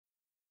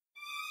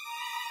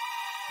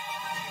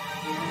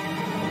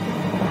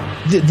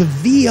The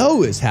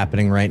VO is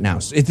happening right now.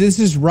 So this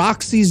is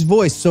Roxy's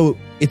voice, so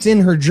it's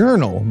in her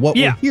journal, what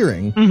we're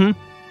hearing.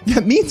 Mm-hmm.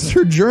 That means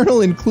her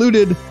journal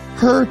included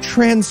her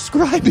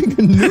transcribing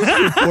a news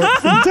report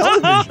from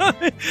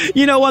television.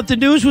 You know what? The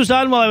news was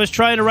on while I was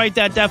trying to write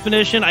that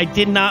definition. I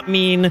did not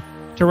mean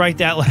to write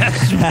that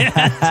last bit.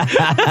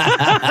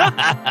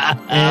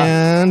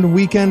 And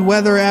weekend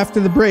weather after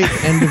the break.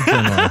 End of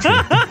journal entry.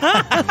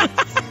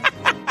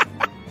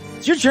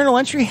 Does your journal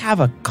entry have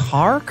a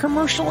car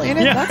commercial in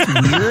it? Yeah. That's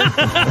weird.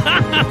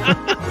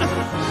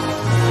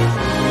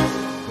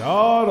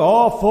 God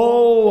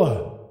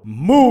awful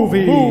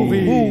movie.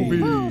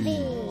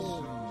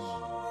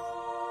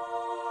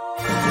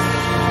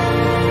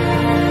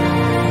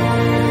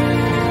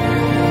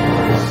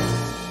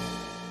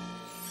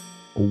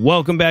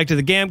 Welcome back to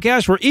the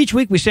GAMcast, where each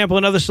week we sample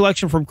another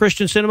selection from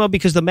Christian cinema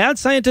because the mad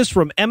scientists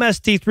from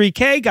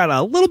MST3K got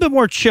a little bit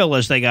more chill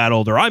as they got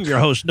older. I'm your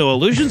host, Noah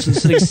Lugeons, and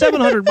sitting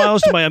 700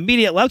 miles to my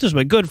immediate left is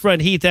my good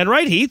friend Heath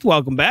Enright. Heath,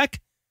 welcome back.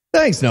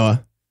 Thanks,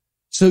 Noah.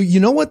 So you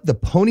know what the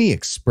Pony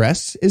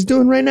Express is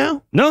doing right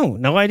now?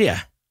 No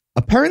idea.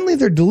 Apparently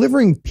they're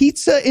delivering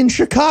pizza in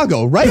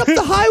Chicago right up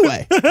the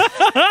highway.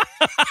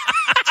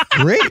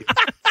 Great.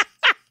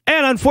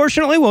 And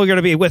unfortunately, we're going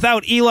to be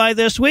without Eli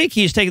this week.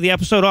 He's taking the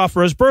episode off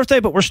for his birthday,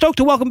 but we're stoked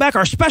to welcome back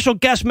our special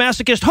guest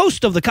masochist,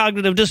 host of the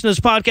Cognitive Dissonance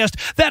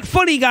podcast, that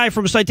funny guy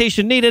from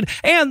Citation Needed,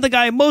 and the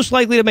guy most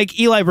likely to make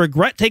Eli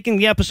regret taking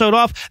the episode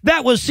off.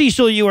 That was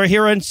Cecil you are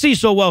hearing.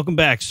 Cecil, welcome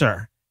back,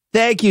 sir.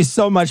 Thank you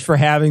so much for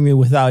having me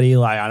without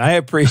Eli on. I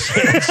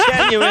appreciate it.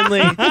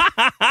 Genuinely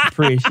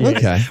appreciate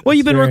it. Well,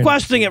 you've been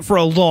requesting it for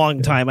a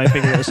long time. I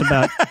figured it was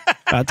about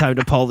time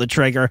to pull the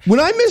trigger. When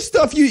I miss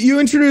stuff, you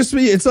introduce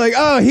me. It's like,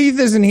 oh, Heath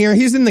isn't here.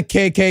 He's in the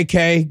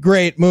KKK.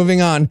 Great.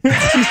 Moving on.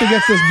 Cecil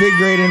gets this big,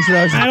 great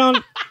introduction.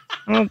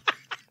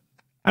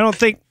 I don't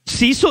think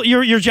Cecil.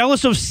 You're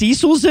jealous of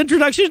Cecil's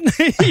introduction.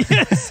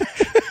 Yes.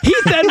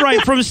 Heath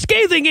Enright from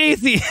Scathing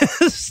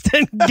Atheist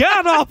and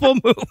God Awful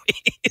Movies.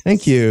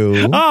 Thank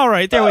you. All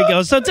right, there we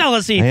go. So tell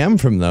us, Heath. I am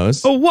from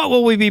those. What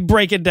will we be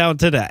breaking down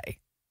today?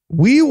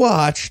 We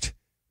watched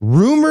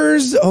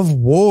Rumors of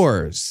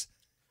Wars.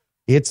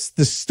 It's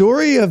the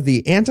story of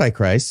the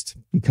Antichrist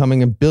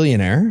becoming a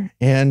billionaire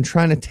and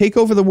trying to take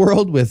over the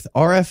world with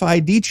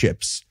RFID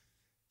chips.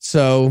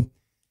 So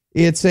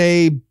it's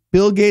a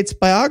Bill Gates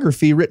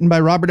biography written by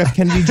Robert F.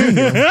 Kennedy Jr.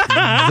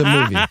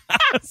 The movie.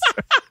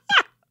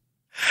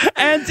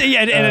 And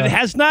it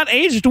has not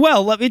aged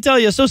well, let me tell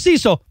you. So,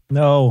 Cecil.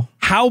 No.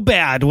 How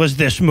bad was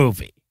this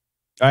movie?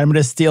 I'm going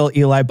to steal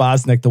Eli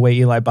Bosnick the way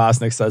Eli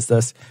Bosnick says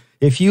this.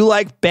 If you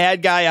like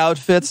bad guy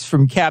outfits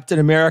from Captain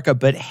America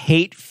but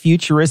hate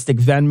futuristic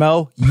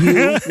Venmo,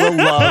 you will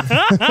love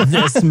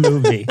this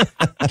movie.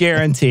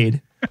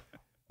 Guaranteed.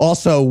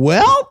 Also,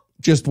 well,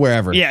 just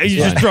wherever. Yeah, you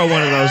just throw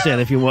one of those in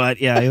if you want.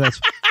 Yeah, let's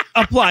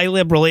apply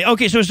liberally.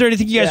 Okay, so is there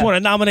anything you guys want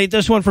to nominate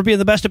this one for being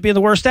the best at being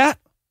the worst at?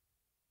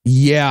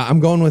 Yeah,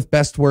 I'm going with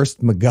best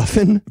worst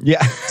MacGuffin.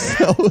 Yeah.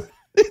 So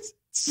it's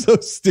so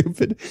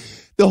stupid.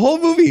 The whole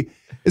movie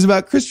is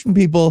about Christian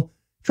people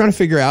trying to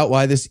figure out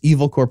why this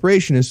evil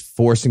corporation is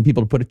forcing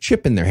people to put a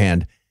chip in their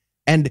hand.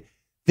 And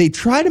they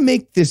try to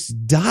make this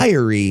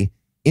diary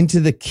into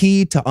the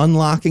key to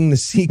unlocking the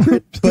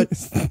secret, but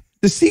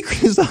the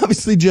secret is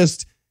obviously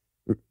just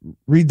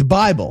read the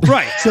Bible.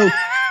 Right. So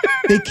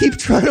they keep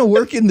trying to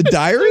work in the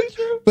diary,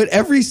 but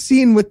every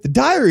scene with the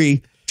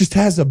diary just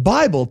has a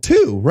Bible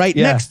too, right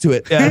next to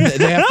it. Yeah. And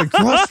they have to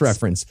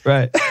cross-reference.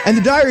 Right. And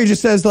the diary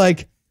just says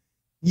like,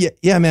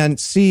 yeah, man,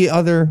 see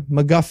other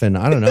MacGuffin.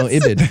 I don't know,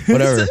 Ibid,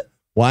 whatever.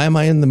 Why am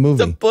I in the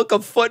movie? The book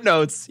of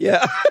footnotes.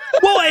 Yeah.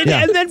 Well,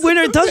 and then when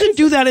it doesn't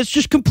do that, it's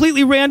just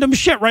completely random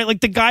shit, right?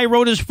 Like the guy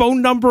wrote his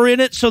phone number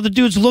in it, so the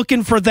dude's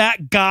looking for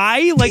that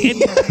guy. Like it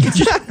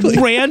just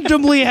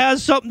randomly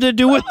has something to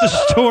do with the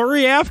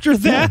story after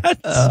that.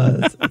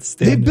 That's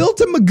they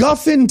built a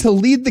MacGuffin to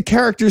lead the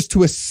characters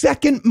to a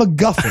second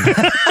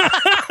MacGuffin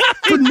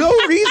for no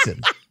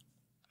reason.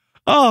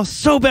 Oh,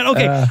 so bad.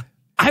 Okay.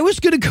 I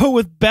was going to go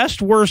with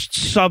best worst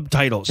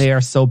subtitles. They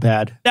are so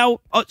bad.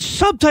 Now,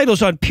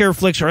 subtitles on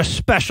PureFlix are a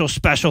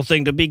special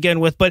thing to begin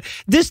with, but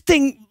this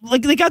thing,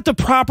 like they got the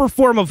proper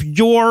form of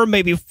your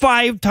maybe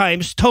 5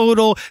 times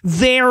total,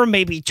 there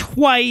maybe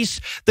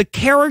twice. The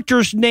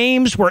characters'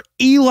 names were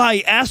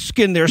Eli-esque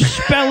in their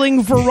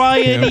spelling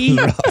variety.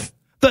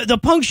 The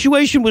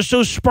punctuation was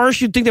so sparse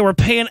you'd think they were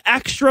paying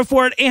extra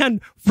for it,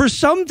 and for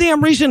some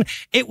damn reason,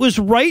 it was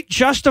right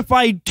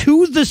justified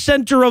to the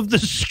center of the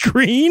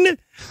screen.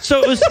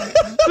 So it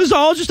was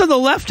all just on the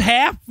left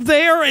half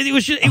there, and it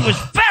was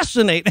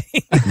fascinating.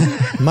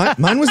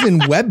 Mine was in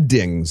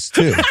Webdings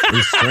too. It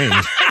was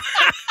strange.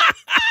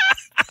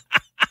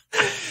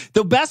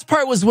 The best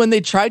part was when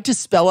they tried to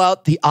spell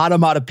out the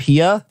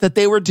onomatopoeia that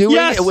they were doing.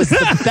 Yes. It was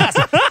the best.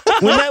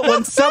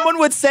 when someone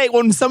would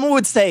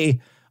say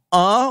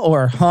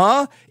or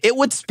huh, it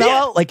would spell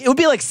out like it would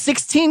be like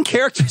 16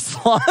 characters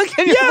long,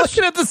 and you're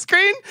looking at the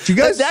screen. Do you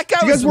guys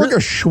work a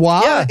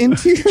schwa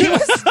into your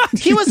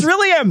he was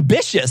really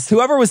ambitious.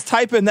 Whoever was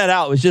typing that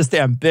out was just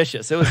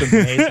ambitious. It was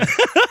amazing.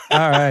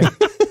 All right.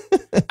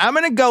 I'm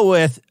going to go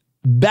with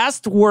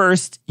best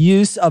worst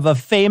use of a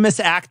famous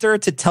actor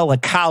to tell a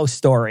cow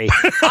story.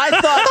 I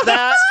thought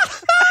that,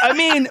 I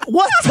mean,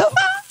 what the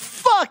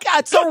fuck?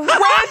 It's a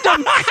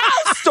random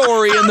cow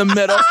story in the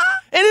middle,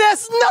 and it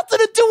has nothing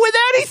to do with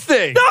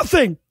anything.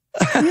 Nothing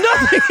at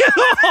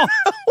all.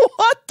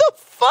 What the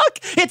fuck?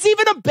 It's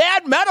even a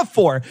bad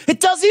metaphor.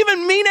 It doesn't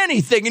even mean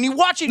anything. And you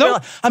watch it, Nope. you're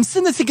like, I'm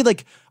sitting there thinking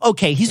like,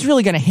 okay, he's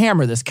really going to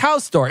hammer this cow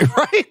story,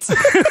 right? This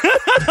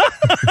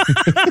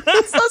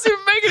doesn't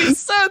even make any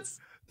sense.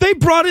 They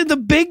brought in the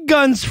big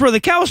guns for the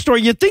cow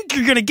story. You think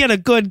you're going to get a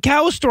good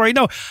cow story.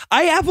 No,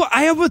 I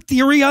have a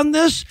theory on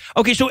this.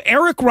 Okay, so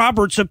Eric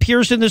Roberts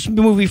appears in this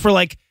movie for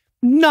like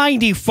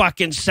 90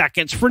 fucking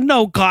seconds for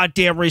no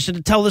goddamn reason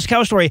to tell this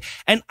cow story.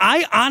 And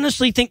I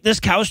honestly think this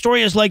cow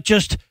story is like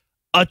just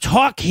a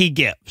talk he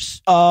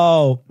gives.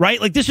 Oh,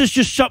 Right? Like this is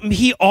just something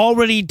he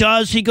already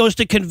does. He goes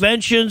to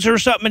conventions or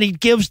something and he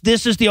gives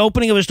this as the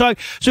opening of his talk.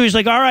 So he's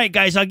like, all right,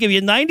 guys, I'll give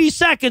you 90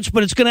 seconds,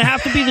 but it's going to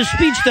have to be the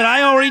speech that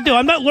I already do.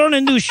 I'm not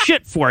learning new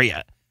shit for you.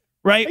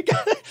 Right?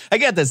 I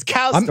got this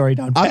cow story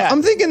down pat.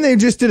 I'm thinking they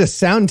just did a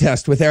sound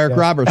test with Eric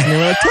Roberts, and they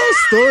were like, tell a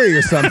story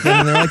or something.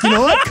 And they're like, you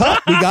know what?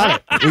 Cut. We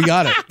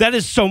got it. That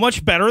is so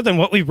much better than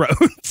what we wrote.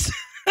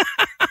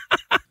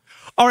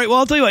 All right, well,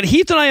 I'll tell you what.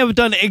 Heath and I have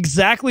done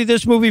exactly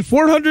this movie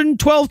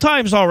 412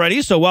 times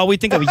already. So while we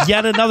think of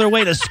yet another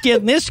way to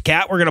skin this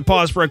cat, we're going to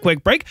pause for a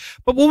quick break.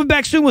 But we'll be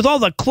back soon with all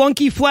the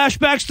clunky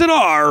flashbacks that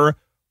are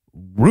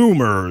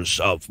rumors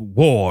of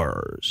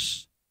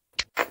wars.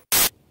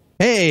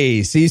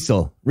 Hey,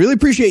 Cecil. Really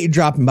appreciate you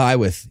dropping by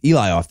with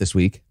Eli off this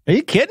week. Are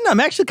you kidding? I'm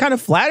actually kind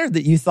of flattered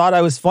that you thought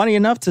I was funny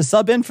enough to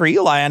sub in for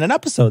Eli on an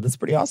episode. That's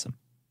pretty awesome.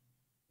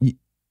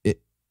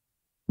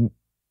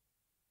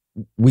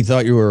 We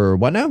thought you were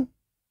what now?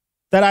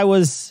 That I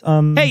was.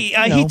 Hey,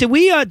 Heath, did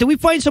we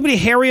find somebody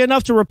hairy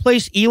enough to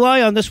replace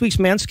Eli on this week's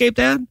Manscaped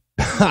ad?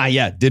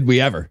 Yeah, did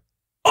we ever?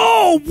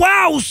 Oh,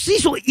 wow,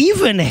 Cecil,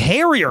 even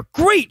hairier.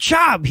 Great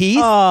job,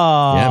 Heath.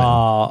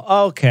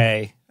 Oh,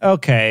 okay.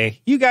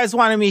 You guys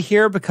wanted me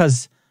here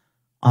because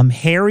I'm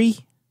hairy?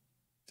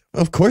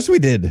 Of course we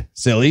did,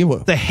 silly.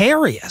 The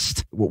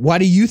hairiest. Why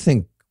do you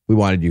think we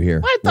wanted you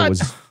here? I thought-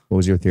 What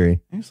was your theory?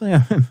 Actually,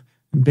 I'm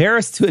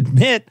embarrassed to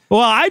admit.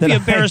 Well, I'd be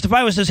embarrassed if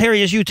I was as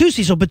hairy as you too,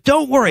 Cecil, but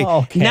don't worry.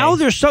 Okay. Now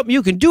there's something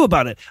you can do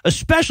about it,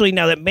 especially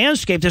now that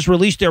Manscaped has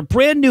released their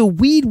brand new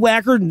Weed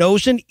Whacker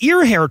nose and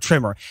ear hair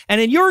trimmer. And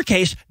in your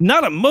case,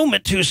 not a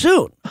moment too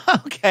soon.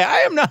 Okay, I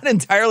am not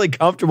entirely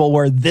comfortable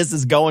where this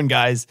is going,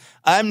 guys.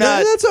 I'm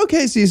not. That's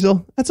okay,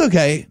 Cecil. That's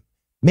okay.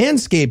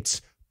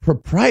 Manscaped's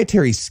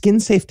proprietary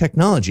skin-safe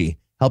technology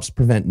helps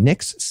prevent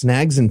nicks,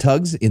 snags, and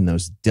tugs in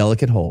those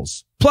delicate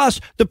holes. Plus,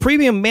 the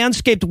premium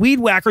Manscaped Weed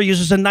Whacker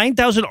uses a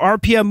 9,000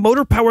 RPM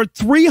motor-powered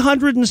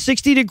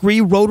 360-degree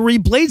rotary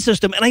blade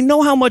system. And I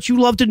know how much you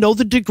love to know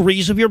the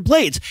degrees of your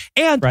blades.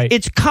 And Right,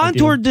 its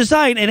contoured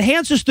design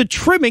enhances the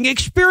trimming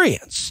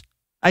experience.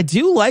 I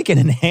do like an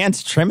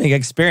enhanced trimming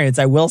experience.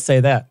 I will say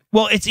that.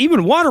 Well, it's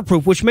even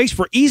waterproof, which makes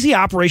for easy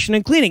operation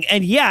and cleaning.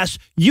 And yes,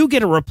 you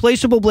get a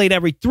replaceable blade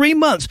every 3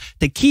 months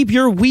to keep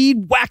your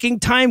weed whacking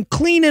time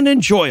clean and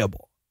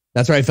enjoyable.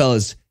 That's right,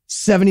 fellas.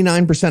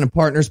 79% of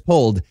partners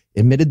polled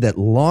admitted that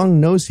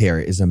long nose hair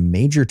is a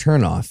major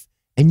turnoff,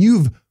 and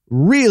you've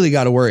really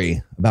got to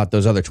worry about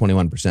those other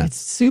 21%. It's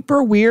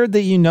super weird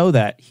that you know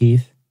that,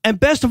 Heath. And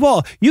best of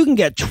all, you can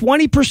get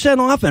 20%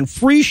 off and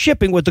free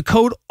shipping with the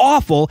code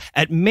AWFUL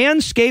at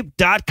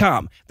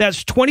manscaped.com.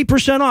 That's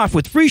 20% off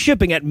with free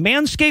shipping at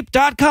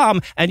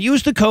manscaped.com and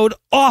use the code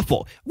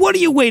AWFUL. What are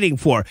you waiting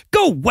for?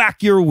 Go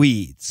whack your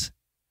weeds.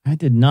 I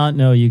did not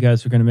know you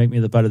guys were going to make me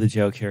the butt of the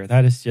joke here.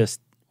 That is just,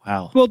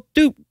 wow. Well,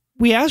 dude,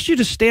 we asked you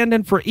to stand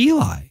in for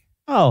Eli.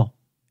 Oh,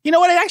 you know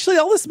what? Actually,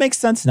 all this makes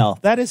sense now.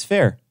 That is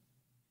fair.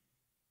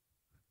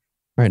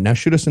 All right, now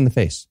shoot us in the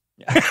face.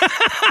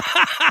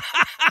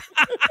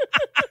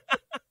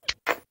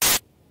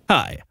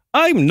 Hi,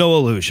 I'm No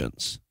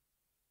Illusions.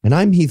 And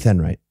I'm Heath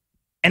Enright.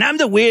 And I'm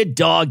the weird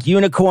dog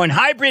unicorn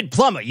hybrid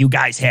plumber you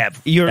guys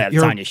have that's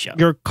on your show.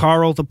 You're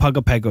Carl the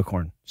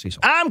Pugapegacorn,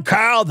 Cecil. I'm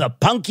Carl the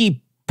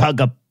punky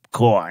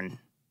pugacorn.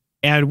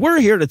 And we're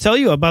here to tell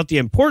you about the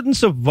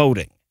importance of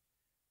voting.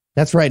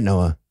 That's right,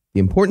 Noah. The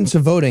importance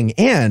of voting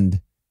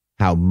and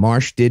how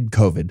Marsh did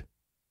COVID.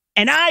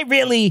 And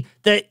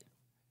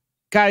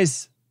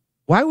guys,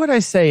 why would I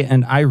say,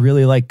 and I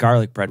really like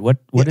garlic bread? What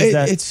is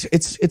that?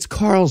 It's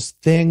Carl's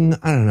thing.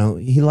 I don't know.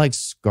 He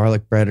likes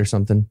garlic bread or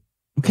something.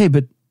 Okay,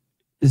 but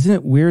isn't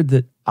it weird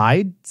that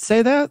I'd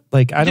say that?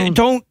 Like, I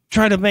Don't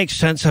try to make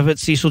sense of it,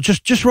 Cecil.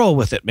 Just roll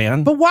with it,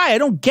 man. But why? I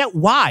don't get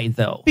why,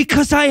 though.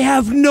 Because I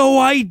have no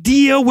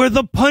idea where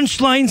the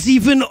punchlines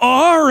even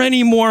are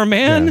anymore,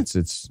 man. Yeah,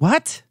 it's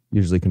What?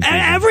 usually confusing.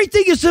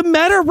 Everything is a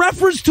meta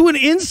reference to an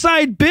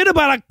inside bit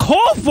about a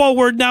call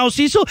forward now,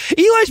 Cecil.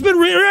 Eli's been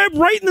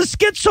writing the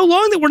sketch so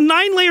long that we're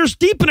 9 layers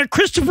deep in a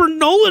Christopher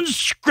Nolan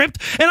script,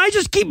 and I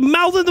just keep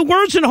mouthing the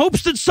words in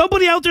hopes that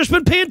somebody out there's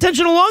been paying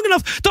attention long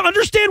enough to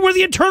understand where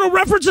the internal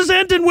references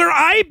end and where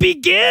I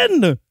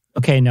begin.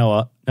 Okay,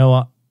 Noah,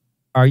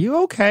 are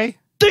you okay?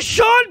 The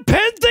Sean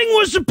Penn thing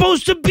was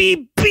supposed to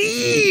be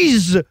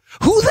bees.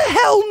 Who the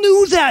hell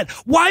knew that?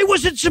 Why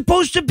was it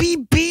supposed to be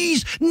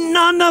bees?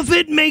 None of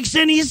it makes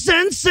any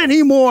sense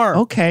anymore.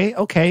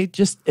 Okay.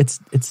 Just it's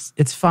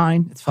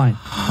fine. It's fine.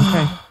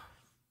 Okay.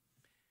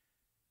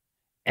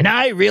 And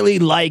I really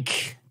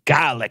like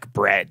garlic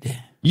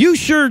bread. You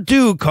sure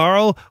do,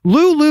 Carl.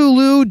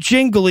 Lulu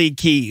jingly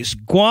keys.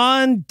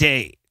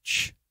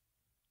 Guandage.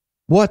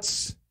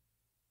 What's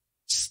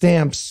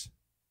stamps.com?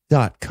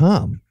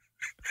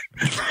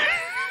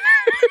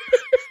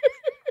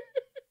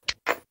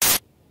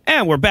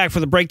 And we're back for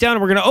the breakdown.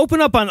 And we're going to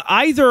open up on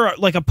either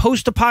like a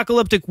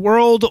post-apocalyptic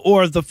world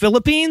or the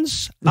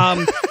Philippines.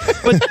 But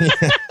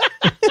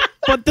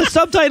the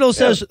subtitle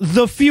says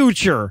the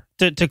future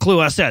to clue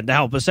us in, to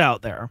help us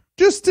out there.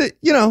 Just to,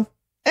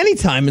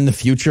 anytime in the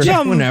future,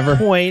 whenever.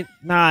 Point,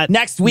 not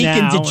next week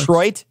now. in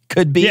Detroit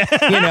could be,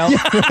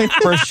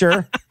 for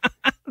sure.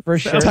 For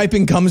sure.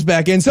 Typing comes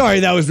back in. Sorry,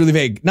 that was really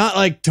vague. Not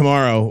like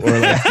tomorrow or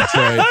like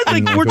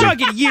Detroit. We're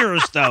talking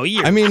years, though.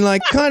 Years. I mean,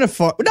 like kind of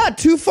far, not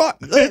too far,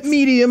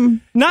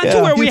 medium. Not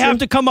to where we have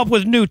to come up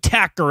with new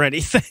tech or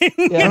anything.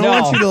 I don't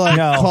want you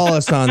to call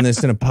us on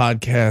this in a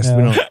podcast.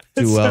 We don't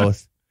do well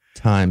with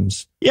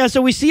times. Yeah,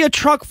 so we see a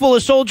truck full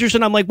of soldiers,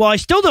 and I'm like, well, I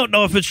still don't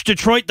know if it's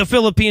Detroit, the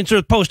Philippines,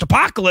 or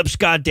post-apocalypse,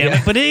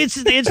 goddammit, but it's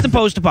the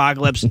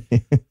post-apocalypse.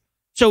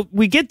 So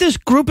we get this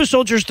group of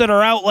soldiers that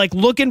are out, like,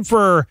 looking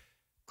for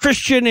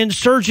Christian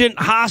insurgent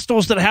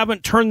hostiles that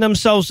haven't turned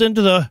themselves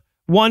into the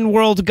one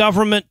world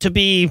government to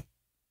be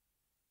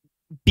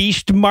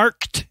beast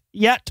marked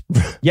yet.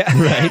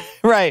 Yeah,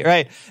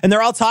 right. And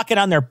they're all talking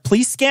on their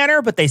police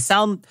scanner, but they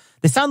sound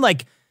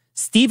like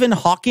Stephen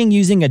Hawking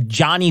using a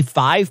Johnny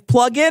 5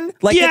 plugin.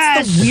 Like,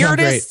 it's the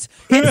weirdest.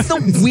 It's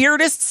the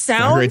weirdest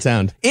sound. Great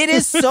sound. It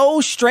is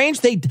so strange.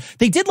 They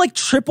did like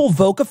triple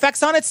voc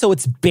effects on it, so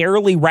it's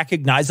barely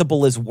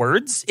recognizable as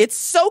words. It's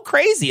so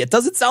crazy. It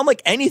doesn't sound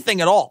like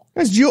anything at all.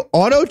 Guys, did you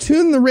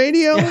auto-tune the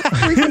radio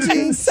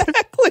frequency?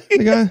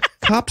 Exactly.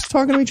 Cops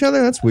talking to each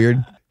other? That's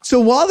weird. So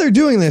while they're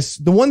doing this,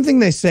 the one thing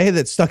they say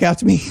that stuck out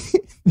to me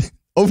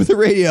over the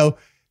radio,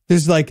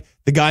 there's like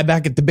the guy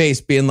back at the base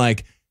being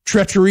like,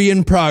 treachery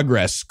in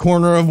progress,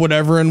 corner of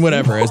whatever and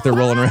whatever, as they're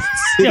rolling around.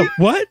 Yeah,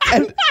 what?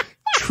 And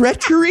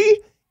treachery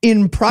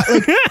in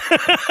progress.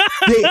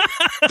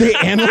 They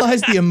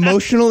analyze the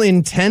emotional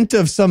intent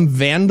of some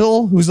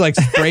vandal who's like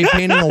spray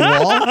painting a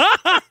wall.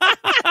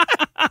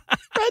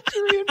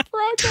 Treachery in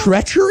progress.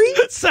 Treachery?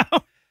 So,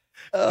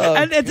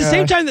 and at the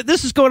same time that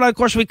this is going on, of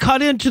course, we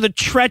cut into the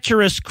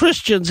treacherous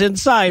Christians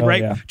inside,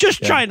 right? Yeah.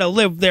 Just trying to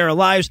live their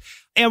lives.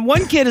 And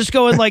one kid is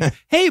going like,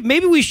 hey,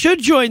 maybe we should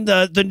join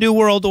the New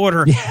World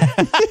Order.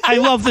 I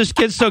love this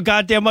kid so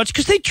goddamn much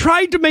because they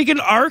tried to make an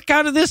arc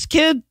out of this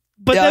kid,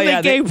 but then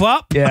they gave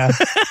up. Yeah.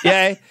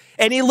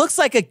 And he looks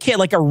like a kid,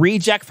 like a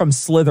reject from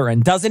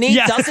Slytherin, doesn't he?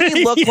 Yeah. Doesn't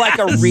he look like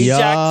a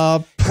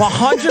reject?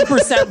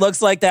 100%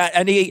 looks like that.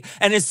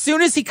 And as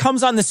soon as he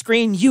comes on the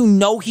screen, you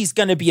know he's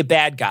going to be a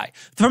bad guy.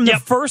 From the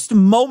first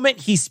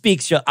moment he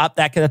speaks,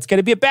 that's going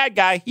to be a bad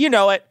guy. You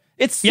know it.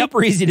 It's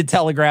super easy to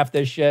telegraph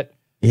this shit.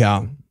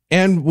 Yeah.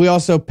 And we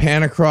also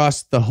pan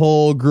across the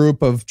whole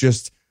group of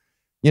just,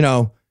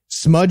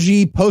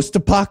 smudgy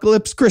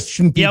post-apocalypse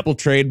Christian people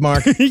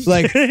trademark.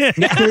 Like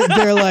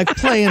they're like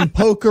playing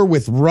poker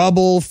with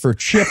rubble for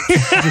chips,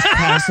 just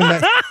passing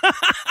back,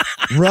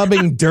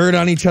 rubbing dirt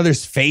on each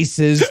other's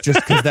faces just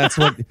because that's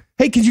what.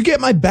 Hey, could you get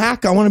my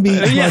back? I want to be.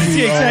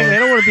 Exactly. I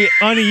don't want to be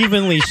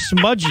unevenly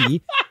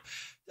smudgy.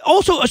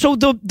 Also, so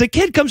the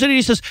kid comes in and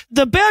he says,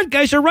 the bad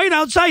guys are right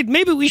outside.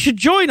 Maybe we should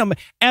join them.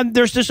 And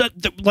there's this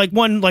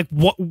one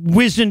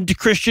wizened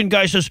Christian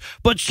guy says,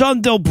 but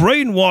son, they'll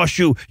brainwash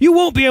you. You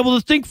won't be able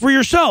to think for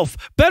yourself.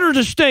 Better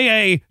to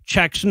stay a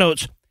checks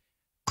notes.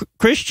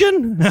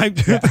 Christian?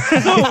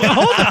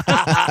 Hold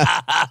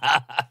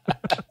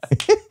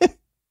on.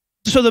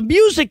 So the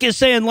music is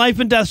saying life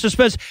and death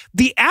suspense.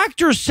 The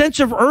actor's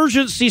sense of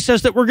urgency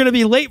says that we're going to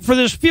be late for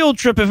this field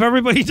trip if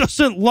everybody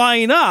doesn't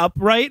line up,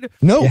 right?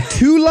 No,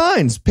 2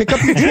 lines. Pick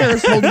up your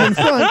chairs, hold them in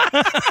front.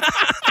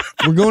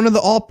 We're going to the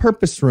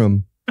all-purpose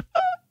room.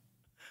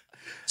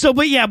 So,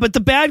 but the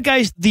bad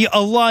guys, the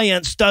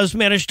Alliance, does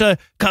manage to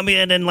come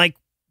in and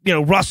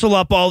rustle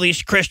up all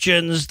these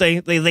Christians. They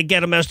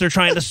get them as they're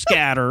trying to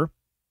scatter.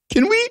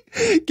 Can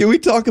we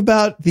talk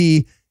about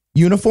the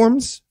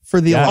uniforms for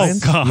the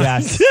Alliance? Oh God.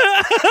 Yes.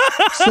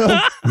 So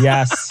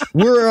yes,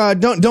 we're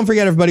don't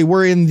forget, everybody,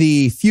 we're in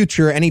the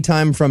future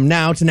anytime from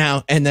now to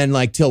now and then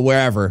till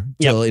wherever,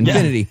 till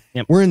infinity.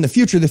 Yep. We're in the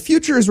future. The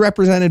future is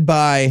represented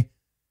by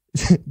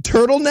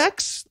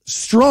turtlenecks,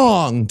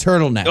 strong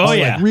turtlenecks. Oh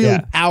yeah. Real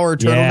power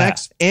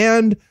turtlenecks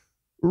and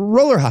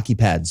roller hockey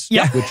pads.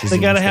 Yeah. Which is they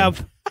got to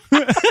have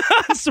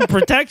some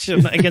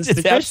protection against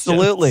the Christians.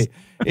 Absolutely.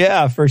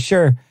 Yeah, for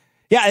sure.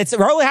 Yeah, it's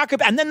roller hockey.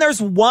 And then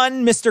there's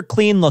one Mr.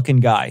 Clean looking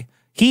guy.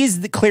 He's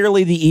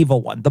clearly the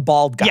evil one. The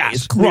bald guy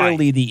is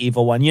clearly the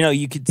evil one.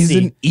 You could see. He's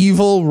an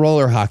evil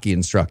roller hockey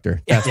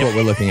instructor. That's what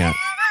we're looking at.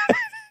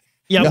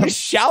 We're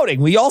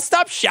shouting. We all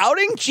stop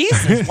shouting?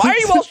 Jesus, why are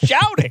you all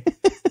shouting?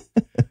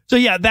 So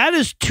that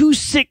is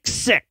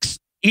 266.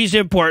 He's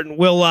important.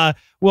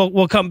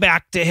 We'll come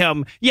back to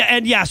him. Yeah,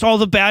 and yes, all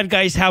the bad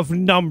guys have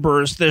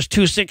numbers. There's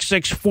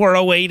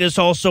 266-408 is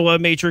also a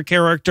major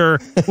character.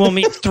 We'll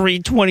meet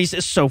 320.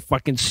 It's so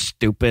fucking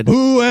stupid.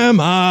 Who am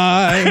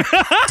I?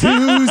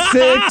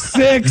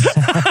 266.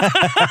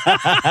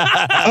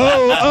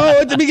 oh,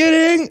 at the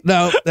beginning.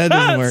 No, that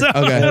doesn't work.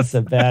 Okay, That's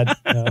a bad.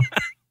 No.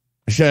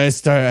 Should I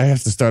start? I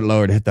have to start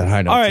lower to hit that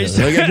high note. All right,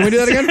 too. Can we do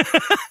that again?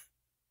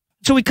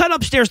 So we cut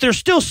upstairs. There's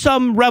still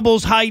some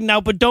rebels hiding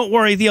out, but don't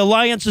worry. The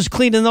Alliance is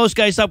cleaning those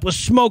guys up with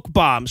smoke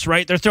bombs,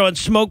 right? They're throwing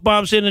smoke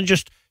bombs in and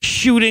just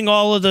shooting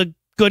all of the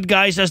good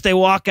guys as they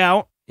walk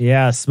out.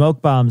 Yeah,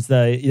 smoke bombs.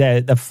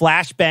 The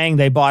flashbang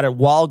they bought at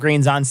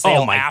Walgreens on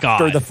sale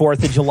after the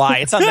 4th of July.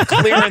 It's on the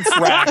clearance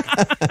rack.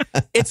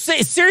 It's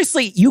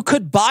seriously, you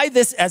could buy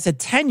this as a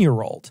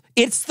 10-year-old.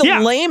 It's the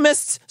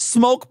lamest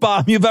smoke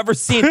bomb you've ever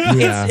seen.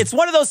 Yeah. It's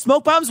one of those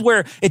smoke bombs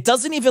where it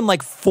doesn't even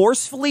like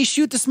forcefully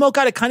shoot the smoke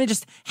out. It kind of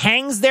just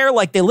hangs there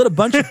like they lit a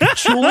bunch of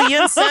patchouli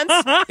incense.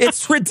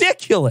 It's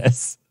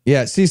ridiculous.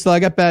 Yeah, Cecil, I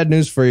got bad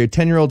news for you.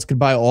 10-year-olds could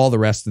buy all the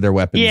rest of their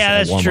weapons. Yeah,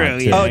 at that's Walmart, true.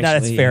 too. Yeah, Oh, no,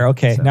 that's fair.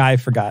 Okay, So. no, I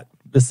forgot.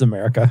 This is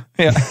America.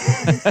 Yeah.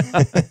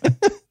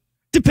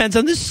 Depends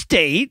on the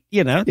state,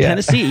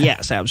 Tennessee.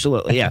 Yes,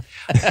 absolutely. Yeah.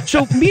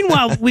 So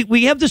meanwhile,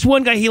 we have this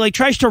one guy. He like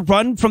tries to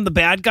run from the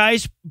bad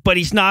guys, but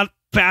he's not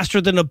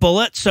faster than a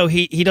bullet, so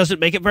he doesn't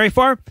make it very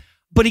far.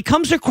 But he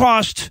comes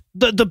across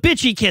the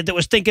bitchy kid that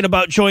was thinking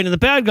about joining the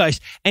bad guys,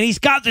 and he's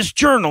got this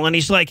journal, and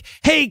he's like,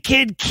 "Hey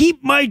kid,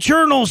 keep my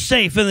journal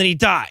safe," and then he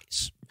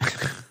dies.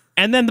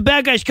 And then the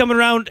bad guy's coming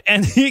around,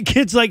 and the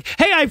kid's like,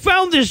 "Hey, I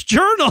found this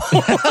journal."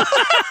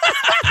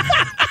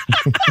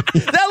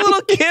 That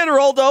little kid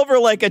rolled over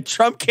like a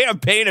Trump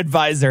campaign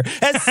advisor.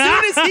 As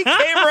soon as he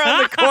came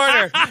around the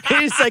corner,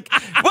 he's like,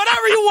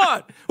 whatever you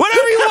want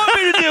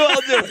me to do,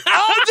 I'll do it.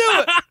 I'll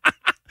do it.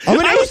 I'm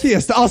an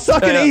atheist. I'll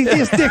suck an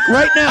atheist dick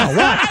right now.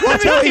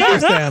 Watch how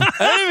atheist I am.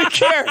 I don't even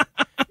care.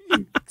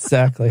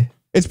 Exactly.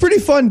 It's pretty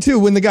fun, too,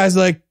 when the guy's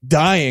like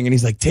dying and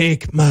he's like,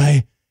 "Take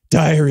my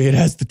diary. It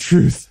has the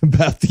truth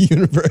about the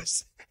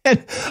universe."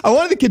 And I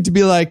wanted the kid to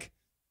be like,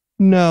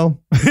 "No."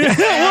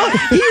 Well,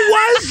 he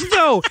was,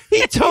 though.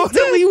 He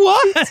totally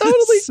was. He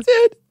totally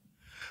did.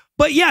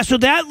 But yeah, so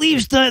that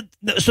leaves the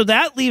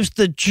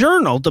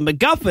journal, the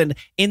MacGuffin,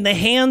 in the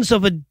hands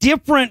of a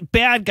different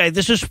bad guy.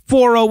 This is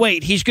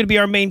 408. He's going to be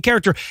our main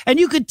character, and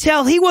you could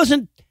tell he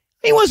wasn't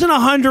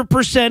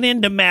 100%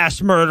 into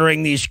mass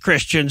murdering these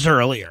Christians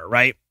earlier,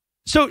 right?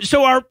 So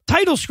our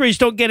title screens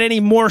don't get any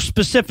more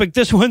specific.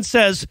 This one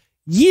says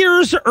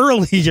years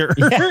earlier.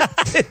 Yeah,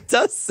 it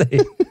does say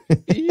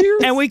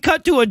years. And we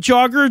cut to a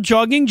jogger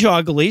jogging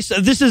joggly. So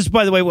this is,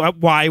 by the way,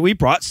 why we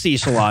brought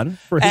Cecil on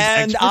for his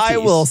And expertise. I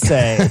will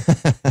say,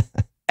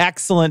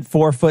 excellent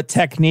 4-foot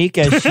technique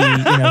as she,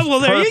 well,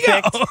 there you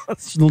go.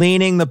 She's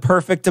leaning the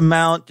perfect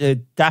amount, a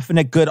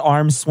definite good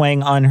arm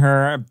swing on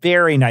her.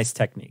 Very nice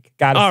technique.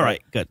 Got it. All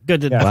right, good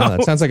to know. Wow,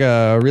 that sounds like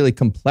a really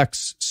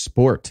complex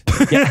sport.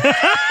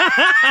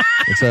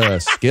 It's a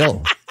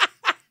skill.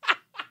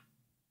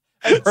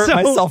 I hurt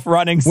myself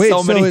running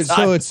so many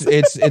times. So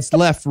it's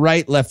left,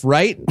 right.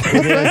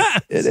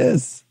 It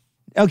is.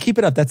 Oh, keep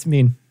it up. That's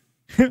mean.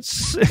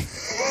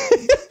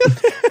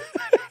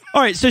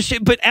 All right,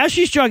 but as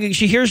she's jogging,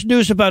 she hears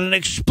news about an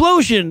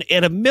explosion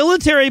at a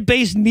military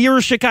base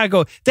near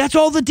Chicago. That's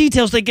all the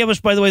details they give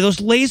us, by the way. Those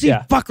lazy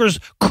fuckers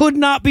could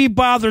not be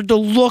bothered to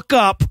look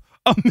up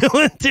a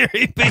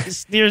military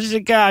base near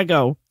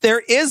Chicago.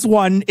 There is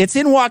one. It's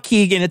in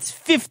Waukegan. It's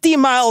 50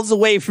 miles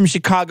away from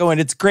Chicago, and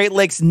it's Great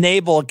Lakes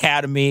Naval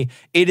Academy.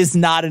 It is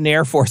not an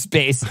Air Force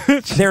base.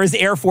 There is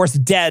Air Force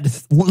dead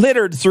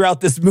littered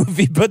throughout this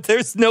movie, but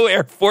there's no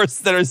Air Force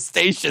that are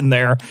stationed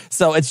there.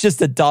 So it's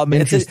just a dumb.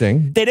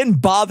 Interesting. They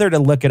didn't bother to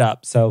look it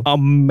up. So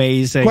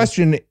amazing.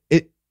 Question: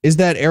 Is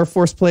that Air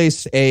Force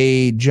place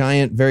a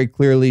giant, very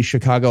clearly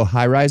Chicago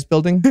high-rise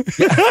building?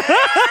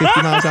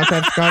 50 miles outside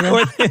of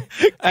Chicago?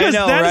 I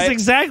know, that is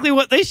exactly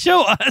what they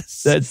show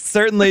us. That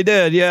certainly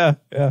did, yeah.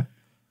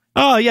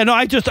 Oh, yeah, no,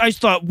 I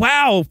thought,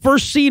 wow,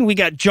 first scene, we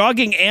got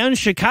jogging and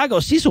Chicago.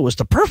 Cecil was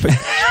the perfect.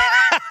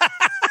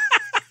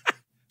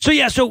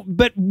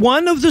 But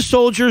one of the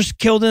soldiers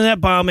killed in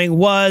that bombing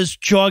was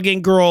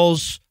jogging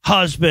girl's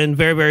husband.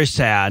 Very, very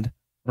sad,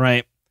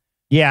 right?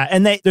 Yeah,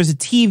 and there's a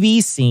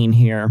TV scene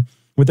here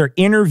where they're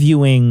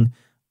interviewing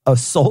a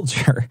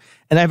soldier.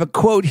 And I have a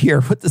quote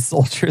here, what the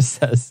soldier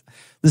says.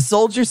 The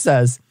soldier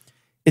says,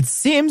 "It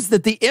seems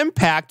that the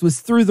impact was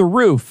through the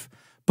roof,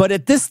 but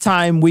at this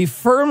time, we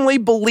firmly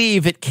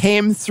believe it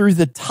came through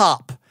the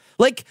top."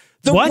 Like,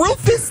 the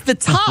roof is the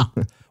top.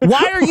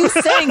 Why are you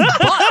saying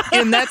but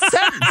in that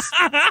sentence?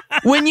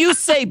 When you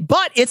say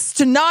but, it's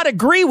to not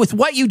agree with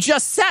what you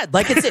just said.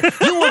 Like, you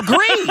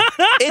agree.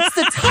 It's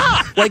the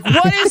top. Like,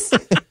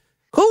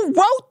 who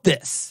wrote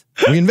this?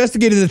 We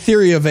investigated the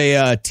theory of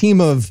a team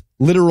of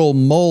literal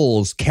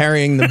moles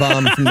carrying the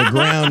bomb from the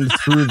ground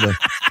through the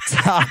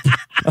top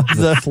of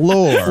the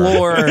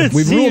floor.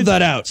 We've ruled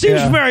that out.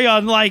 Seems very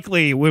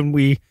unlikely when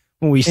we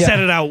said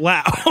it out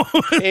loud.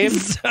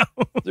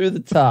 Through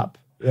the top.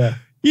 Yeah.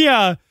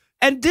 Yeah.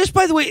 And this,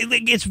 by the way,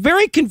 it's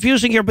very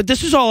confusing here, but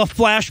this is all a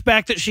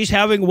flashback that she's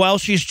having while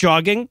she's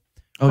jogging.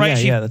 Oh, right?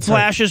 She that's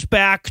flashes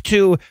back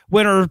to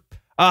when her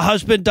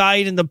husband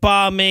died in the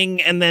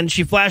bombing, and then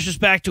she flashes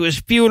back to his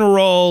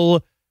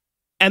funeral.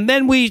 And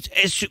then we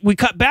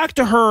cut back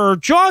to her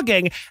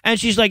jogging, and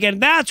she's like,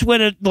 and that's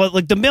when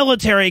the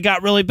military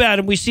got really bad,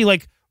 and we see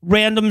like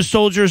random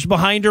soldiers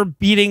behind her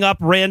beating up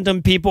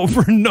random people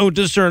for no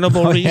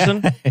discernible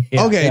reason.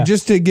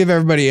 Just to give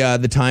everybody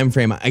the time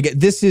frame,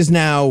 this is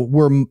now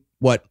we're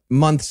what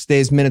months,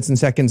 days, minutes, and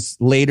seconds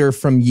later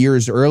from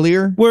years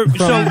earlier.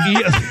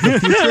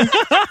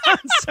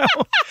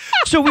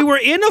 So we were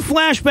in a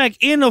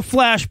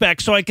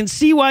flashback, so I can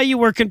see why you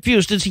were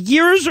confused. It's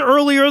years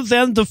earlier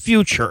than the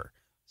future.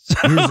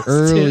 Years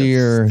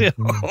earlier.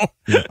 Oh,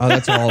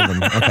 that's all of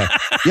them. Okay.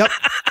 Yep.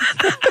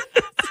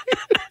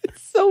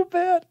 It's so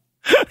bad.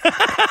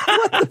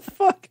 What the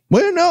fuck?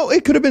 Well, no,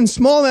 it could have been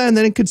small then, and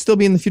then it could still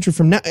be in the future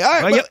from now.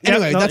 All right.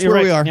 Anyway, that's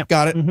where we are. Yep.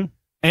 Got it. Mm-hmm.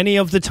 Any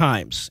of the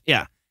times.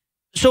 Yeah.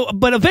 So,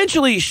 but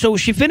eventually, so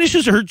she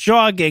finishes her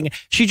jogging.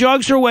 She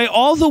jogs her way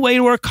all the way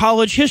to her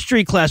college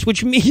history class,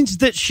 which means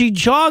that she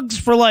jogs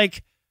for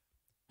like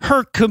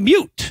her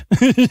commute.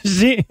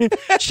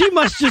 She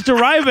must just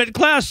arrive at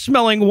class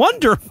smelling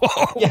wonderful.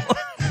 Yeah.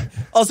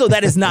 Also,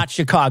 that is not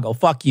Chicago.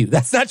 Fuck you.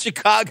 That's not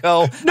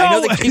Chicago. No, I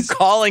know they keep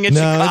calling it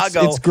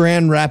Chicago. It's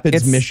Grand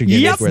Rapids, Michigan.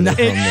 Yep, where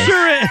it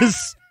sure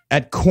is.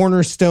 At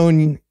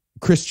Cornerstone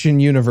Christian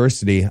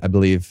University, I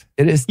believe.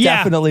 It is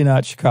definitely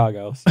not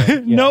Chicago. So,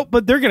 yeah. Nope,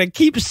 but they're going to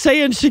keep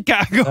saying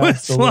Chicago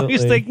as long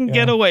as they can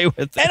get away with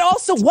it. And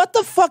also, what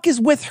the fuck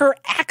is with her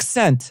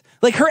accent?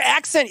 Like, her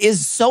accent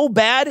is so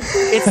bad.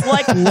 It's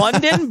like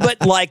London,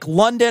 but like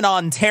London,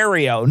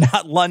 Ontario,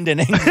 not London,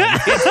 England.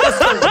 It's just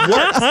the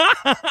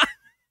worst.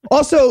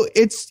 Also,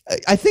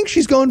 I think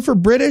she's going for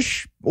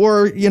British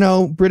or,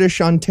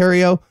 British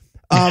Ontario.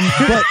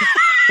 But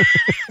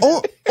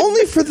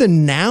only for the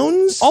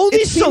nouns.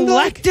 Only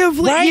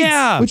selectively, like,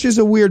 yeah. Which is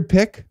a weird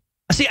pick.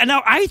 See,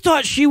 now I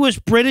thought she was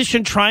British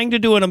and trying to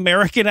do an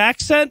American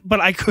accent, but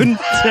I couldn't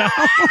tell.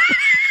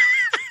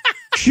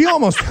 She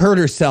almost hurt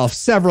herself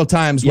several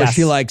times where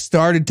she like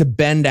started to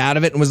bend out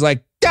of it and was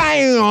like,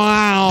 her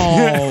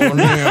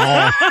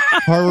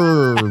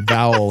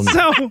vowel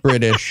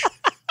British.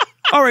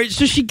 All right,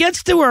 so she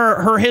gets to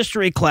her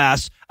history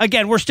class.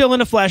 Again, we're still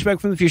in a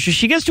flashback from the future.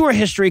 She gets to her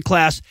history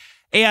class,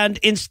 and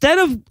instead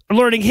of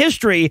learning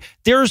history,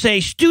 there's a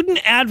student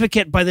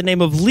advocate by the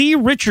name of Lee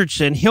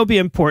Richardson. He'll be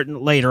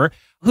important later,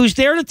 who's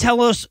there to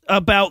tell us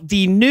about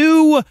the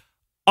new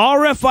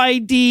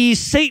RFID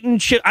Satan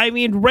chip. I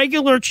mean,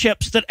 regular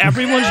chips that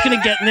everyone's going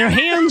to get in their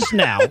hands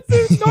now.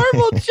 It's a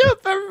normal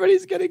chip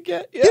everybody's going to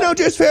get. Yeah.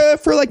 Just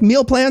for like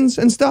meal plans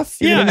and stuff.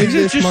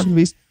 Just Mark of the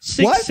Beast.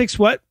 Six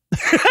what?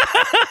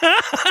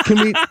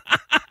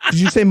 Did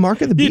you say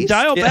Mark of the Beast? You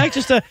dial back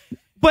just to...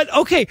 But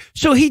okay,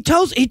 so he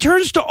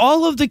turns to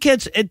all of the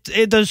kids,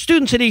 the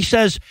students, and he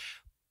says,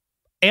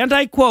 and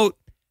I quote,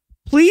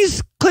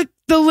 "Please click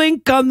the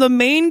link on the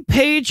main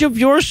page of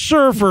your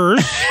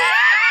servers."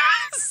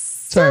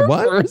 Sorry,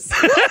 what?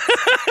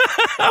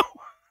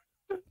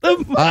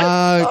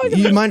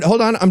 You mind? Hold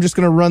on. I'm just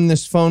going to run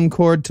this phone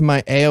cord to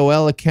my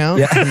AOL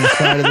account on the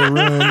side of the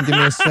room. Give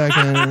me a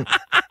second.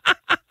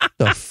 What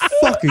the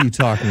fuck are you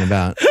talking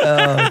about?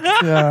 Oh,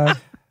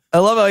 God. I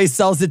love how he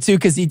sells it too,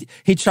 because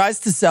he tries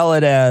to sell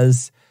it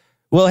as,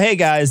 well, hey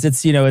guys,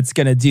 it's it's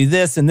going to do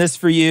this and this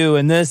for you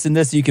and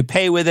this you could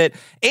pay with it,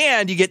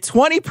 and you get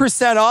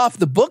 20% off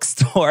the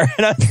bookstore.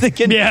 And I'm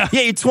thinking, you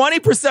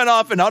 20%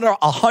 off another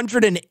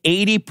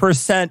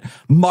 180%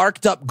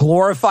 marked up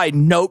glorified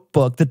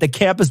notebook that the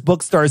campus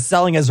bookstore is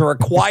selling as a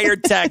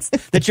required text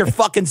that your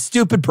fucking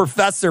stupid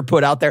professor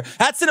put out there.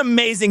 That's an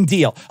amazing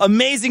deal.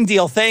 Amazing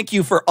deal. Thank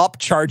you for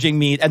upcharging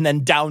me and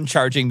then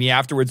downcharging me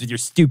afterwards with your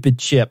stupid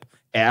chip.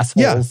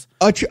 Assholes.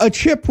 Yeah, a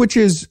chip, which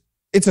is,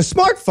 it's a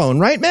smartphone,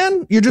 right,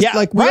 man? You're just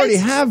we already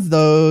have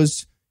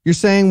those. You're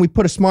saying we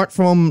put a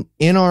smartphone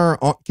in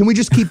can we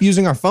just keep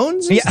using our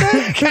phones instead?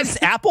 Yeah. Can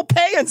Apple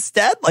Pay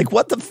instead? Like,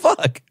 what the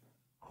fuck?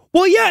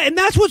 Well, yeah, and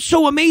that's what's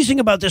so amazing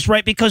about this,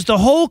 right? Because the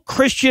whole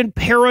Christian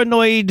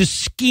paranoid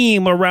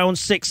scheme around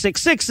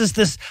 666 is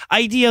this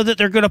idea that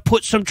they're going to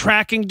put some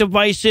tracking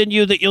device in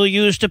you that you'll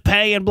use to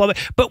pay and blah, blah.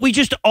 But we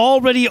just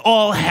already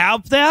all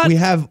have that. We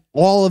have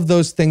all of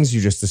those things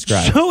you just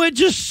described. So it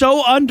just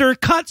so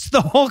undercuts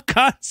the whole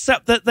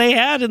concept that they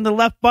had in the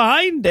Left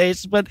Behind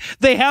days, but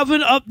they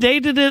haven't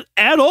updated it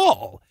at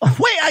all.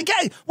 Wait,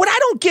 what I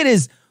don't get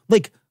is,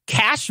 like,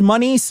 Cash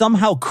Money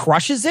somehow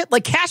crushes it.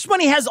 Like, Cash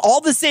Money has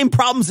all the same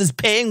problems as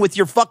paying with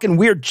your fucking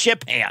weird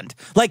chip hand.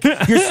 Like,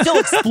 you're still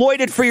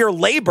exploited for your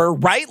labor,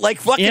 right?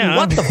 Like, fucking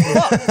what the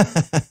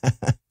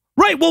fuck?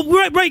 Right. Well,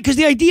 right. Because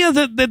the idea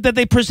that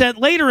they present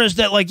later is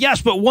that, like,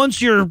 yes, but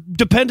once you're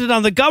dependent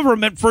on the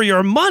government for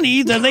your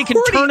money, then they can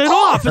turn it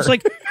off. It's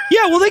like,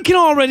 yeah, well, they can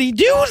already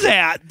do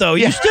that, though.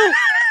 You still,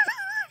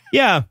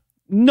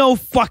 no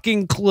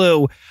fucking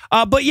clue.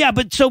 But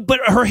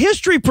her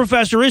history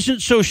professor isn't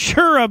so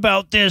sure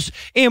about this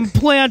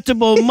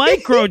implantable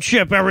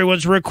microchip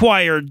everyone's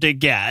required to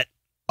get.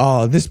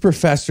 Oh, this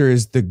professor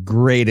is the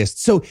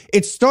greatest. So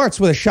it starts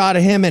with a shot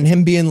of him and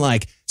him being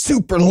like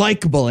super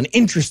likable and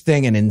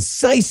interesting and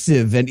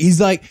incisive. And he's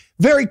like,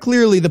 very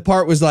clearly the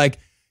part was like,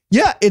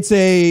 yeah,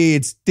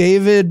 it's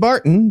David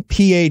Barton,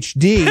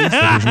 PhD.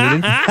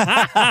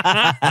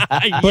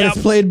 But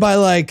it's played by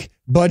like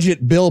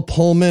budget Bill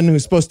Pullman,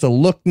 who's supposed to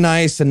look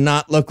nice and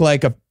not look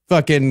like a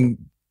fucking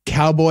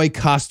cowboy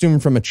costume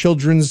from a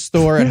children's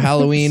store at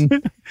Halloween.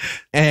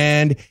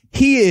 And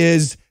he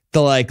is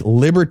the like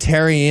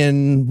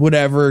libertarian,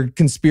 whatever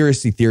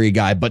conspiracy theory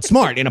guy, but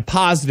smart in a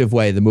positive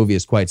way. The movie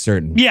is quite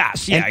certain.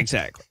 Yes. Yeah, And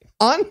exactly.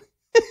 On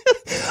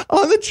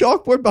the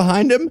chalkboard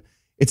behind him,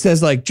 it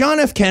says like John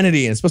F.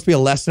 Kennedy, and it's supposed to be a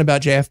lesson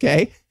about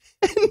JFK.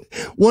 And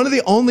one of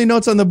the only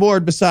notes on the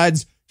board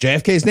besides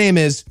JFK's name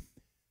is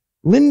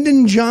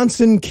Lyndon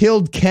Johnson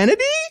killed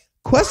Kennedy?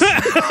 Question.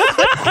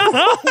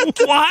 What? Look,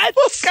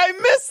 I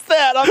missed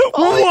that. I can't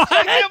believe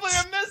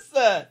I missed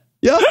that.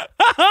 Yep,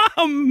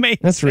 Amazing.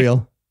 that's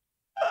real.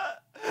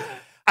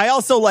 I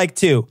also like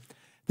too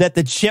that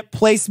the chip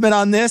placement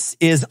on this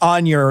is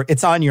on your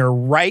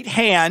right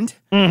hand,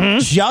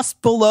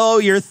 just below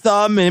your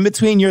thumb and in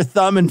between your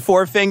thumb and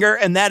forefinger.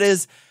 And that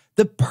is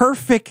the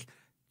perfect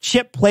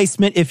chip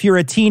placement if you're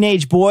a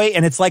teenage boy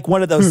and it's like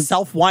one of those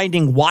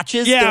self-winding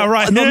watches. Yeah,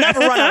 right. And they'll never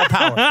run out of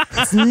power.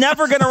 It's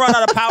never going to run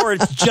out of power.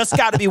 It's just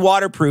got to be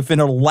waterproof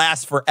and it'll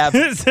last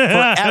forever.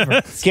 Forever.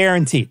 It's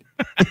guaranteed.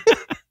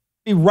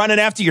 Be running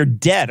after you're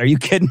dead. Are you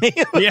kidding me?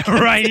 Yeah,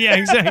 right. Yeah,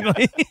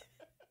 exactly.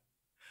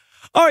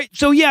 All right,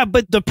 so yeah,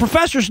 but the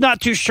professor's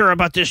not too sure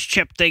about this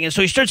chip thing, and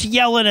so he starts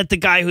yelling at the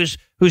guy who's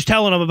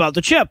telling him about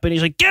the chip, and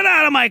he's like, "Get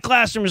out of my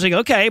classroom!" He's like,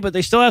 "Okay," but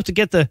they still have to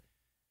get they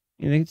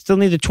still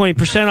need the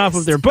 20% off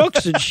of their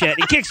books and shit.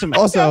 He kicks him out.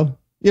 Also,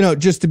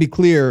 just to be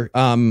clear,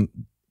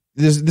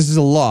 this is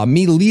a law.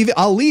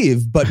 I'll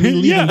leave, but me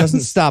leaving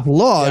doesn't stop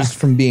laws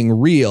from being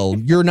real.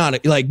 You're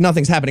not like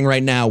nothing's happening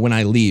right now when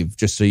I leave.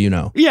 Just so you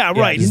know. Yeah,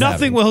 right.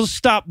 Nothing will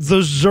stop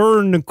the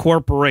Zern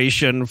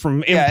Corporation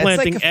from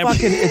implanting it's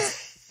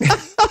like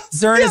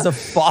Zern is a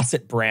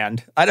faucet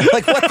brand. I don't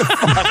like what the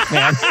fuck,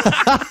 man.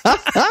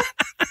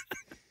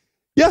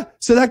 Yeah.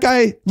 So that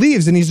guy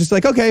leaves and he's just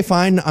like, okay,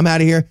 fine. I'm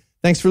out of here.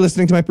 Thanks for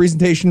listening to my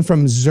presentation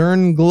from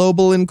Zern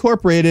Global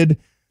Incorporated.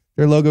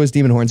 Their logo is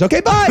demon horns.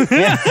 Okay, bye.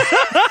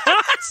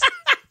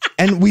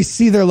 And we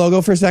see their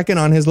logo for a second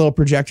on his little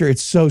projector.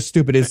 It's so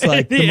stupid. It's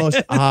like the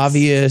most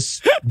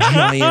obvious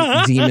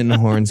giant demon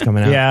horns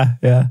coming out. Yeah,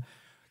 yeah.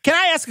 Can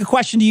I ask a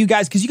question to you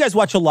guys? Because you guys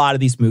watch a lot of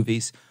these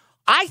movies.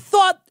 I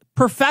thought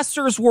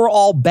professors were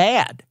all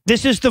bad.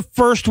 This is the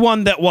first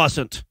one that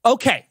wasn't.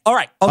 Okay, all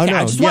right. Okay,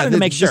 I just wanted to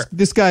make sure.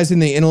 This guy's in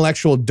the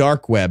intellectual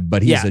dark web,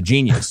 but he's a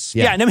genius.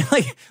 Yeah, and I mean,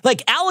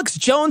 like Alex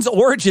Jones'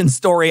 origin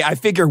story, I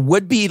figure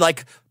would be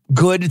like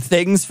good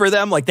things for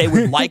them, like they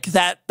would like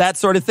that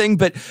sort of thing.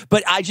 But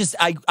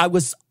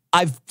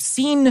I've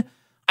seen,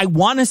 I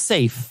want to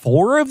say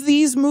 4 of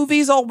these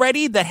movies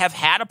already that have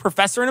had a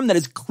professor in them that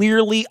is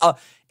clearly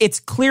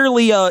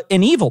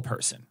an evil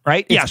person,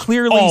 right? It's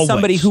clearly always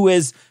somebody who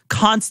is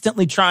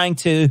constantly trying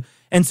to.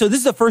 And so this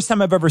is the first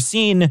time I've ever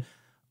seen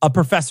a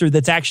professor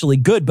that's actually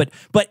good, but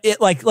it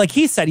like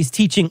he said, he's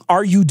teaching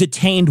Are You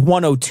Detained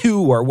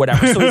 102 or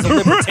whatever. So he's a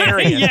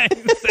libertarian. Yeah,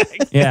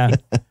 exactly. Yeah.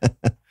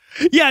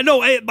 Yeah,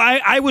 no,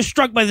 I was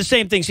struck by the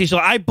same thing, Cecil.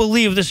 I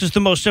believe this is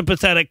the most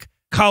sympathetic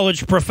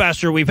college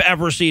professor we've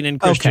ever seen in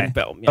Christian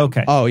film. Yeah.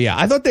 Okay. Oh, yeah.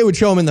 I thought they would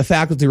show him in the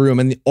faculty room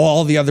and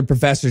all the other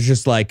professors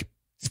just like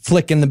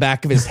flicking the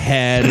back of his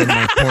head and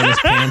like pulling his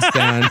pants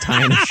down and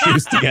tying his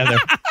shoes together.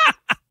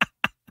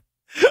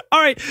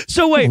 All right,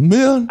 so wait. Oh,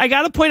 man. I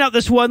got to point out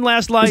this one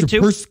last line,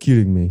 too.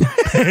 Persecuting me.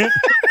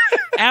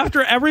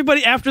 After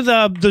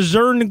the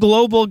Zern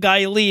Global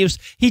guy leaves,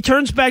 he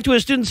turns back to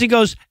his students. He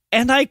goes,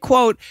 and I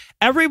quote,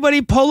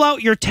 "Everybody pull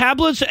out your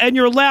tablets and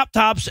your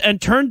laptops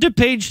and turn to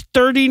page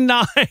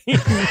 39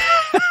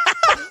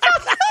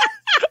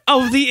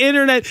 of the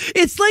internet."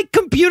 It's like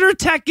computer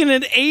tech in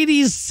an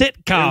 80s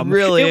sitcom. It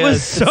really It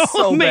was is. It's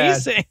so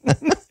amazing.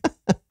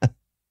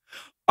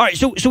 All right,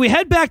 so we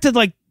head back to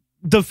like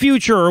the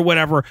future or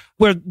whatever,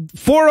 where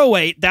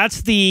 408,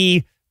 that's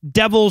the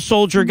devil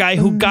soldier guy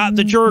who got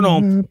the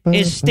journal,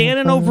 is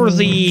standing over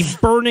the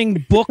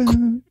burning book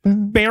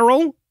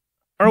barrel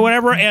or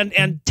whatever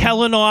and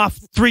telling off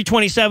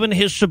 327,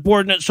 his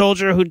subordinate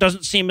soldier who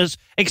doesn't seem as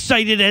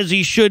excited as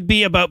he should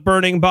be about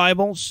burning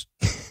Bibles.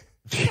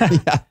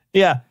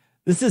 Yeah.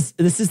 This is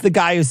the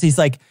guy who's he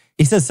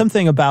says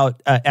something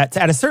about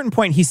at a certain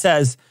point he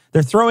says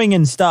they're throwing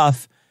in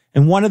stuff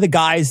and one of the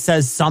guys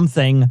says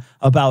something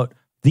about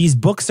these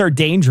books are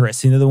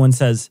dangerous and the other one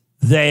says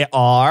they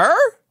are.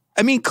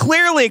 I mean,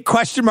 clearly a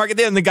question mark at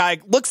the end. The guy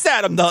looks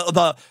at him,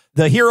 the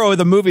the hero of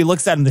the movie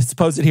looks at him, the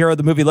supposed hero of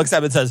the movie looks at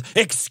him and says,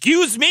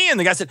 "Excuse me?" And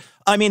the guy said,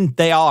 "I mean,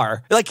 they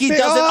are." Like, he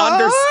doesn't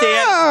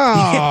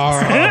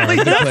understand.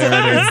 He doesn't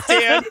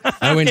understand.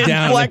 I went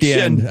down at the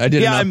end. I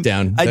did an up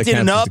down. I did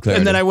an up,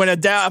 and then I went a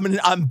down.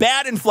 I'm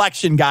bad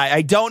inflection guy.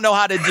 I don't know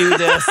how to do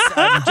this.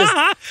 I'm just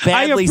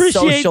badly I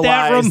appreciate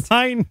socialized. that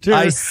reminder.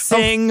 I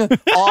sing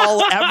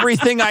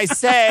everything I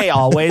say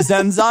always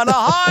ends on a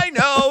high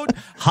note.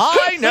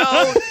 High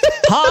note.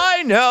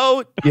 High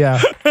note.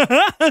 Yeah.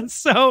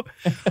 So,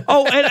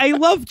 and I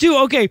love too.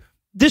 Okay,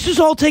 this is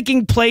all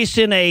taking place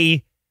in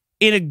a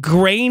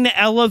grain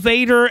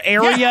elevator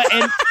area,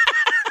 and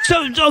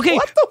so okay,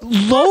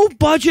 low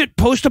budget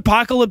post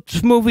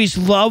apocalypse movies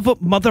love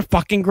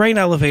motherfucking grain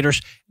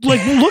elevators.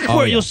 Like, look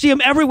for it; you'll see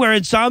them everywhere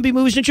in zombie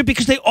movies and shit,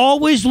 because they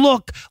always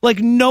look like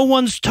no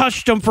one's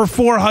touched them for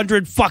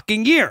 400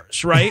 fucking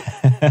years, right?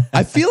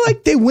 I feel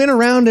like they went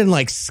around and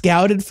like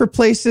scouted for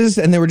places,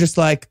 and they were just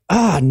like,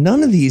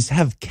 none of these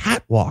have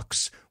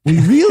catwalks. We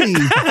really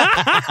need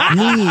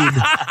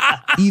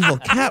evil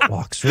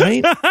catwalks,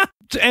 right?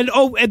 And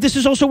this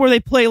is also where they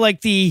play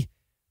like the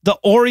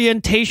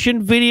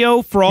orientation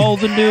video for all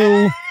the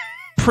new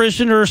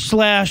prisoner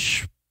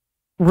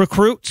 /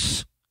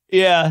 recruits.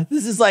 Yeah,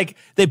 this is like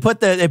they put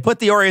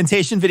the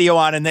orientation video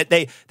on, and that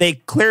they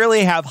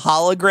clearly have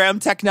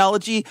hologram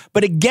technology.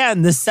 But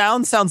again, the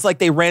sound sounds like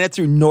they ran it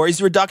through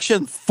noise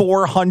reduction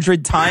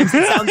 400 times.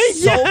 It sounds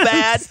so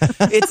bad.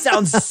 It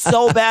sounds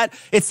so bad.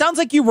 It sounds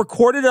like you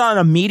recorded it on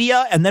a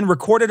media and then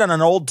recorded on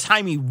an old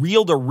timey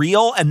reel to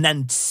reel and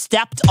then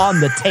stepped on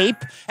the tape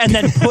and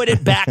then put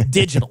it back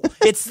digital.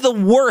 It's the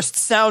worst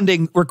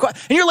sounding record.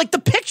 And you're like, the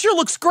picture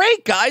looks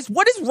great, guys.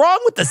 What is wrong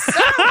with the sound?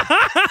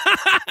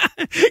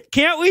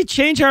 Can't we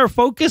change our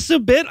focus a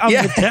bit on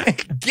the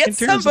tech? Get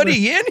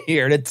somebody in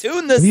here to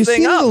tune this Have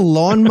thing you seen up. The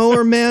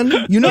Lawnmower Man?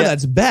 You know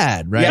that's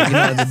bad, right? You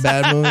know that's a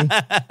bad movie.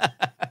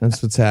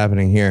 That's what's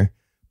happening here.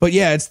 But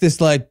yeah, it's this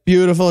like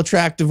beautiful,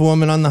 attractive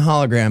woman on the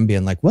hologram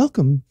being like,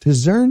 "Welcome to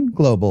Zern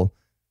Global,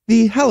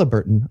 the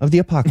Halliburton of the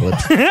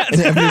apocalypse."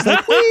 And everybody's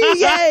like, "Wee,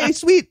 yay,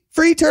 sweet,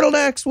 free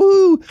turtlenecks,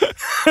 woo!"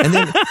 And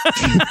then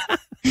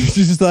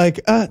she's just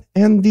like,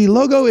 and the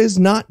logo is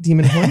not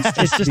demon horns.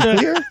 It's just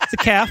it's a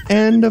calf.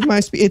 End of my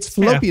speech. It's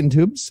fallopian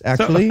tubes,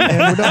 actually, and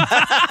we're done.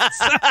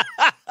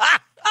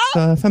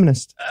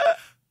 Feminist.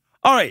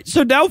 All right,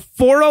 so now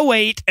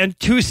 408 and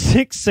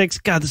 266,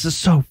 God, this is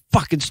so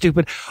fucking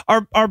stupid,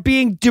 are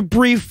being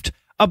debriefed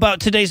about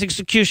today's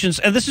executions.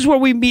 And this is where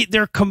we meet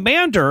their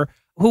commander,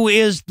 who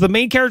is the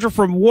main character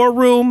from War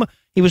Room.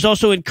 He was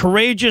also in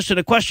Courageous and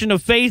A Question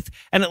of Faith,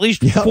 and at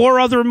least 4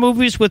 other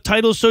movies with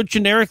titles so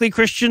generically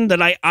Christian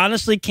that I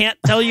honestly can't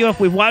tell you if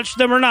we've watched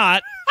them or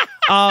not.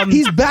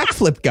 He's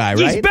Backflip Guy,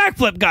 right? He's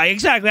Backflip Guy,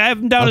 exactly. I have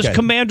him down as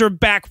Commander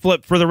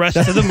Backflip for the rest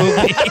of the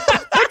movie.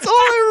 That's all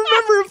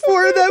I remember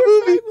for in that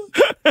movie.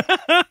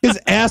 His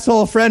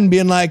asshole friend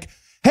being like,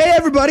 "Hey,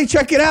 everybody,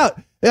 check it out.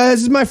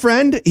 This is my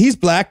friend. He's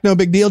black. No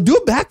big deal. Do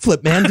a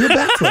backflip, man. Do a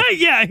backflip."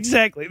 Yeah,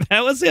 exactly.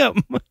 That was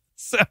him.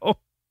 So,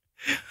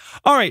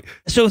 all right.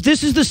 So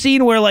this is the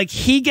scene where like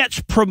he gets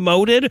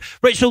promoted,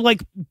 right? So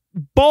like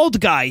bald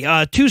guy,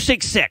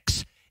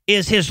 266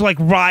 is his like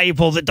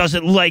rival that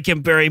doesn't like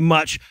him very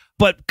much.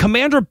 But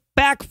Commander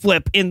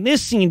Backflip in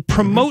this scene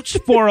promotes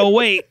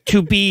 408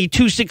 to be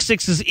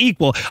 266's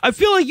equal. I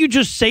feel like you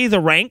just say the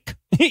rank,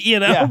 you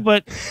know, Yeah,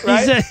 but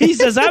right? he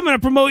says, "I'm going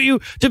to promote you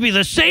to be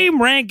the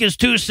same rank as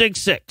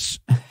 266.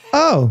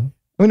 Oh, I'm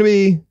going to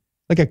be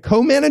like a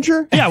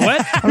co-manager? Yeah, what?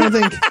 I don't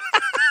think...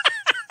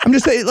 I'm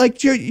just saying,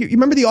 like, you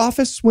remember The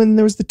Office when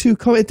there was the two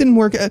it didn't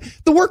work.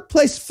 The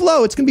workplace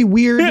flow, it's going to be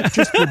weird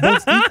just for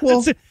both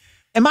equal.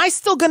 Am I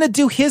still going to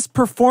do his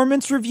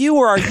performance review,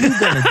 or are you going to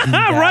do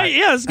that? Right,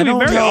 yeah, it's going to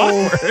be very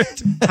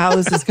awkward. How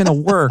is this going to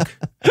work?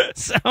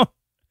 So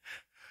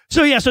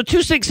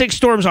 266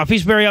 storms off.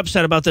 He's very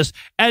upset about this.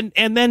 And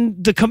then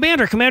the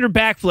Commander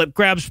Backflip,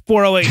 grabs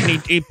 408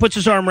 and he puts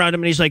his arm around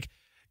him and he's like,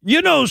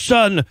 "You know,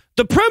 son,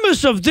 the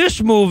premise of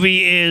this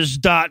movie is ...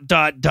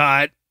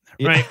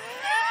 Right?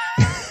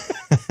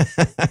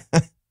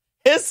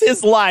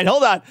 His line,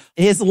 hold on.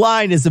 His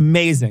line is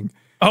amazing.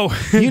 Oh,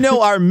 "You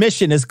know, our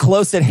mission is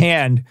close at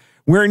hand.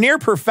 We're near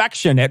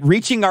perfection at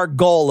reaching our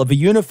goal of a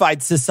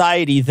unified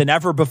society than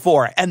ever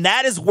before." And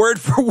that is word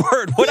for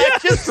word. What I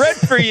just read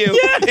for you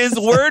is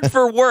word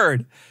for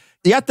word.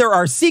 "Yet there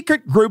are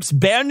secret groups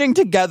banding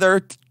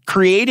together,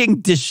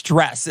 creating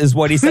distress," is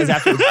what he says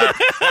afterwards.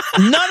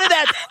 None of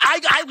that.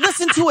 I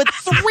listened to it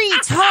 3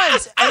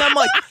 times and I'm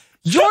like,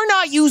 you're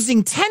not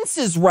using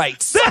tenses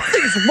right.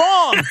 Something's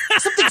wrong.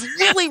 Something's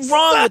really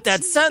wrong with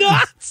that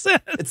sentence.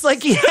 Nonsense. It's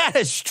like he had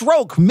a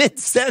stroke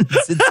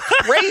mid-sentence. It's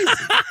crazy.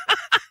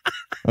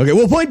 Okay,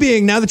 well, point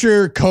being, now that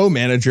you're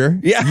co-manager,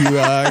 you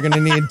are going to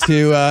need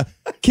to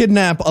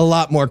kidnap a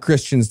lot more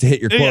Christians to hit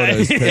your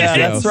quotas. Yeah,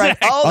 that's right.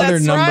 Oh, Other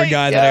that's number right.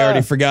 guy that I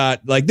already forgot.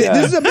 Like,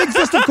 this is a big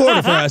fiscal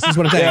quarter for us, is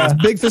what I'm saying. It's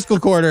a big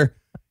fiscal quarter.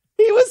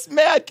 He was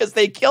mad because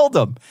they killed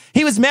him.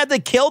 He was mad they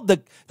killed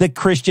the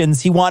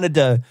Christians. He wanted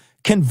to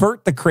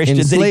convert the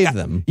Christians. Enslave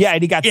them. Yeah,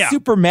 and he got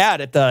super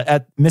mad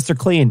at Mr.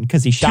 Clean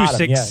because he shot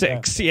him.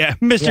 266. Yeah,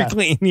 Mr.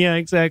 Clean. Yeah,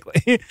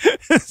 exactly.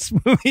 This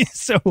movie is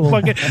so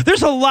fucking.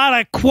 There's a lot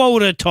of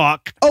quota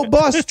talk. Oh,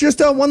 boss, just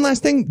one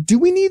last thing. Do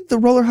we need the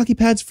roller hockey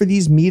pads for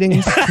these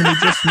meetings? Can we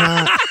just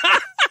not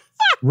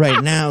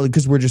right now?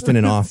 Because we're just in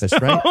an office,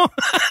 right?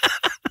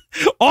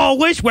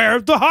 Always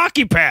wear the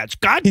hockey pads.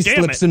 God He damn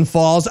slips it. and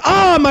falls.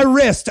 Ah, my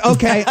wrist.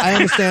 Okay, I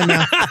understand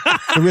now.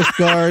 The wrist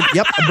guard.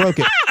 Yep,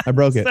 I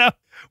broke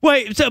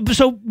it.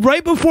 So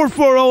right before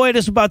 408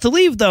 is about to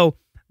leave, though,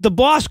 the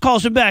boss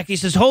calls him back. He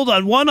says, hold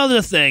on, one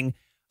other thing.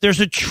 There's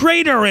a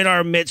traitor in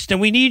our midst, and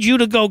we need you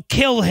to go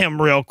kill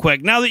him real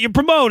quick. Now that you're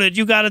promoted,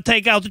 you got to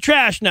take out the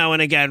trash now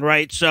and again,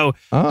 right? So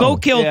go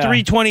kill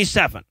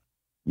 327.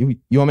 You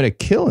want me to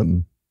kill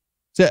him?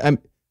 So,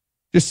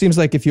 just seems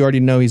like if you already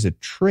know he's a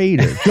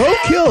traitor, go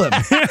kill him.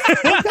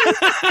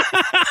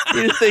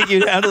 You didn't think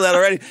you'd handle that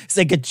already? It's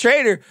like a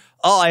traitor.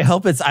 Oh, I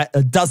hope it's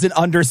a doesn't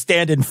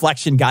understand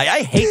inflection guy.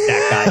 I hate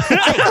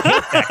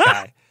that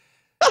guy.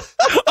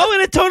 Oh,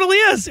 and it totally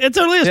is. It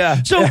totally is.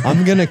 Yeah. So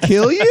I'm going to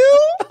kill you?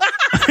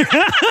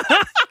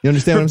 You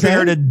understand what I'm saying?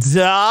 Prepare to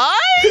die?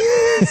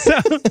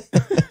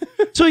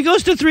 So he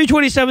goes to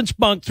 327's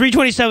bunk.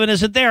 327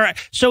 isn't there.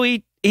 So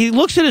he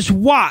looks at his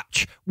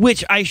watch,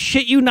 which I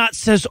shit you not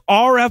says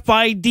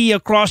RFID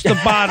across the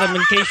bottom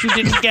in case you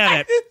didn't get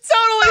it. It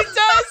totally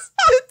does.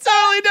 It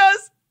totally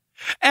does.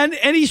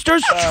 And he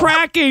starts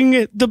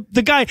tracking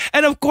the guy.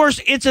 And of course,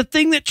 it's a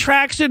thing that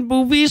tracks in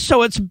movies,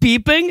 so it's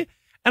beeping.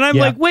 And I'm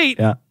like, wait,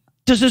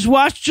 does his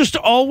watch just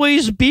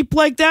always beep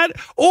like that?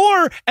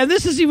 Or, and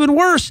this is even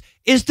worse,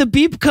 is the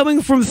beep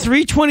coming from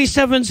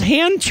 327's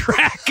hand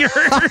tracker?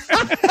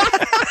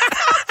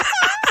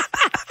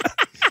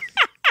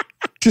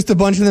 Just a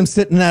bunch of them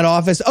sitting in that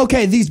office.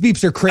 Okay, these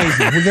beeps are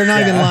crazy. They're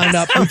not even lined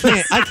up.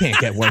 I can't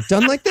get work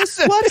done like this.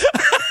 What?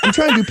 I'm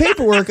trying to do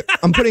paperwork.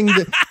 I'm putting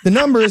the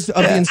numbers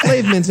of the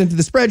enslavements into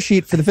the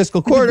spreadsheet for the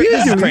fiscal quarter.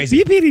 This is crazy.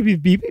 Yeah, the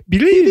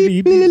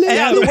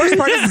worst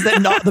part is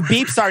that the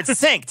beeps aren't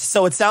synced,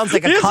 so it sounds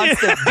like a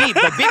constant beep.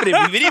 It's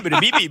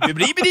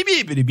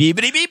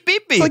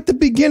like the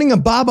beginning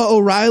of Baba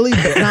O'Reilly,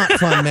 but not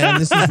fun, man.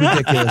 This is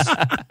ridiculous.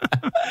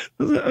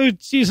 Oh,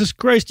 Jesus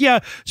Christ.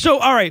 Yeah. So,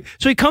 all right.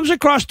 So he comes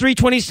across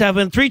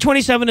 327.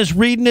 327 is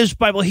reading his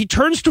Bible. He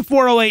turns to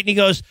 408 and he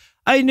goes,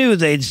 I knew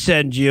they'd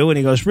send you. And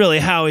he goes, really,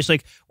 how? He's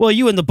like, well,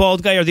 you and the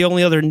bald guy are the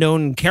only other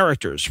known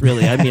characters,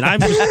 really. I mean, I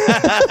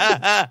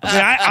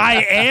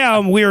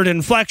am weird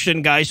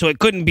inflection guy, so it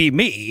couldn't be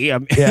me.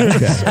 Weird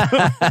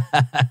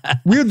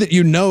that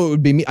you know it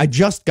would be me. I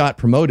just got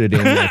promoted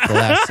in like, the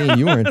last scene.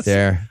 You weren't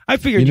there. I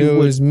figured you knew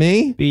would it was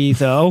me. Be,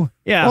 though.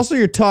 Yeah. Also,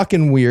 you're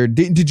talking weird.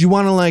 Did you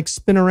want to like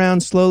spin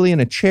around slowly in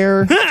a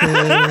chair? You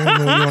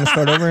want to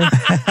start over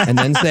and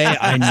then say,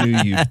 I knew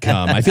you'd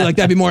come. I feel like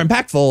that'd be more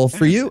impactful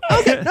for you.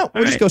 Okay, no,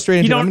 we'll just go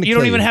straight into it. You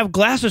don't even have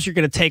glasses you're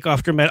going to take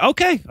off dramatic.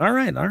 Okay, all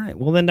right.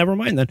 Well, then never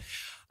mind then.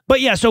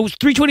 But yeah, so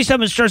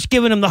 327 starts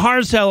giving him the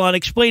hard sell on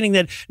explaining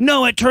that,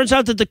 no, it turns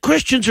out that the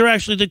Christians are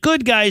actually the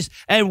good guys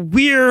and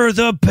we're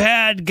the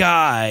bad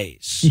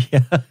guys.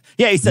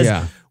 Yeah, he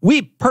says,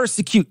 we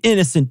persecute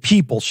innocent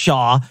people,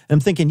 Shaw. And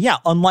I'm thinking, yeah,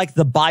 unlike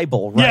the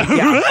Bible, right?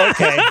 Yeah,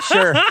 okay,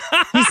 sure.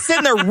 He's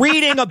sitting there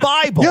reading a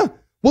Bible. Yeah,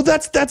 well,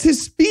 that's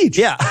his speech.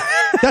 Yeah.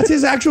 That's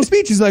his actual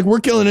speech. He's like, we're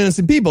killing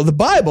innocent people. The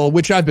Bible,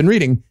 which I've been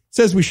reading,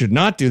 says we should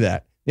not do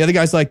that. The other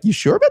guy's like, you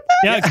sure about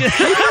that? Yeah.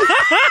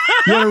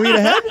 You want to read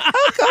ahead?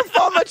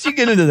 How much you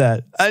get into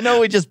that? I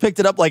know we just picked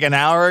it up like an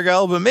hour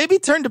ago, but maybe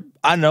turn to,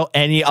 I don't know,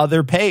 any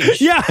other page.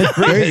 Yeah.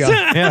 There you go.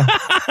 Yeah.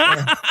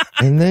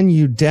 And then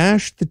you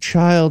dash the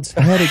child's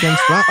head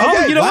against rock. Okay,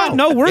 oh, you know what?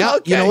 No, we're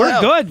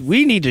good.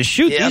 We need to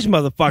shoot these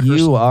motherfuckers.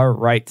 You are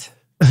right.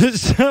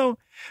 So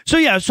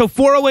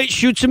 408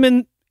 shoots him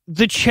in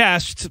the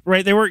chest,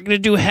 right? They weren't going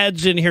to do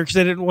heads in here because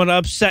they didn't want to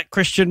upset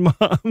Christian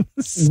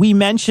moms. We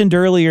mentioned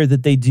earlier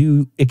that they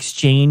do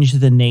exchange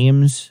the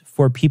names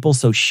for people.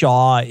 So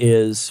Shaw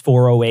is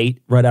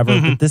 408, whatever.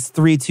 But this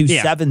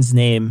 327's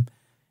name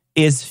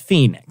is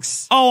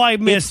Phoenix. Oh, I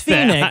missed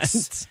Phoenix.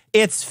 that.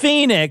 It's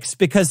Phoenix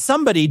because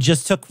somebody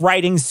just took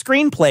writing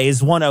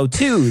screenplays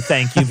 102.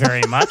 Thank you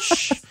very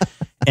much.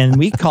 And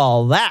we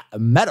call that a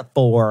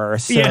metaphor.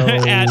 So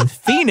at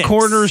Phoenix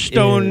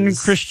Cornerstone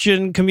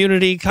Christian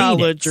Community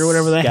College or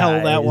whatever the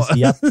hell that was.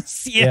 Yep.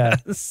 Yes. Yeah.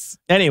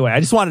 Anyway, I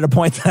just wanted to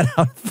point that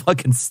out.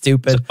 Fucking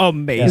stupid.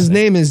 Amazing. His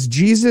name is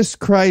Jesus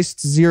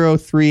Christ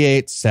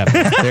 0387.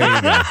 There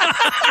you go.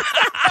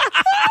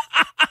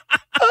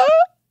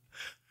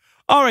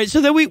 All right,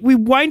 so then we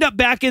wind up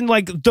back in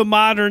like the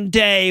modern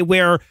day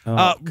where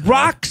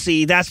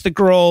Roxy, that's the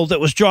girl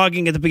that was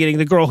jogging at the beginning,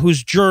 the girl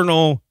whose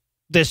journal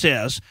this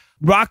is.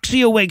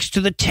 Roxy awakes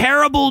to the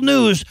terrible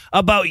news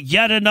about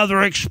yet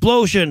another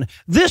explosion,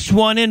 this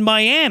one in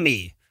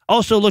Miami.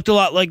 Also looked a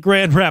lot like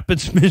Grand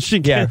Rapids,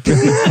 Michigan.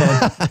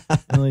 Yeah,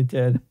 really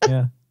did.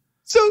 Yeah.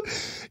 So,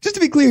 just to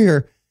be clear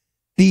here,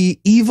 the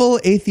evil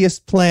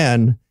atheist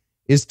plan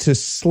is to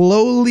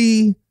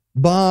slowly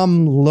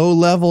bomb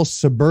low-level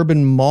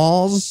suburban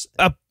malls,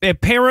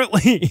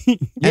 Apparently,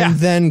 and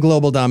then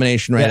global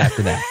domination right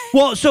after that.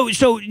 Well,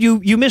 so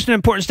you missed an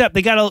important step.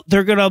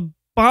 They're gonna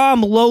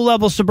bomb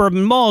low-level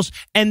suburban malls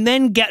and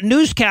then get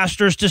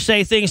newscasters to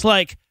say things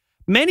like,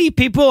 many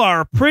people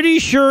are pretty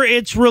sure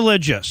it's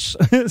religious.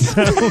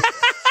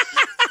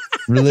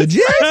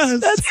 Religious?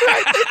 That's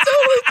right. They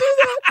totally do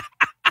that.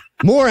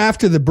 More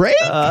after the break?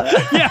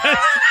 Yeah.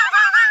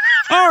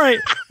 All right.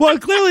 Well,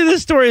 clearly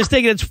this story is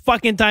taking its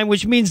fucking time,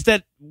 which means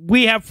that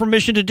we have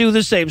permission to do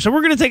the same. So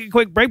we're going to take a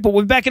quick break, but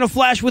we'll be back in a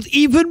flash with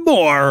even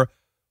more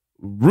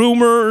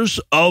rumors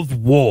of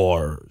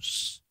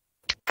wars.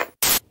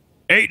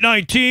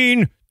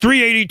 819,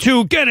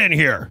 382, get in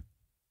here.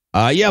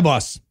 Yeah,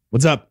 boss.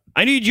 What's up?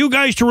 I need you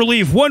guys to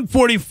relieve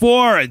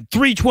 144 and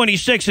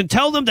 326 and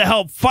tell them to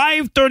help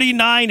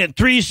 539 and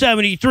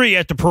 373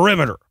 at the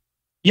perimeter.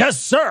 Yes,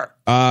 sir.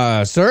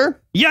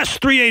 Sir? Yes,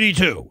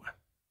 382.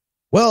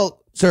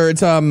 Well, sir,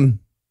 it's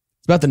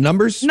about the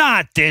numbers.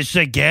 Not this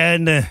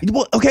again.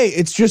 Well, okay,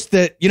 it's just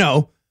that,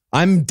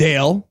 I'm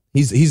Dale.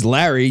 He's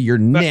Larry. You're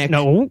Nick.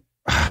 No.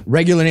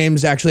 Regular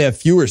names actually have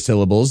fewer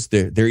syllables.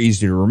 They're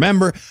easier to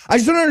remember. I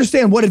just don't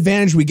understand what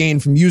advantage we gain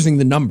from using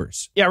the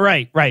numbers. Yeah,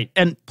 right.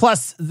 And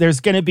plus, there's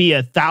going to be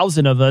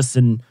 1,000 of us,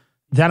 and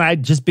then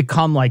I'd just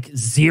become like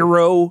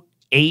 0,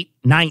 8,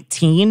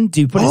 19.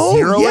 Do you put a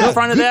zero in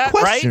front of good that?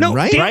 Question,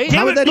 Right? right?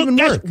 How would that even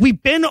work? Guys,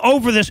 we've been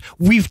over this.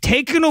 We've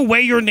taken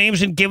away your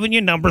names and given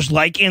you numbers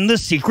like in the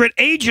Secret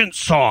Agent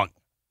song.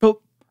 But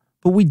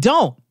we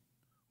don't.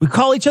 We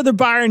call each other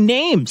by our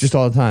names. Just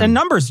all the time. And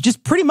numbers,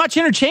 just pretty much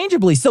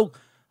interchangeably. So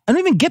I don't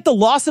even get the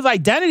loss of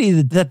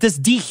identity that this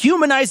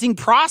dehumanizing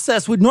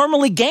process would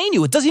normally gain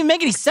you. It doesn't even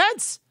make any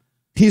sense.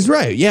 He's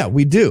right. Yeah,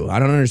 we do. I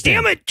don't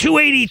understand. Damn it,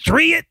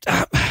 283.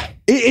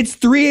 It's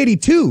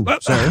 382.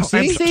 I'm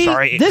See,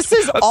 sorry. this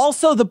is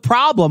also the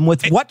problem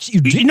with what you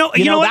do. You know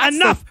what? that's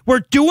Enough. We're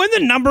doing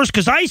the numbers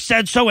because I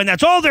said so, and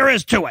that's all there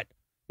is to it.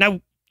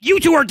 Now, you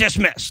two are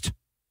dismissed.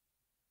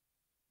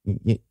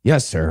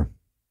 Yes, sir.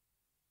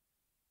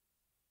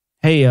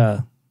 Hey,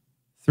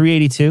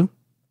 382.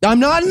 I'm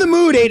not in the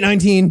mood,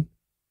 819.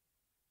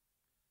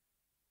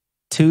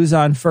 2's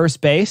on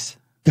first base.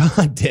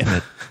 God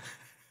damn it.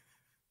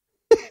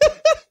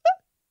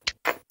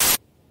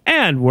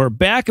 And we're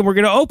back, and we're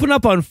going to open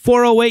up on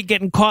 408,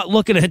 getting caught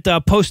looking at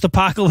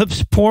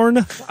post-apocalypse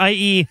porn,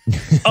 i.e.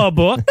 a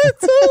book. It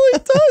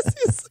totally does.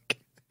 He's like,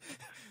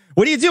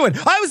 what are you doing?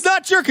 I was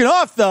not jerking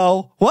off,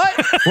 though. What?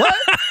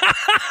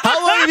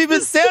 How long have you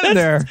been standing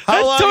there?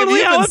 How long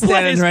totally have you been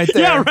standing right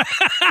there?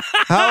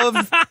 Yeah,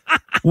 right.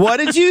 What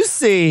did you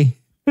see?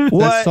 That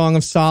What? Song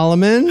of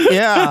Solomon.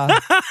 Yeah.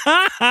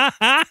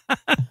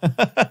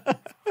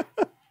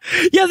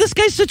 Yeah, this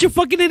guy's such a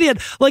fucking idiot.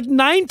 Like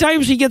 9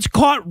 times he gets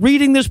caught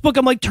reading this book.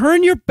 I'm like,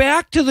 turn your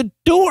back to the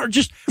door.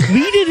 Just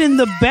read it in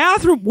the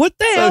bathroom. What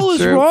the hell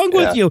is true. wrong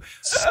with you?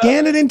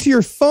 Scan it into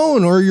your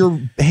phone or your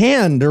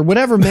hand or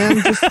whatever,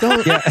 man. Just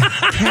don't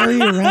carry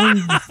around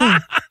the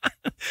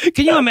thing.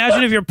 Can you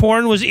imagine if your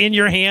porn was in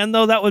your hand,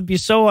 though? That would be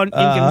so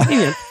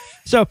inconvenient.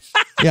 So,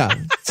 Yeah.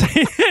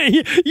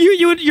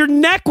 your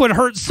neck would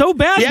hurt so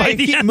bad. Yeah, by you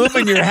the keep end.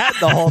 moving your head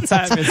the whole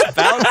time. It's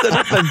bouncing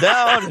up and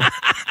down.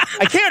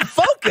 I can't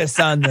focus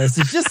on this.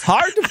 It's just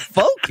hard to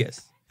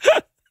focus.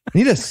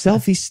 Need a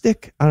selfie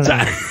stick? I don't know.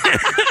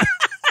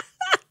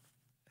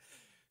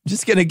 I'm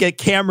just going to get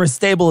camera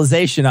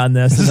stabilization on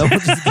this, and then we'll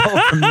just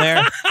go from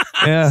there.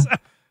 Yeah.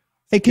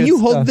 Hey, can Good you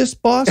stuff. hold this,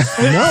 boss?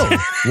 No.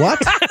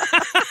 What?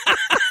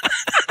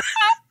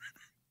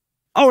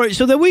 All right,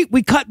 so then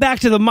we cut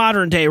back to the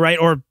modern day, right?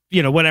 Or,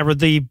 whatever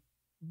the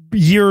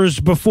years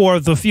before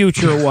the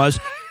future was.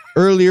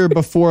 Earlier,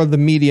 before, the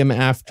medium,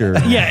 after.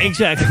 Yeah,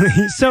 exactly.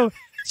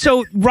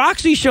 So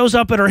Roxy shows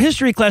up at her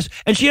history class,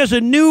 and she has a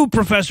new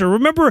professor.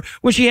 Remember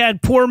when she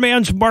had poor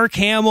man's Mark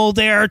Hamill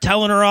there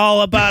telling her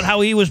all about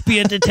how he was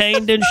being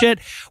detained and shit?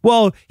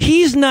 Well,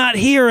 he's not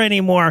here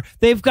anymore.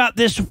 We've got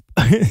this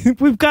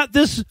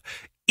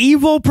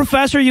evil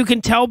professor. You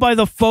can tell by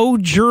the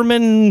faux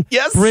German,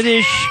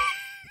 British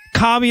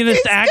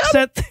communist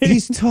accent.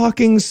 He's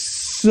talking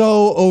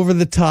so over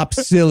the top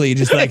silly,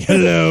 just like,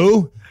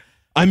 hello,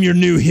 I'm your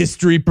new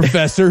history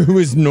professor who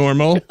is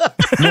normal.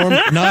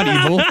 Not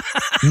evil.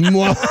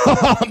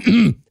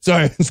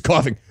 Sorry, I was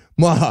coughing.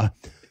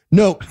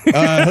 No,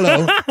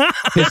 hello,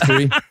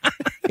 history.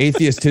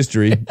 Atheist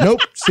history. Nope,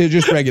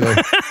 just regular.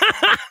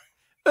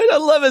 What I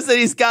love is that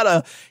he's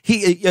got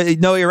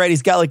you're right,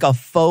 he's got like a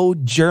faux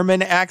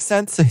German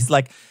accent. So he's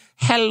like,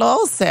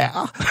 hello, sir.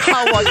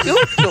 How are you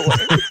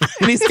doing?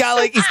 And he's got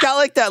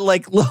like that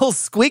like little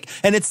squeak,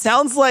 and it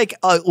sounds like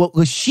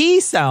she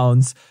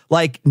sounds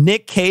like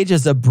Nick Cage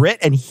as a Brit,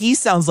 and he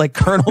sounds like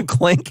Colonel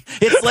Klink.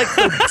 It's like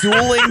the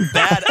dueling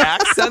bad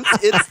accents.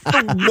 It's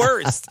the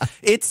worst.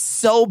 It's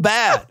so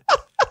bad.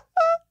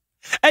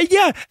 And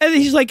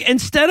he's like,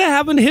 instead of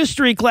having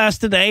history class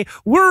today,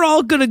 we're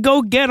all gonna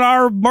go get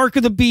our Mark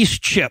of the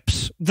Beast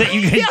chips that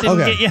you guys didn't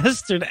get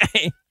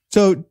yesterday.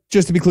 So,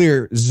 just to be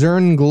clear,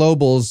 Zern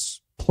Global's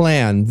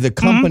plan, the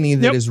company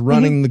that is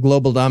running the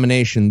global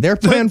domination, their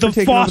plan for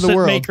taking over the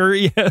world maker,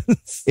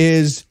 yes.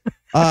 is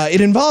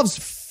it involves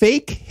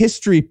fake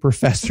history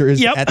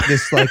professors at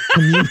this like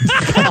community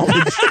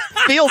college.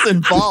 Feels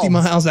involved. 50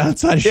 miles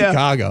outside of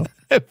Chicago.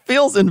 It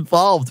feels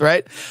involved,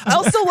 right? I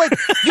also like,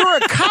 you're a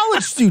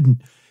college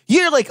student.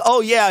 You're like,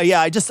 oh yeah,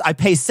 I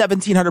pay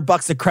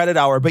 $1,700 a credit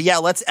hour, but yeah,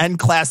 let's end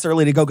class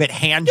early to go get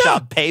hand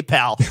job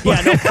PayPal.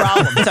 Yeah, no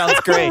problem. Sounds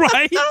great.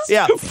 Right?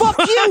 Yeah, fuck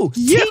you.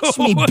 Teach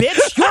me,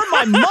 bitch. You're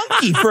my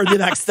monkey for the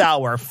next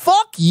hour.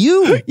 Fuck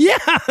you.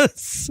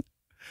 Yes.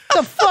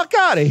 Get the fuck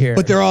out of here.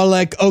 But they're all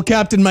like, "Oh,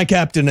 Captain, my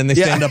Captain," and they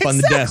stand up on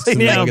the desk and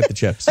they go get the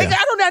chips. Like,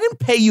 I didn't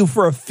pay you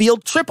for a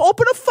field trip.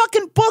 Open a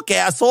fucking book,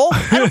 asshole.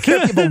 I don't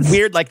care if you have a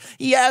weird, like,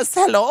 yes,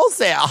 hello,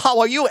 sir, how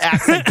are you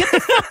accent. Get the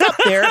fuck up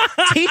there.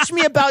 Teach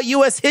me about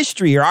U.S.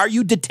 history, or are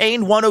you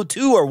detained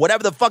 102 or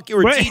whatever the fuck you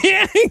were teaching.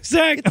 Yeah,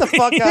 exactly. Get the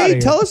fuck out of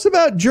here. Tell us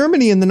about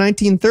Germany in the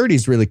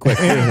 1930s really quick.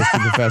 You're a history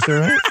professor,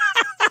 right?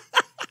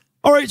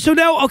 All right, so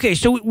now, okay,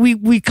 so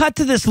we cut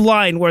to this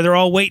line where they're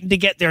all waiting to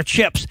get their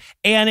chips,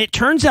 and it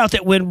turns out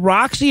that when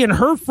Roxy and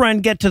her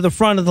friend get to the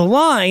front of the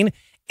line,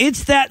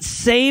 it's that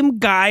same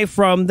guy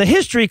from the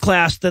history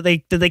class that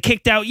they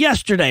kicked out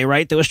yesterday,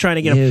 right? That was trying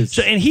to get him.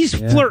 So, and he's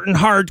flirting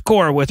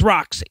hardcore with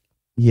Roxy.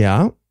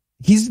 Yeah.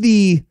 He's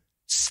the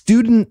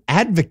student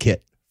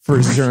advocate for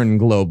Zern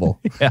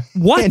Global.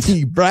 What? And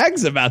he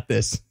brags about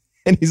this.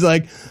 And he's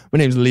like, my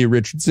name's Lee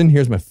Richardson.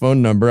 Here's my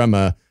phone number. I'm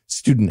a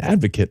student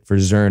advocate for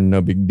Zern.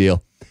 No big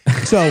deal.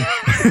 So,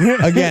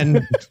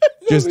 again,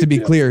 just to be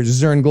clear,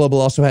 Zern Global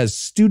also has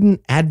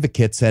student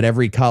advocates at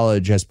every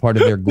college as part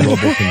of their global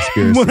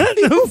conspiracy. What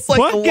the It's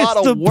like a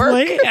lot of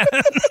work.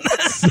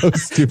 So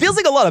stupid. Feels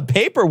like a lot of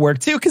paperwork,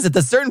 too, because at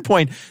a certain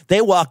point,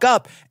 they walk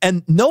up,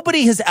 and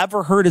nobody has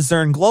ever heard of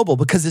Zern Global,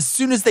 because as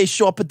soon as they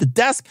show up at the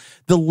desk,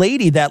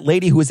 that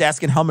lady who was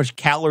asking how much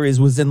calories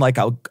was in like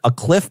a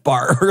Cliff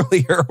Bar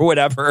earlier or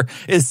whatever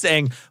is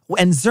saying,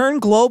 and Zern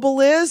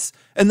Global is?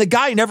 And the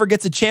guy never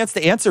gets a chance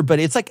to answer, but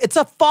it's like, it's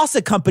a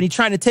faucet company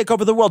trying to take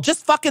over the world.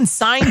 Just fucking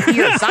sign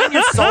here. Sign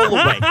your soul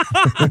away.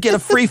 You get a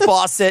free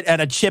faucet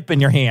and a chip in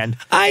your hand.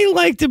 I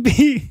like to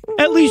be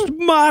at least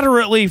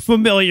moderately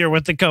familiar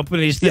with the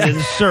companies that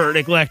insert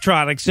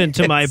electronics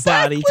into my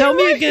body. Tell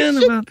me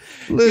again about...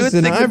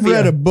 Listen, I've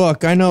read a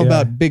book. I know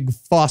about Big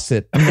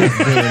Faucet. I'm not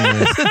doing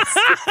this.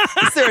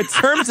 Is there a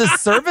terms of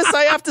service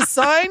I have to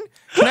sign?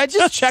 Can I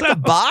just check a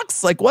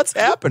box? Like, what's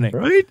happening?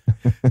 Right?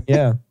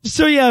 Yeah.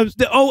 So yeah.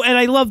 And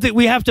I love that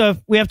we have to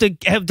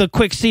have the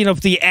quick scene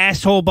of the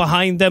asshole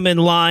behind them in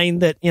line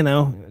that, you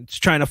know, it's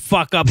trying to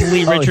fuck up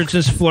Lee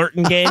Richardson's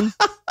flirting game.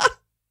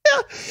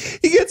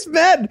 He gets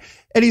mad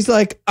and he's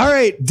like, all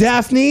right,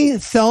 Daphne,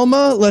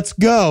 Thelma, let's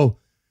go.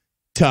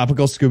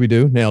 Topical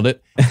Scooby-Doo, nailed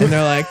it. And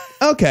they're like,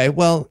 okay,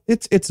 well,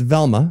 it's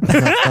Velma,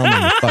 not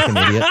Thelma, you fucking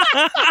idiot.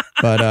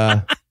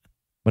 But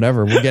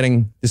whatever, we're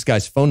getting this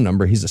guy's phone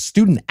number. He's a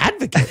student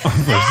advocate for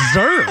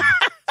Zern.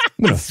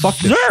 I'm gonna fuck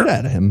the shit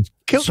out of him.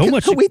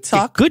 Can we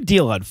talk a good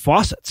deal on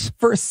faucets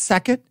for a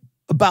second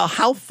about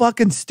how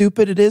fucking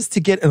stupid it is to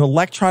get an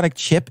electronic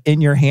chip in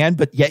your hand,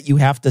 but yet you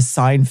have to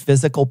sign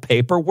physical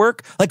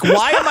paperwork? Like,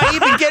 why am I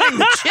even getting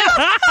the chip?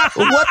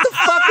 What the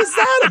fuck is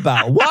that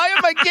about? Why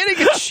am I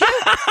getting a chip?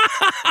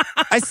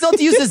 I still have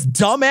to use this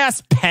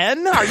dumbass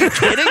pen? Are you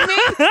kidding me?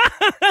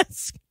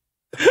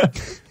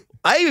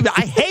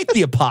 I hate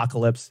the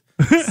apocalypse.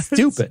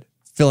 Stupid.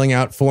 Filling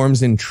out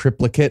forms in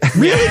triplicate.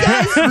 Really,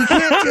 guys? We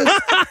can't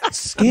just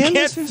scan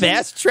this? Can't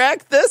fast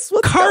track this?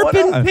 What's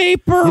carbon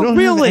paper? You don't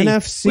really?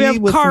 have NFC we have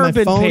with carbon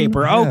my phone?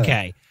 paper. Yeah.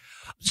 Okay.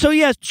 So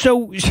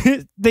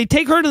they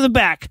take her to the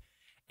back,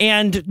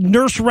 and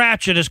Nurse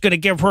Ratched is going to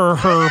give her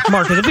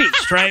mark of the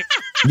beast, right?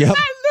 Yep.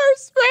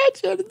 Nurse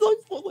Ratched. It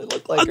totally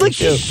look like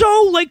she's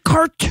so like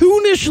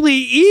cartoonishly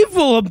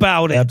evil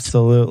about it.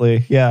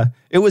 Absolutely, yeah.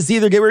 It was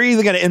we're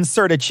either going to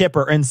insert a chip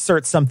or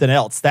insert something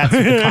else. That's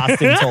what the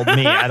costume told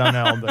me. I don't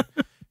know,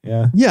 but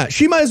yeah. Yeah,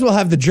 she might as well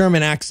have the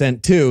German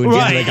accent too. And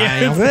right. Like,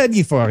 I'm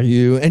ready for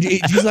you. And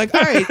she's like, all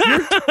right,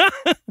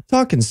 you're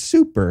talking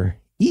super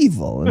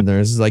evil. And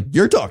there's like,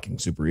 you're talking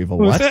super evil.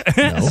 What?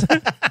 No.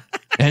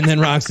 And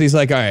then Roxy's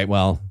like, all right,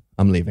 well,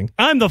 I'm leaving.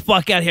 I'm the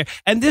fuck out of here.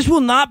 And this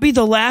will not be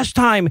the last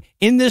time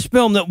in this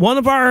film that one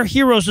of our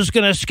heroes is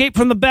going to escape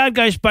from the bad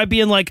guys by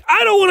being like,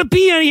 I don't want to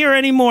be in here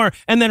anymore,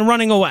 and then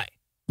running away.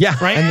 Yeah.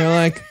 Right. And they're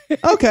like,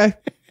 okay,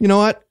 you know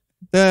what?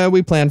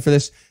 We planned for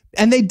this.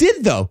 And they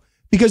did, though,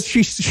 because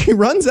she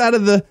runs out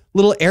of the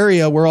little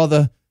area where all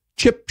the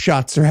chip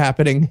shots are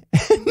happening.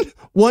 And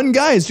one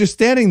guy is just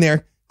standing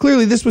there.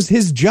 Clearly, this was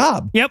his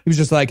job. Yep. He was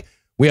just like,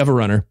 we have a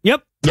runner.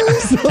 Yep.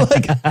 So,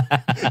 like,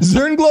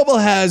 Zern Global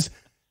has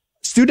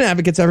student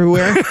advocates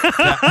everywhere,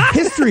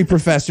 history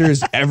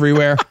professors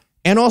everywhere,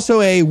 and also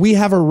we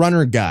have a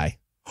runner guy.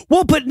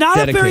 Well, but not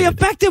dedicated. a very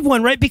effective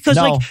one, right? Because,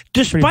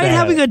 despite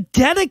having a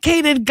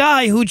dedicated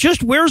guy who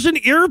just wears an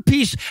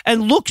earpiece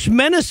and looks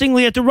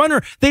menacingly at the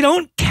runner, they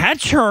don't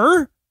catch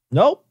her.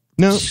 Nope.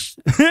 No.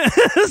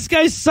 This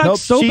guy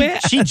sucks so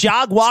bad. She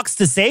jog walks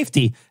to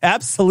safety.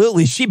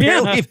 Absolutely. She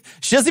barely,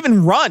 she doesn't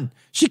even run.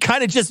 She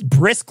kind of just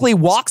briskly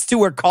walks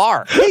to her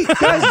car. Hey,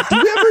 guys,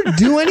 do we ever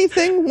do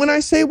anything when I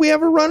say we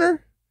have a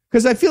runner?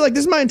 Because I feel like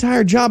this is my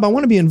entire job. I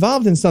want to be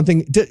involved in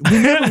something. We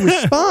never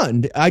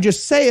respond. I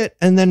just say it,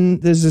 and then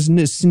there's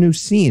this new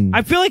scene.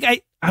 I feel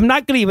like I'm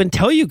not going to even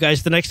tell you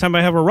guys the next time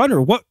I have a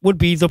runner. What would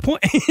be the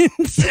point?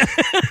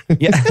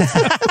 Yeah.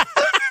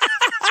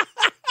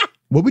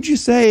 What would you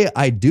say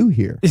I do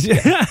here?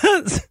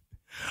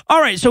 All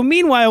right. So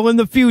meanwhile, in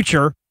the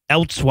future,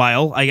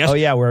 elsewhile, I guess. Oh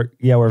yeah,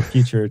 we're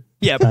future.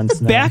 Yeah, tense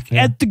now. back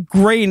at the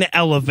grain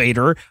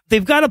elevator,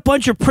 they've got a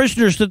bunch of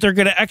prisoners that they're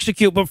going to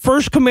execute. But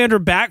first, Commander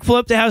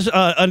Backflip has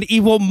an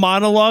evil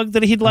monologue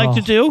that he'd like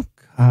to do.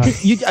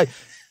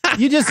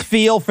 You just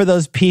feel for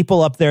those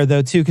people up there,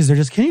 though, too, because they're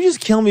just, can you just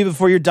kill me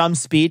before your dumb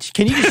speech?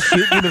 Can you just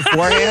shoot me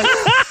beforehand?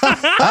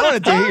 I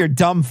want to hear your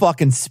dumb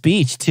fucking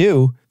speech,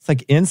 too. It's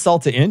like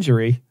insult to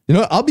injury. You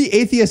know what? I'll be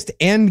atheist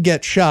and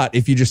get shot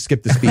if you just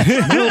skip the speech.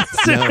 No,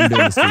 I'm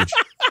doing the speech.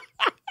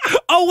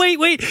 Oh,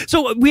 wait.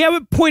 So we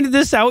haven't pointed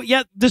this out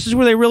yet. This is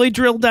where they really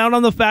drill down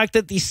on the fact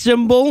that the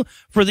symbol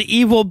for the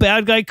evil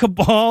bad guy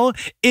cabal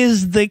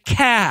is the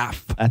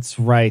calf. That's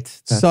right.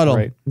 That's subtle.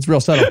 Right. It's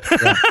real subtle.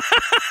 Yeah.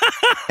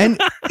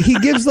 And he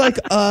gives like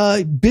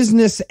a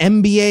business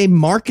MBA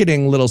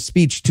marketing little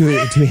speech to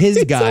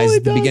his guys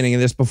at the beginning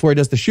of this before he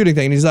does the shooting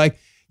thing. And he's like,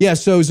 yeah,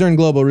 so Zern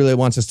Global really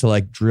wants us to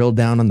like drill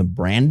down on the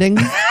branding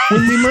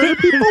when we murder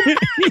people.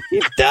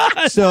 He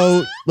does.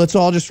 So let's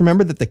all just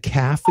remember that the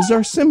calf is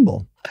our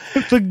symbol.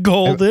 The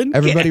golden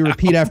Everybody calf.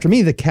 repeat after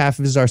me. The calf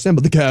is our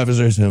symbol. The calf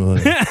is our symbol.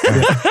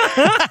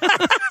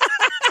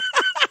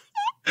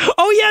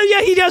 Oh,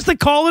 yeah. He does the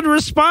call and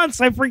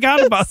response. I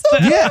forgot about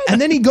that. Yeah. And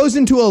then he goes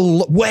into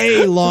a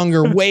way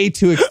longer, way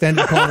too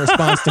extended call and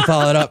response to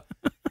follow it up.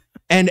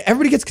 And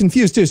everybody gets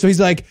confused too. So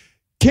he's like,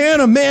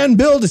 can a man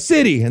build a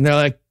city? And they're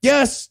like,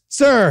 yes,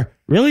 sir.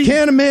 Really?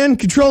 Can a man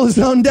control his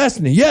own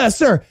destiny? Yes,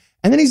 sir.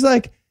 And then he's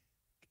like,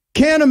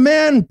 can a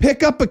man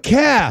pick up a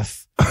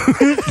calf?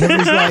 And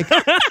he's like,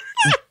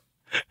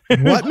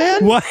 what,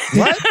 man? What?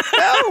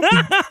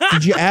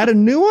 Did you add a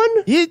new one?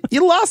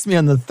 You lost me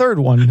on the third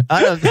one.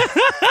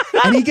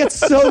 And he gets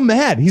so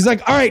mad. He's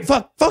like, all right,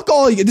 fuck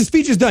all you. The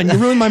speech is done. You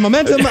ruined my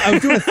momentum. I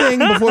was doing a thing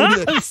before we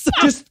do it.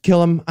 Just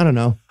kill him. I don't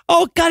know.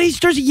 Oh, God, he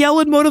starts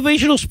yelling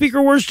motivational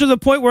speaker words to the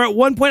point where at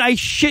one point, I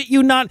shit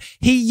you not,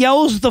 he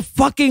yells the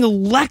fucking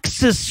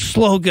Lexus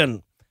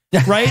slogan,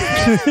 right?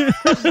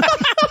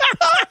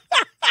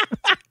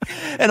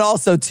 And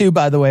also, too,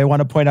 by the way, I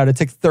want to point out it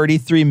took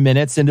 33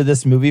 minutes into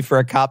this movie for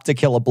a cop to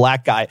kill a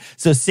black guy.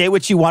 So say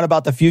what you want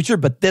about the future,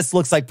 but this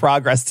looks like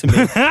progress to me.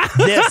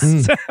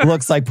 This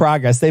looks like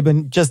progress. They've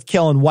been just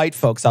killing white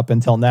folks up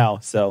until now.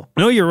 So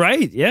No, you're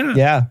right. Yeah.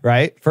 yeah,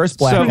 right? First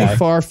black So guy.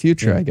 far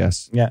future, I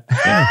guess. Yeah.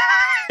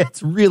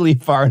 It's really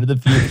far into the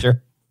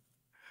future.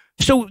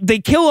 So they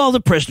kill all the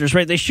prisoners,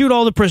 right? They shoot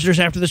all the prisoners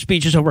after the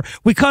speech is over.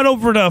 We cut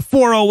over to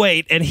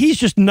 408, and he's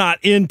just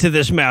not into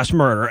this mass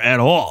murder at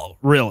all,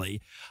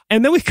 really.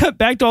 And then we cut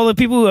back to all the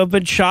people who have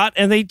been shot,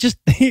 and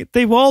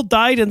they've all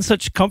died in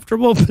such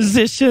comfortable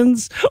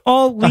positions,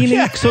 all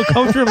leaning so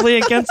comfortably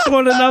against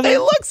one another. They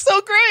look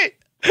so great.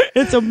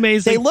 It's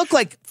amazing. They look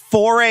like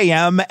 4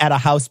 a.m. at a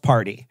house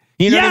party.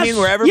 You know what I mean?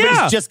 Where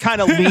everybody's just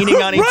kind of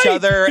leaning on each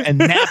other and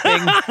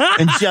napping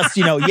and just,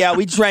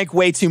 we drank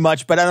way too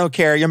much, but I don't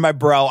care. You're my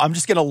bro. I'm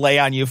just going to lay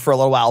on you for a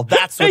little while.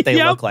 That's what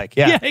they look like.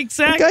 Yeah,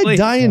 exactly. That guy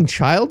die in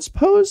child's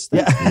pose?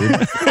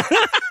 Yeah.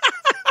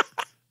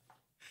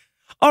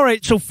 All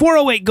right, so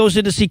 408 goes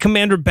in to see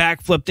Commander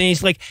Backflip, and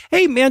he's like,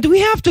 hey, man, do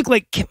we have to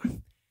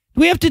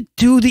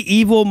do the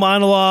evil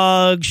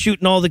monologue,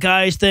 shooting all the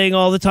guys thing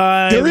all the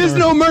time? There is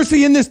no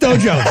mercy in this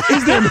dojo.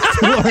 Is there,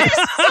 Mr. Lawrence?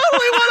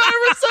 Only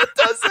 100%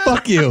 does it.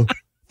 Fuck you,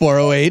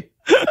 408.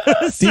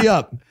 See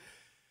up.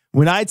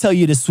 When I tell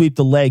you to sweep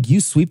the leg, you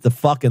sweep the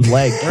fucking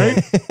leg.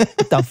 Right?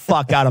 Get the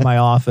fuck out of my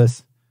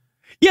office.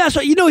 Yeah,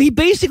 so,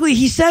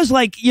 he says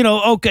like,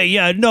 okay,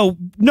 yeah, no,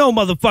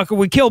 motherfucker,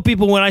 we kill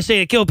people when I say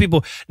to kill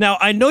people. Now,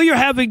 I know you're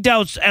having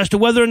doubts as to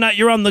whether or not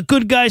you're on the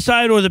good guy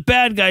side or the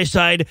bad guy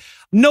side.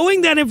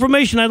 Knowing that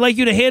information, I'd like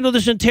you to handle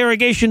this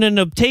interrogation and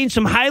obtain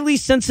some highly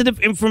sensitive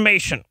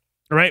information,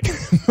 right?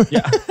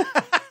 Yeah.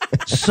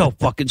 So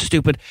fucking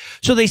stupid.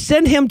 So they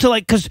send him to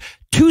because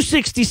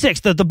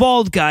 266, the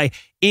bald guy,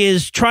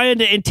 is trying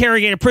to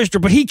interrogate a prisoner,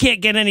 but he can't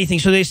get anything.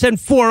 So they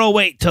send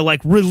 408 to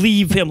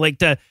relieve him,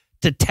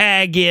 to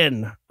tag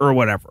in or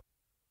whatever.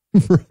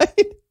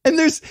 Right? And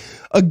there's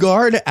a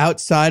guard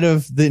outside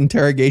of the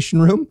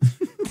interrogation room.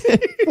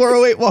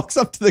 408 walks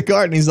up to the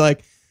guard and he's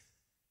like,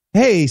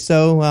 hey,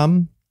 so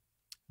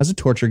how's the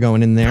torture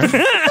going in there?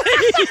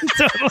 He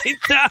totally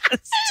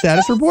does.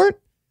 Status report?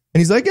 And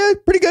he's like, yeah,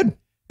 pretty good.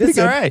 It's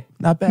all right.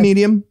 Not bad.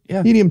 Medium.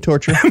 Yeah. Medium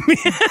torture.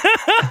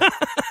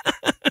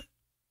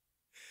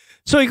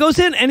 So he goes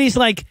in and he's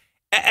like,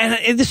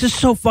 and this is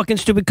so fucking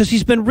stupid because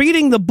he's been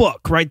reading the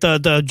book, right?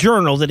 The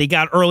journal that he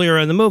got earlier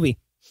in the movie.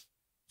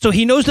 So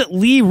he knows that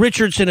Lee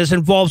Richardson is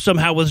involved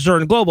somehow with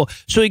Zern Global.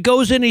 So he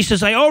goes in and he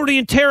says, I already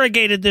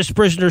interrogated this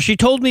prisoner. She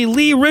told me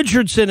Lee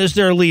Richardson is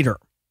their leader.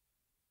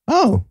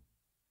 Oh,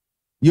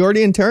 you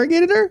already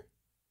interrogated her?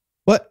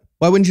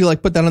 Why wouldn't you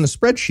like put that on the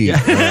spreadsheet?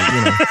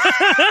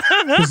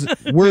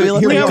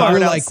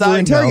 We're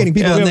interrogating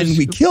people and then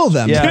we kill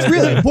them. Yeah. It's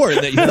really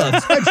important that you fill out the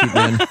spreadsheet,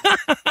 man.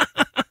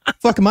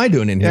 Fuck am I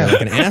doing in here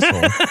like an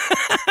asshole?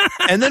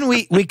 And then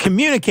we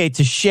communicate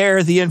to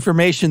share the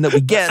information that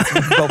we get so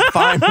we can go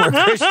find more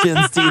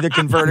Christians to either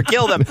convert or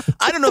kill them.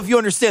 I don't know if you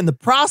understand the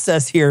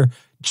process here,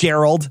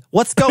 Gerald.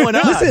 What's going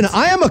on? Listen,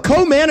 I am a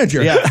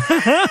co-manager.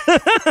 Yeah.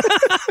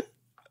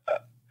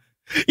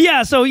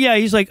 Yeah, so yeah,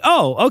 he's like,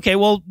 oh, okay,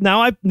 well,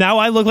 now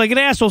I look like an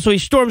asshole. So he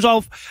storms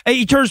off.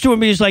 He turns to him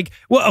and he's like,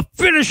 well,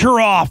 finish her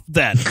off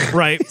then,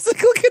 right? He's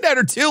like looking at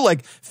her too,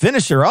 like,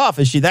 finish her off.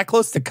 Is she that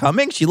close to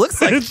coming? She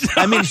looks like,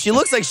 she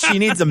looks like she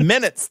needs a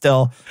minute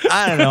still.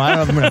 I don't know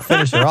if I'm going to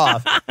finish her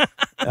off.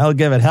 I'll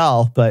give it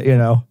hell, but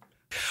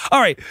All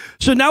right,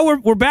 so now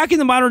we're back in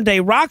the modern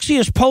day. Roxy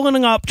is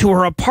pulling up to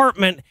her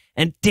apartment,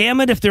 and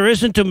damn it if there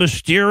isn't a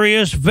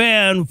mysterious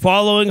van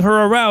following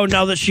her around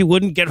now that she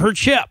wouldn't get her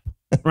chip.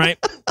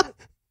 Right?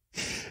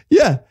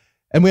 Yeah.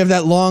 And we have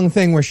that long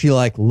thing where she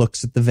like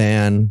looks at the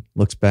van,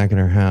 looks back at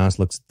her house,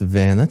 looks at the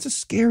van. That's a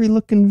scary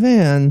looking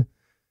van.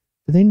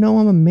 Do they know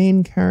I'm a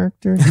main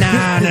character? No,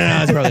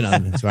 it's probably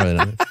not. It's probably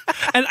not.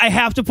 And I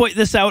have to point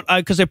this out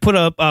because I put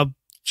a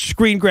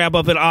screen grab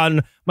of it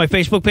on my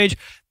Facebook page.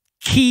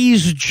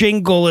 Key's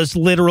jingle is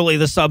literally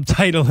the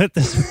subtitle at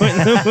this point in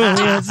the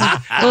movie.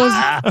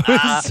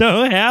 I was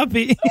so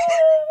happy.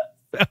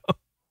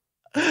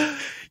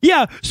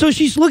 Yeah, so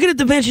she's looking at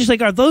the van. She's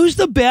like, are those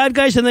the bad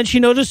guys? And then she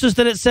notices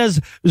that it says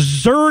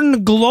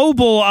Zern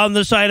Global on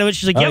the side of it.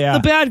 She's like, yep, the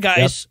bad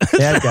guys. Yep.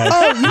 Bad guys.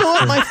 Oh, you know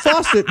what? My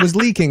faucet was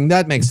leaking.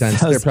 That makes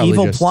sense. Those They're probably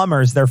evil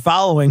plumbers. They're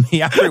following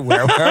me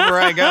everywhere, wherever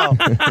I go.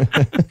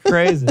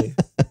 Crazy.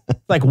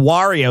 Like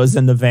Wario's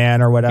in the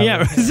van or whatever.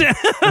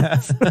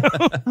 Yeah.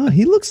 Oh,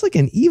 he looks like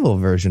an evil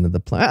version of the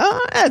plumber.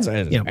 Oh, that's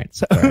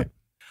right.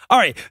 All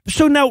right.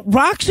 So now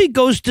Roxy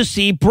goes to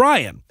see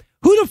Brian.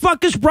 Who the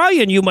fuck is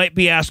Brian, you might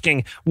be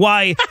asking?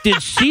 Why,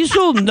 did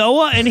Cecil,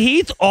 Noah, and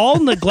Heath all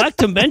neglect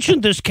to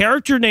mention this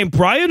character named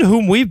Brian,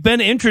 whom we've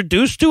been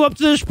introduced to up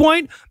to this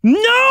point?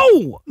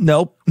 No!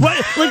 Nope.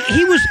 Right, like,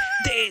 he was,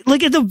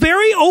 like, at the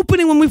very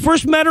opening when we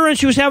first met her and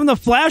she was having the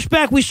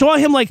flashback, we saw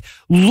him, like,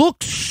 look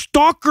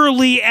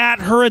stalkerly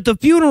at her at the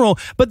funeral,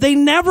 but they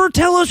never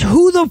tell us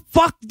who the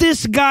fuck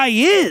this guy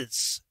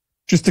is.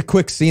 Just a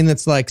quick scene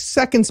that's like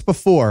seconds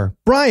before.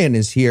 Brian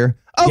is here.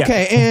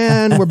 Okay,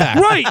 and we're back.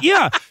 Right,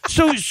 yeah.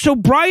 So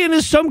Brian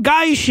is some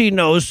guy she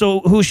knows,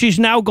 who she's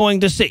now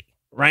going to see,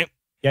 right?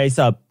 Yeah, he's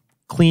a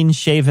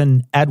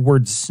clean-shaven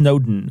Edward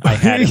Snowden. I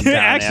had him down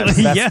Actually, as.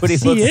 That's yes, what he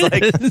looks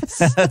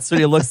like. That's what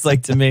he looks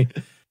like to me.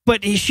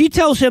 But she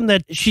tells him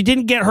that she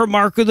didn't get her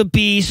mark of the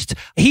beast.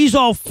 He's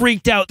all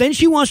freaked out. Then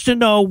she wants to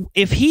know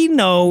if he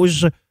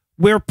knows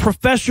where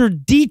Professor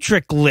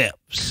Dietrich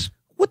lives.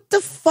 What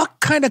the fuck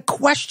kind of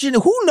question?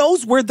 Who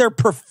knows where their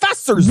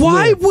professors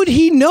Why live? would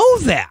he know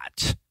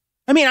that?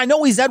 I mean, I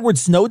know he's Edward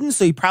Snowden,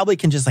 so he probably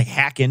can just like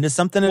hack into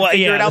something and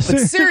figure it out. But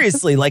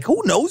seriously, like,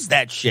 who knows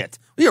that shit?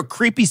 You're a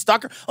creepy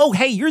stalker. Oh,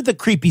 hey, you're the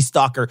creepy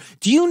stalker.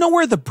 Do you know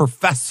where the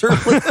professor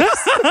lives?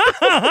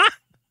 All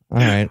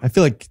right. I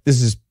feel like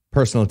this is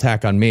personal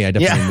attack on me. I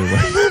definitely knew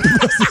where the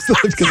professors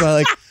lived because I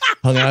like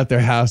hung out at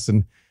their house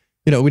and,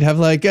 you know, we'd have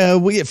like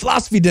we get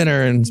philosophy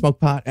dinner and smoke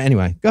pot.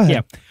 Anyway, go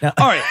ahead. Yeah.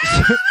 All right.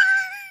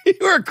 You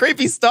were a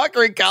creepy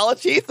stalker in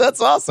college, Heath? That's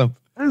awesome.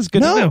 That's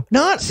good to know. It's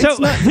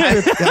not.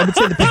 I would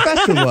say the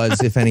professor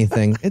was, if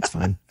anything. It's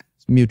fine.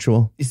 It's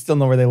mutual. You still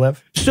know where they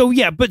live? So,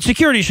 yeah, but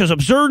security shows up.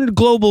 Zern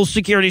Global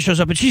Security shows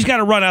up, and she's got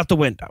to run out the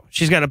window.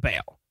 She's got to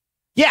bail.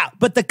 Yeah,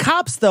 but the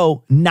cops,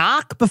 though,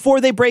 knock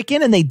before they break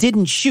in, and they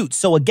didn't shoot.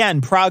 So,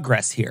 again,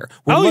 progress here.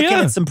 We're looking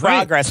at some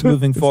progress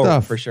moving forward,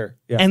 stuff. for sure.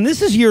 Yeah. And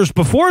this is years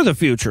before the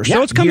future,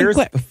 so it's coming years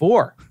quick.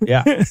 Before.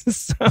 Yeah.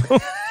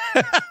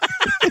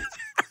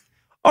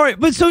 All right,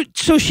 but so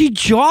she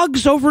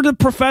jogs over to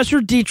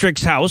Professor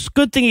Dietrich's house.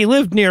 Good thing he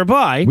lived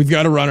nearby. We've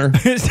got a runner.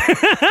 Just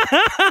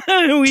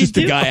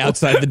a guy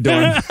outside the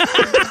door.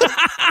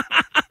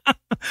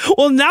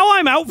 Well, now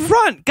I'm out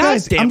front. God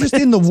Guys, damn it. I'm just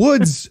in the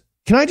woods.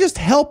 Can I just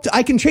help?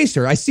 I can chase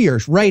her. I see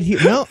her right here.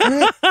 No, all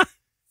right.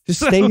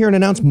 Just stay here and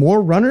announce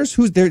more runners.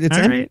 Who's there? It's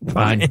all right,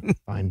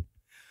 fine.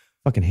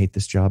 Fucking hate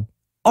this job.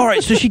 All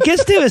right, so she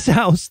gets to his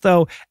house,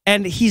 though,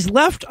 and he's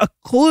left a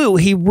clue.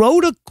 He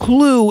wrote a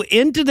clue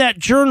into that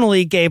journal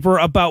he gave her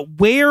about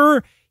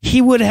where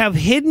he would have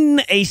hidden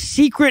a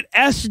secret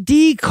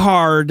SD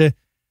card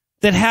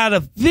that had a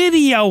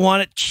video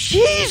on it.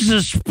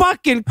 Jesus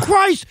fucking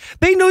Christ.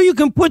 They know you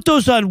can put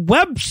those on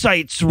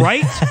websites,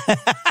 right?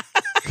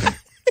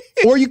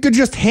 Or you could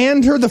just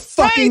hand her the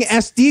fucking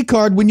SD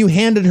card when you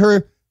handed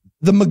her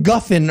the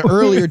MacGuffin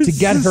earlier to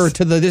get her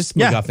to this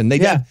MacGuffin. They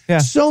got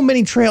so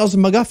many trails of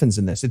MacGuffins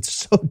in this. It's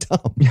so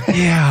dumb.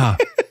 Yeah.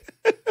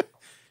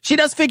 She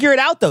does figure it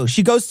out, though.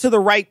 She goes to the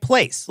right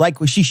place. Like,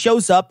 she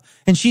shows up,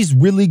 and she's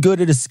really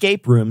good at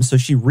escape rooms, so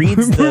she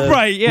reads the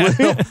Right, yeah.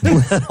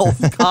 little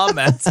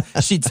comments.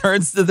 She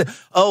turns to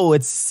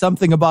it's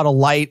something about a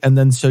light, and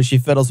then so she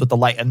fiddles with the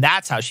light, and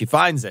that's how she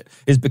finds it,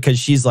 is because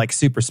she's, like,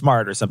 super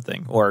smart or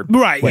something. Or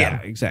Right,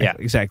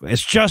 exactly.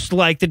 It's just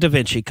like the Da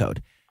Vinci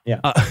Code.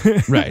 Yeah.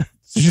 Right.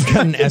 So she's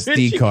got an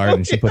SD card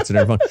and she puts it in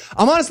her phone.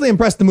 I'm honestly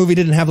impressed the movie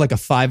didn't have like a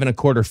 5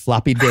 1/4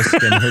 floppy disk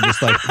and her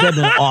just like That'd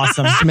been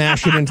awesome.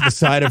 smash it into the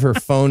side of her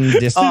phone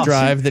disk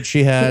drive that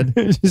she had.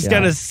 She's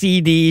got a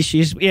CD.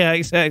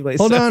 Exactly.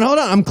 Hold on.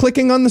 I'm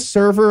clicking on the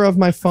server of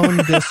my phone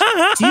disk.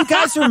 Do you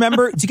guys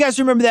remember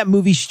that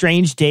movie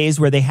Strange Days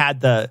where they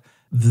had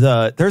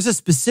there's a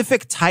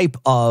specific type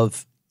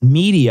of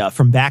media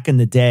from back in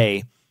the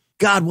day.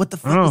 God, what the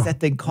fuck is that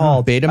thing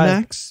called?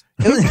 Betamax?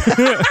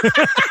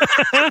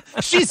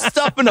 She's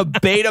stuffing a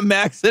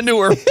Betamax into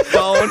her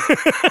phone.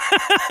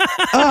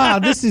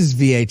 This is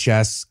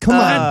VHS. Come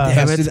on,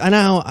 damn it. I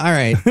know. All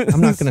right. I'm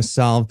not going to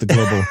solve the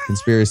global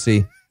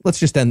conspiracy. Let's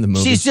just end the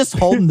movie. She's just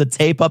holding the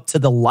tape up to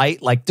the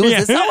light like,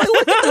 is this how I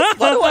look at this?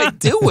 What do I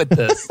do with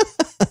this?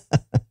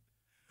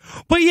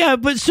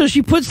 But so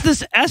she puts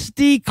this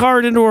SD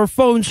card into her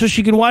phone so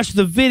she can watch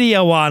the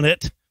video on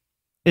it,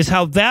 is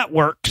how that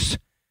works.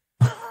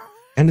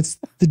 And it's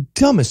the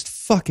dumbest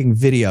fucking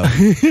video.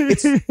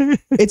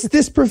 It's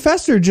this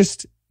professor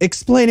just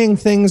explaining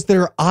things that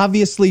are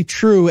obviously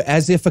true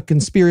as if a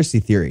conspiracy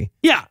theory.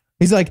 Yeah.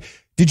 He's like,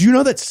 did you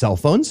know that cell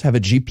phones have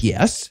a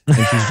GPS? And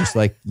she's just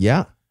like,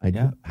 yeah, I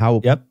do. How?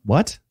 Yep.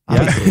 What?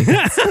 Obviously.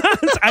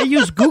 I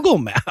use Google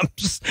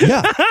Maps.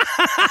 Yeah.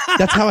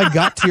 That's how I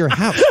got to your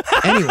house.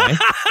 Anyway.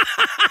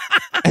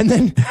 And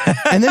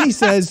then he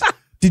says,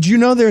 did you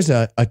know there's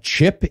a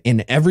chip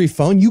in every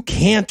phone? You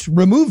can't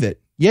remove it.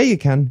 Yeah, you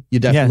can. You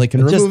definitely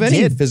can remove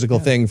any physical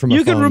thing from a phone.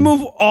 You can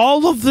remove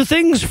all of the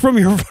things from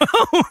your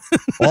phone.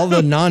 All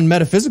the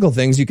non-metaphysical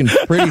things you can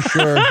pretty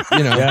sure,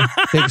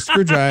 take a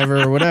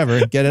screwdriver or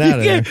whatever, get it out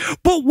of there.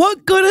 But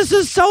what good is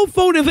a cell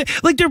phone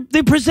if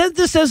they present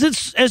this as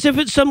if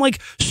it's some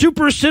like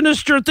super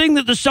sinister thing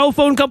that the cell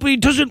phone company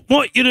doesn't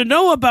want you to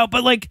know about?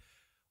 But like,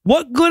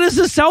 what good is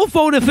a cell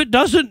phone if it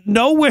doesn't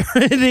know where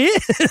it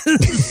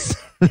is?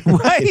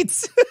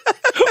 Right.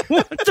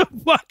 What the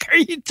fuck are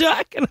you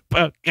talking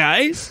about,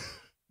 guys?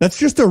 That's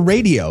just a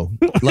radio.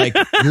 Like,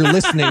 you're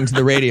listening to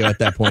the radio at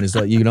that point. Is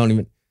like you don't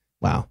even.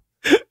 Wow.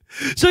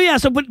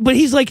 But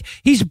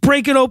he's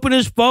breaking open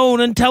his phone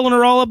and telling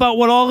her all about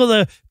what all of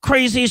the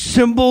crazy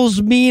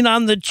symbols mean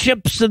on the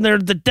chips and they're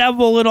the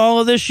devil and all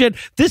of this shit.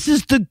 This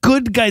is the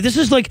good guy. This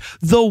is like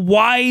the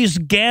wise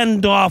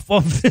Gandalf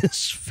of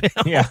this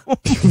film. Yeah.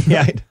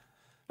 Right.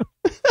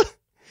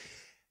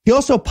 He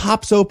also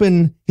pops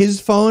open his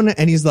phone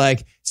and he's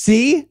like,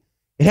 see,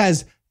 it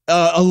has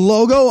a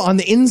logo on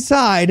the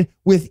inside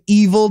with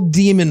evil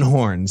demon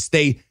horns.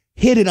 They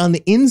hid it on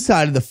the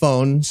inside of the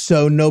phone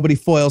so nobody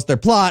foils their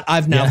plot.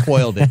 I've now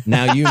foiled it.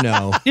 Now you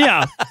know.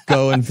 Yeah.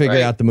 Go and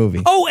figure out the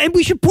movie. Oh, and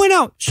we should point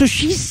out, so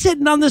she's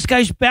sitting on this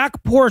guy's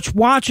back porch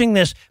watching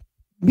this.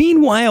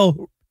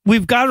 Meanwhile,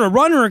 we've got a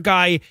runner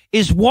guy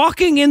is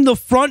walking in the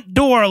front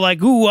door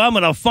like, ooh, I'm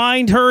going to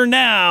find her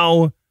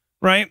now.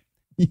 Right?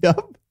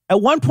 Yep. At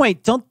one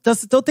point, don't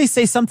they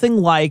say something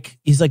like,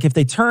 he's like, if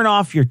they turn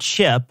off your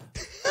chip,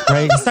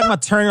 right? He's talking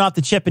about turning off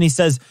the chip, and he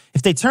says,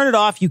 if they turn it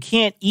off, you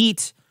can't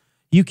eat,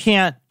 you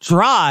can't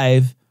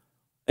drive,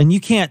 and you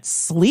can't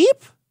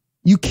sleep?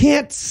 You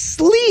can't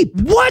sleep.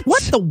 What?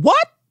 What the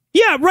what?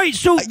 Yeah, right.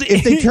 So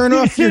if they turn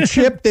off your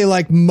chip, they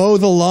like mow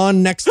the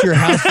lawn next to your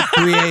house at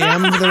 3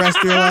 a.m. for the rest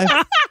of your life.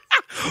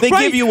 They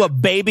give you a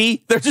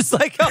baby. They're just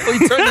like, oh,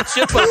 we turn the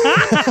chip on.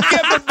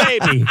 Give him a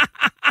baby.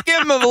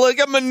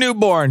 Give him a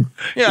newborn.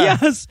 Yeah.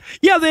 Yes.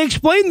 Yeah, they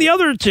explained the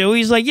other two.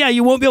 He's like, yeah,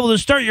 you won't be able to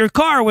start your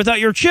car without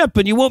your chip,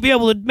 and you won't be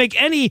able to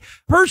make any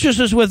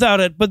purchases without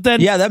it. But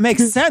then, yeah, that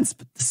makes sense.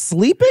 But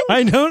sleeping?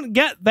 I don't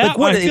get that. Like,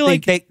 what, I feel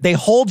they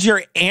hold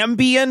your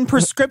Ambien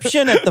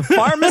prescription at the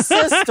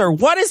pharmacist, or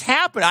what is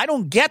happening? I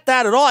don't get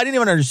that at all. I didn't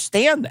even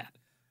understand that.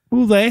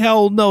 Who the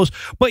hell knows?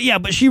 But yeah,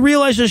 but she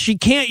realizes she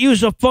can't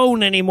use a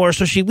phone anymore,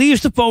 so she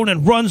leaves the phone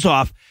and runs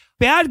off.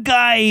 Bad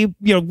guy,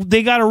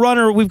 we've got a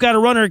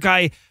runner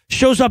guy,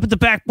 shows up at the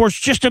back porch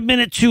just a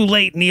minute too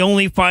late, and he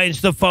only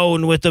finds the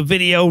phone with the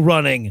video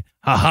running.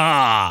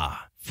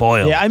 Ha-ha.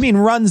 Foiled. Yeah, I mean,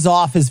 runs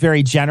off is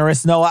very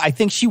generous, Noah. I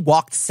think she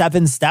walked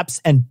 7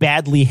 steps and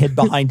badly hid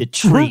behind a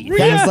tree.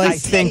 That's, I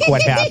think,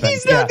 what happened.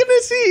 He's not going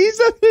to see. He's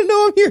not going to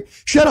know I'm here.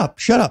 Shut up.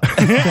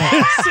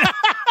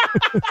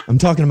 I'm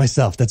talking to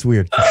myself. That's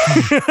weird.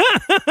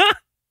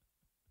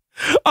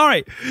 All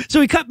right. So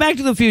we cut back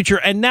to the future,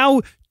 and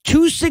now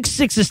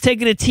 266 is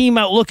taking a team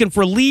out looking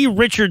for Lee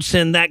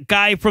Richardson, that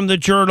guy from the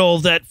journal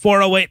that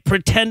 408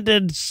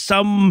 pretended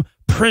some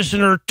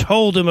prisoner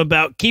told him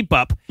about. Keep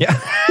up. Yeah.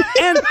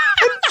 And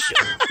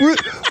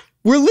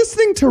we're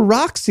listening to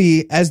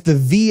Roxy as the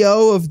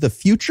VO of the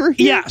future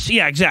here? Yes.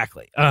 Yeah,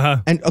 exactly. Uh-huh.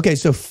 And okay,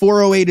 so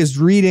 408 is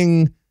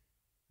reading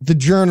the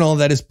journal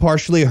that is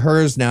partially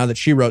hers now that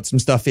she wrote some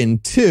stuff in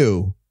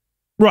too.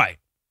 Right.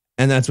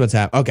 And that's what's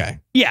happening. Okay.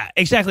 Yeah,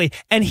 exactly.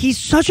 And he's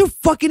such a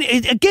fucking,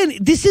 again,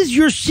 this is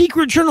your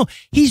secret journal.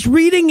 He's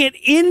reading it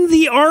in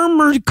the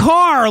armored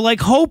car, like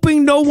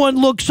hoping no one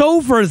looks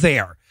over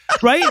there.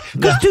 Right?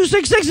 Because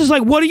 266 is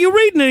like, what are you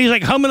reading? And he's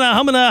like, humming,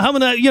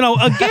 you know,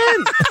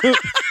 again.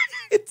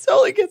 It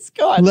totally gets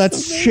gone.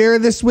 Let's share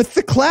this with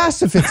the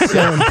class if it's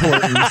so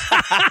important.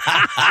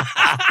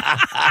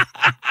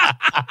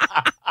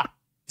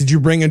 Did you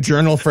bring a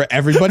journal for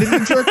everybody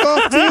to jerk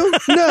off to?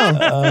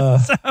 No.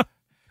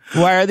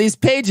 Why are these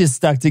pages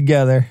stuck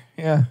together?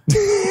 Yeah.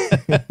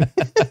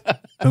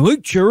 I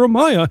like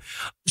Jeremiah.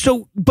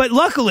 So, but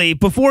luckily,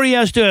 before he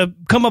has to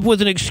come up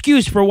with an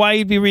excuse for why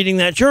he'd be reading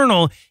that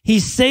journal,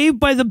 he's saved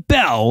by the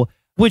bell,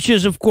 which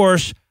is, of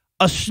course,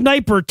 a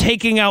sniper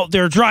taking out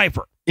their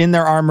driver. In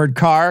their armored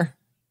car?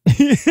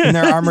 In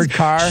their armored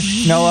car,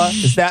 Noah?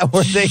 Is that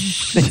where they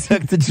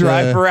took the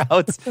driver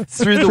out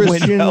through the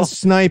Christian window?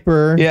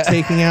 Sniper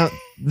taking out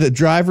the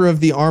driver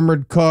of the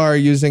armored car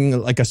using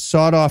like a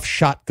sawed-off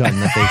shotgun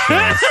that they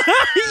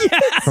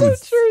show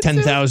us from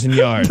 10,000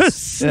 yards. The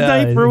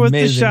sniper with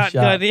the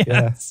shotgun,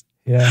 yes.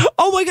 Yeah.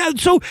 Oh my God.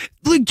 So,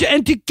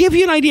 and to give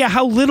you an idea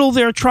how little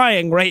they're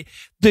trying, right?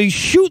 They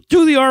shoot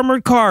through the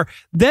armored car.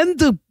 Then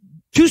the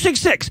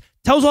 266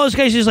 tells all his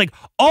guys, he's like,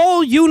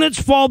 all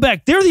units fall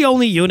back. They're the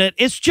only unit.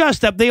 It's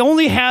just that they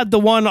only had the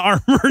one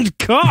armored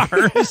car.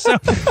 So.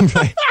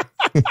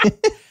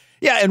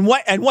 Yeah, and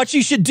what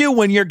you should do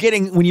when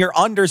you're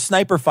under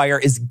sniper fire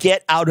is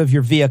get out of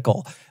your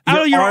vehicle.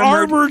 Out of your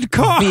armored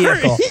car.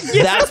 Vehicle.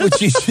 Yes. That's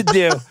what you should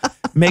do.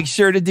 Make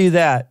sure to do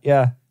that.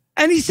 Yeah.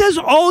 And he says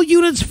all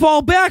units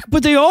fall back,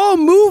 but they all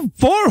move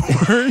forward.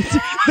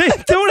 They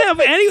don't have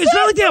any. It's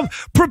not like they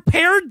have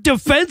prepared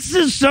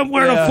defenses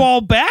somewhere to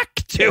fall back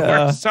to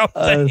or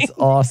something. That's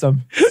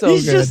awesome. So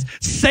He's good. just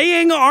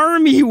saying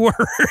army words.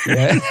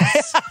 Yeah.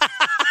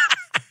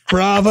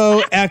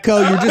 Bravo, Echo.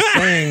 You're just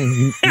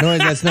saying. No,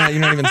 that's not.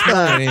 You're not even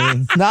spelling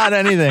anything. Not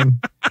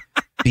anything.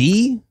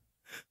 B?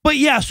 But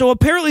yeah, so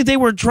apparently they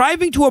were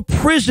driving to a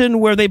prison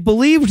where they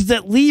believed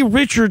that Lee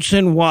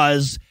Richardson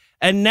was,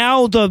 and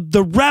now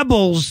the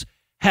rebels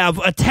have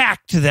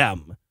attacked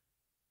them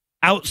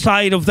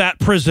outside of that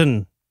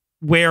prison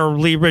where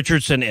Lee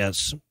Richardson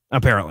is,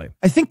 apparently.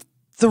 I think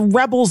the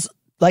rebels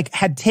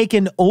had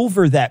taken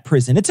over that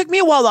prison. It took me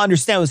a while to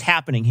understand what was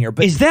happening here,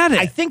 but is that it?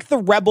 I think the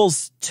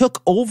rebels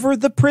took over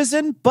the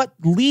prison, but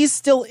Lee's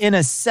still in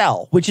a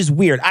cell, which is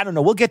weird. I don't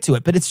know. We'll get to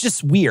it, but it's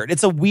just weird.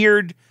 It's a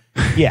weird,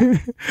 yeah.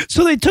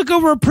 So they took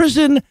over a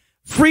prison,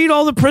 freed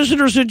all the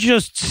prisoners, and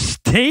just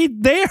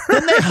stayed there?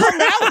 Then they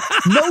hung out.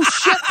 No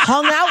shit,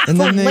 hung out and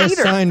for then they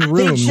later. assigned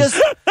rooms.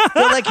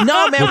 They're like,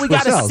 no, man, we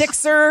got cells. a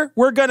Sixer.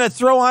 We're going to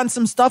throw on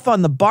some stuff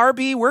on the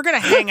Barbie. We're going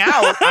to hang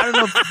out. I don't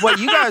know what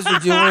you guys are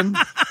doing.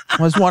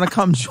 Just want to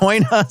come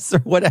join us or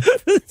whatever.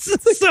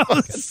 So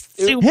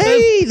stupid.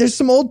 Hey, there's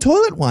some old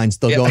toilet wine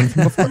still going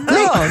from before.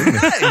 Oh,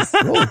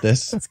 nice. Roll with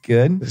this. That's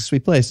good. It's a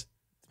sweet place.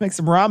 Let's make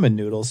some ramen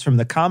noodles from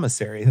the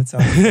commissary. That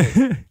sounds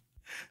good.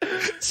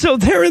 So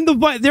they're in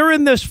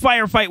this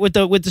firefight with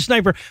the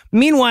sniper.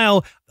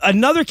 Meanwhile,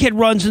 another kid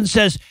runs and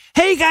says,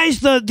 "Hey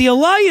guys, the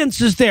Alliance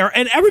is there,"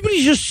 and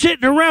everybody's just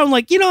sitting around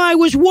like, I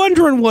was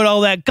wondering what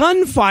all that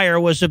gunfire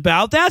was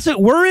about. That's it.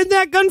 We're in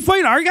that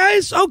gunfight, our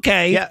guys.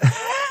 Okay. Yeah.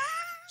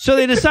 So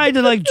they decide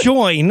to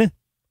join,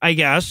 I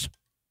guess.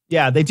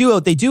 Yeah, they do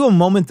a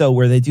moment though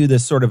where they do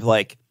this sort of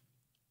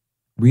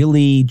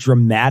really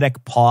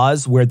dramatic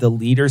pause where the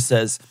leader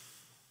says,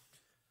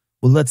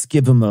 "Well, let's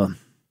give him a,"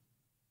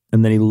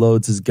 and then he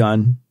loads his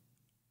gun.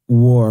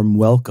 "Warm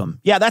welcome."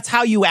 Yeah, that's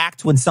how you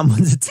act when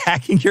someone's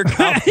attacking your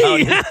compound.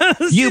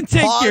 Yes, you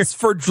pause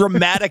for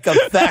dramatic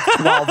effect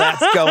while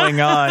that's going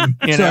on.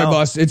 Sorry,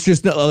 boss. It's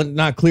just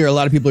not clear. A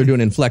lot of people are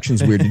doing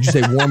inflections weird. Did you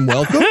say warm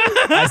welcome?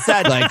 I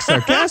said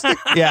sarcastic?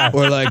 Yeah.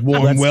 Or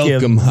warm Let's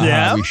welcome.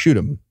 give We shoot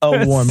him.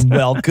 a warm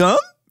welcome.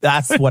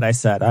 That's what I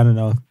said. I don't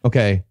know.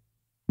 Okay.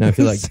 Now I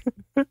feel like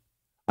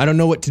I don't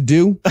know what to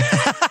do.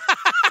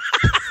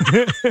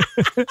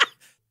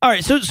 All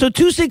right, so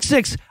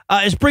 266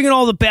 is bringing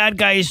all the bad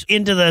guys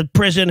into the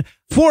prison.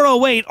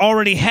 408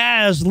 already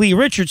has Lee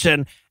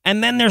Richardson,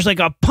 and then there's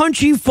a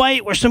punchy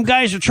fight where some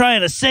guys are trying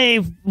to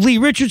save Lee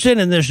Richardson,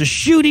 and there's a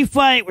shooty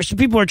fight where some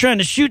people are trying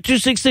to shoot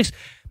 266.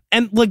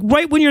 And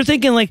right when you're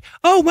thinking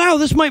oh wow,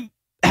 this might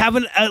have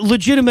a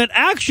legitimate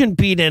action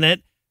beat in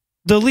it,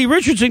 the Lee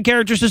Richardson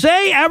character says,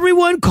 "Hey,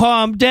 everyone,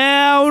 calm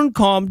down.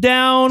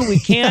 We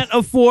can't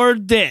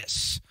afford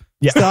this."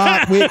 Yeah.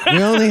 Stop. We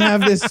only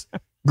have this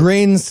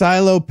grain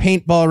silo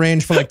paintball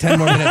range for 10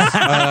 more minutes.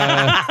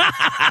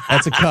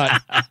 That's a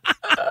cut.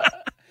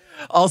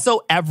 Also,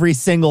 every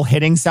single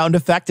hitting sound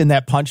effect in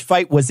that punch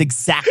fight was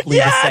exactly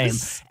the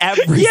same.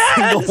 Every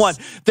single one.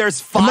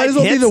 There's 5 It might as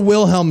well hits. be the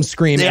Wilhelm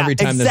scream every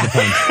time there's a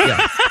punch.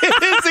 Yeah.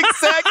 It is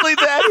exactly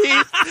that,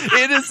 Heath.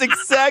 It is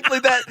exactly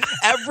that.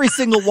 Every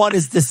single one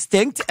is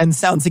distinct and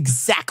sounds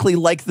exactly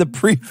like the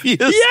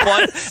previous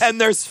one.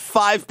 And there's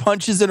 5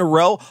 punches in a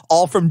row,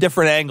 all from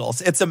different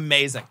angles. It's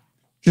amazing.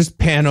 Just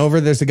pan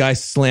over. There's a guy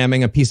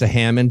slamming a piece of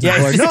ham into the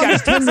board. No,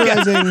 he's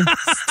tenderizing.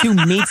 Two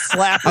meat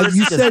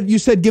slappers. You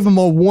said give him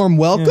a warm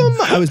welcome.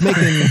 I was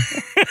making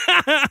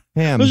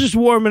ham. I was just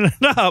warming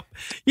it up.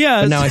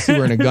 Yeah. But now I see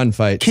we're in a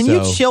gunfight. Can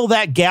you chill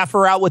that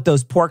gaffer out with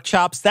those pork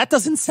chops? That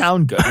doesn't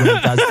sound good when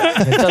it does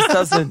that. It just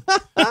doesn't.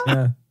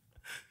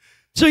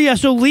 Yeah.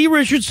 So Lee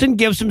Richardson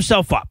gives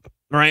himself up,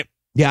 right?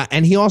 Yeah,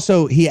 and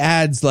he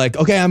adds like,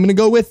 okay, I'm going to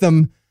go with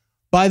them.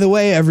 By the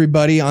way,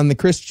 everybody on the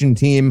Christian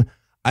team,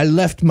 I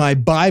left my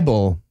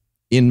Bible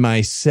in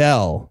my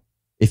cell,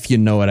 if you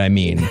know what I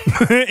mean.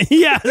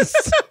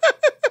 Yes.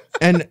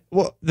 And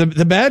well,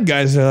 the bad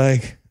guys are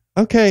like,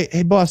 okay,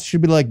 hey, boss,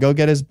 should we like go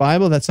get his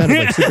Bible? That sounded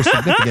like super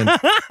significant.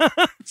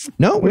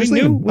 No, we're just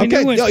leaving.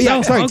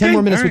 Okay, sorry, 10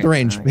 more minutes with the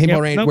range. Hey,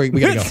 more range. We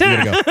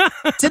gotta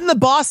go. Didn't the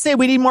boss say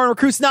we need more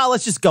recruits? No,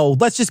 let's just go.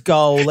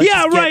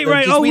 Right.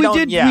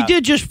 We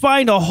did just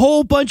find a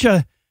whole bunch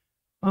of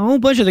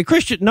the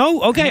Christian.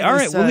 No, okay, all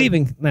right, we're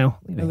leaving now.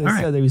 All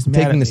right, they was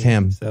taking this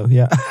ham. So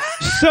yeah.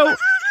 So.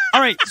 All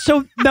right,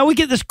 so now we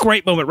get this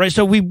great moment, right?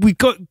 So we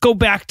go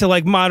back to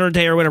like modern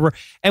day or whatever,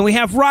 and we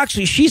have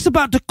Roxy. She's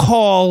about to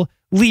call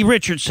Lee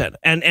Richardson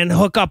and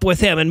hook up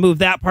with him and move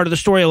that part of the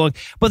story along.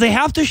 But they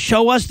have to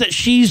show us that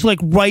she's like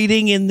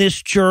writing in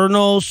this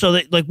journal so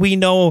that like we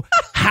know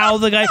how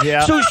the guy.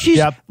 Yeah. So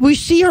we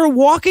see her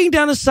walking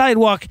down a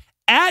sidewalk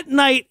at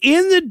night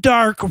in the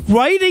dark,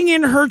 writing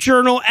in her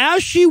journal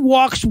as she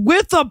walks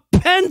with a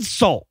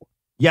pencil.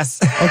 Yes.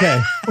 Okay.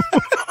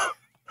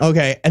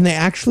 Okay, and they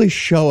actually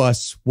show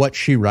us what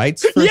she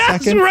writes for a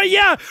second. Right,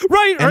 yeah,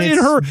 right. And in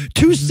her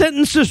 2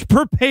 sentences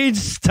per page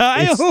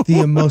style. It's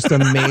the most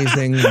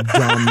amazing,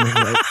 dumb.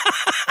 Like,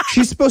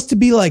 she's supposed to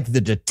be like the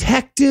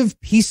detective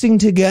piecing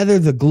together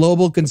the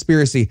global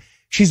conspiracy.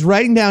 She's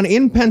writing down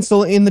in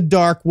pencil in the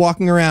dark,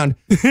 walking around.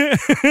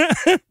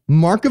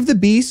 Mark of the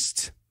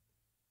Beast,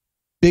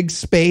 big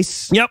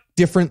space,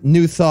 different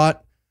new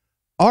thought,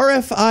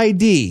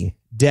 RFID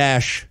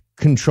 -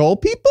 control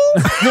people?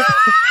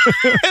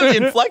 The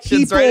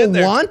inflections people right in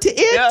there. Want it?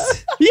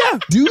 Yeah.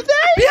 Do they?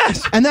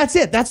 Yes. And that's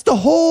it. That's the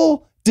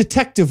whole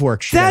detective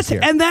work she does here.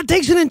 And that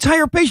takes an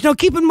entire page. Now,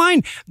 keep in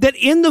mind that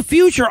in the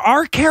future,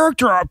 our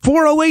character,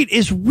 408,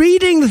 is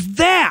reading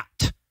that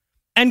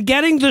and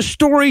getting the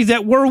story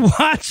that we're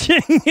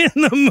watching in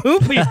the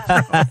movie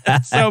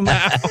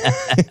somehow.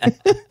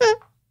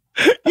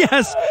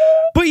 Yes.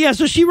 But yeah,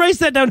 so she writes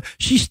that down.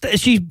 She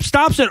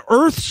stops at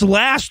Earth's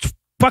last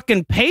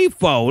fucking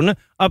payphone,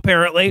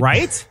 apparently.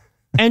 Right?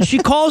 And she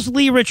calls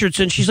Lee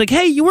Richardson. She's like,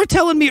 hey, you were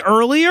telling me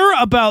earlier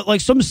about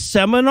like some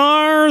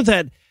seminar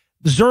that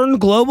Zern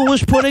Global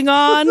was putting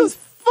on.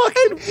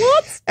 Fucking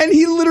what? And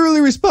he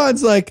literally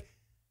responds like,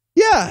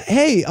 yeah,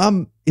 hey,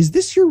 is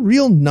this your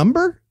real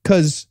number?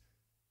 Because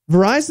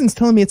Verizon's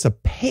telling me it's a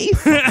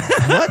payphone.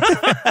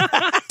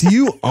 What? Do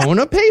you own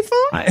a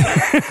payphone?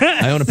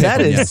 I own a payphone.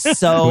 That is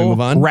so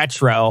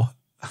retro.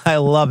 I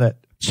love it.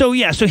 So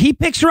he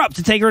picks her up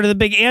to take her to the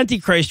big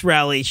Antichrist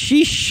rally.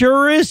 She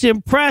sure is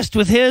impressed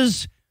with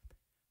his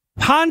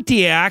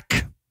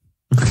Pontiac.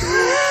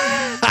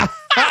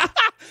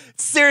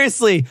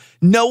 Seriously,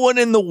 no one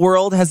in the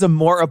world has a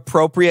more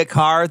appropriate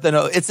car than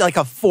it's like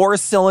a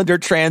 4-cylinder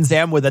Trans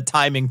Am with a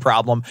timing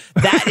problem.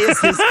 That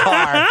is his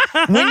car.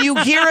 When you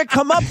hear it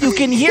come up, you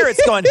can hear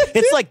it's going.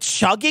 It's like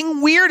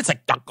chugging weird. It's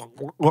like,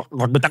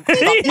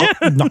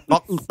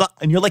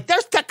 and you're like,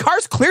 that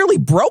car's clearly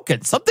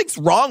broken. Something's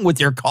wrong with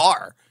your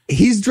car.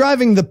 He's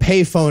driving the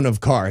payphone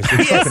of cars.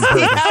 It's fucking perfect.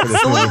 He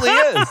absolutely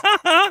is.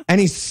 And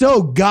he's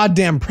so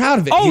goddamn proud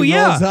of it. He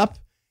rolls up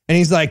and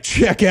he's like,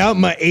 check out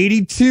my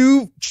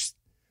 82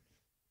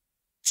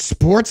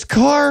 sports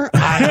car.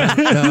 I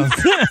don't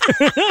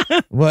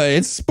know. Well,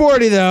 it's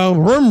sporty though.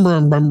 Brum,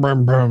 brum, brum,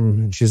 brum, brum.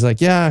 And she's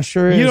like, yeah,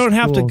 sure is. You don't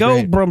have to go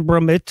great. Brum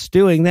brum. It's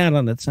doing that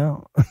on its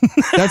own.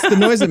 That's the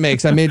noise it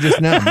makes. I made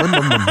just now. Brum,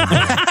 brum, brum, brum,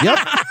 brum.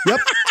 Yep.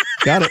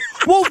 Got it.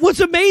 Well, what's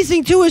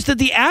amazing too is that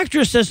the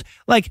actress says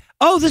like,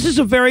 oh, this is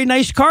a very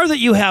nice car that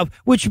you have,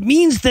 which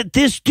means that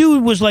this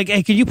dude was like,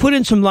 hey, can you put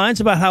in some lines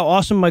about how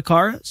awesome my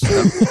car is?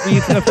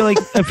 I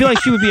feel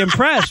like she would be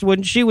impressed,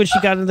 wouldn't she, when she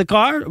got in the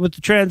car with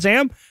the Trans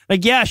Am?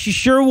 Like, yeah, she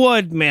sure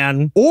would,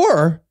 man.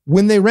 Or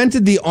when they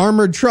rented the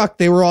armored truck,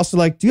 they were also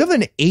like, do you have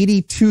an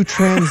 82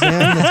 Trans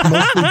Am that's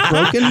mostly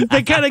broken?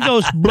 That kind of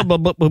goes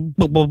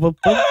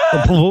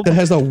that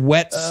has a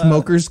wet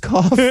smoker's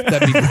cough?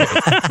 That'd be great.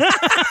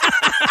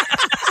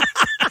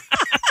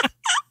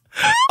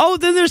 Oh,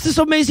 then there's this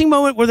amazing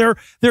moment where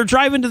they're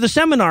driving to the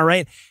seminar,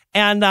 right?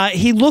 And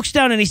he looks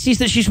down and he sees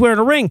that she's wearing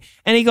a ring,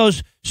 and he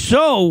goes,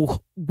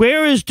 "So,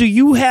 where's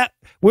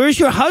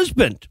your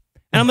husband?"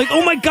 And I'm like,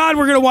 "Oh my God,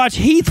 we're gonna watch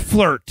Heath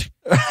flirt."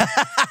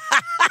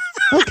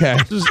 Okay,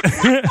 I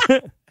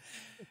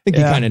think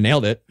you kind of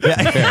nailed it.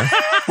 Yeah.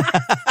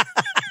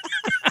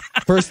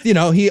 First,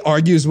 he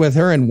argues with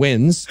her and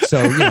wins.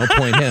 So,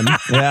 point him.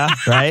 Yeah,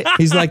 right.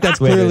 He's like, that's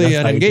clearly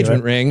an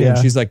engagement ring. Yeah. And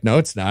she's like, no,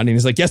 it's not. And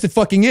he's like, yes, it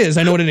fucking is.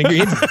 I know what an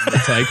engagement ring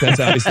looks like.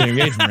 That's obviously an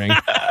engagement ring.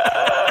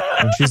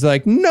 And she's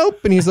like, nope.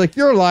 And he's like,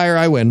 you're a liar.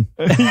 I win.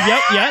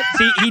 Yep.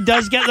 See, he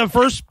does get the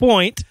first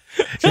point.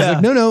 She's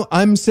like, no,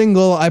 I'm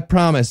single, I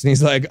promise. And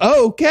he's like,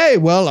 oh, okay,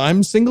 well,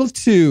 I'm single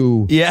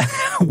too. Yeah.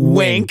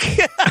 Wink.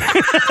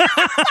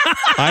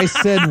 I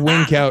said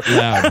wink out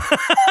loud.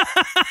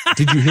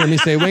 Did you hear me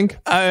say wink?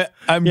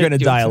 I'm going to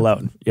die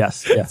alone.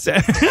 Yes.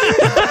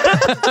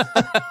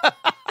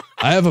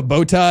 I have a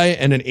bow tie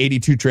and an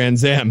 82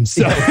 Trans Am,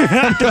 so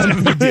I'm kind of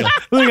a big deal. I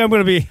think I'm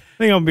gonna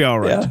be all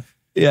right.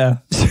 Yeah.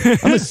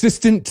 I'm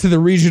assistant to the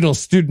regional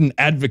student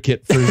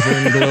advocate for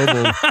Zern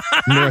Global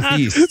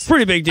Northeast.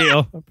 Pretty big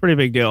deal.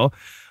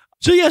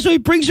 So he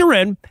brings her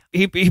in.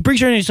 He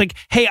brings her in and he's like,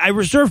 hey, I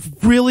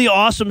reserved really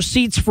awesome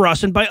seats for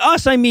us. And by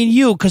us, I mean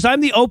you, because I'm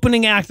the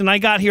opening act and I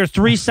got here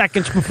 3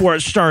 seconds before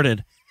it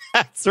started.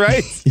 That's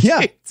right.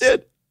 Yeah. He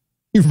did.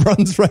 He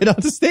runs right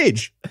onto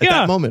stage at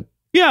that moment.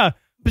 Yeah.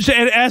 So,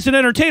 as an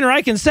entertainer,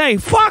 I can say,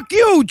 fuck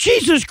you,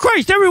 Jesus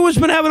Christ, everyone's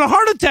been having a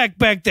heart attack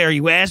back there,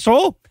 you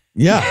asshole.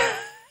 Yeah,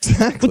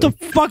 exactly. What the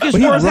fuck is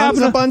he worth runs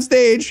happening? up on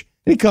stage,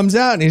 and he comes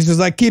out, and he's just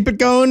like, keep it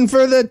going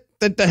for the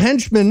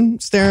henchman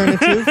staring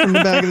at you from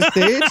the back of the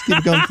stage. Keep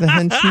it going for the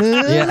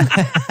henchman. Yeah.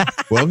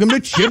 Welcome to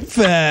Chip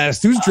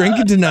Fest. Who's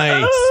drinking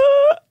tonight?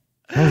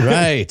 All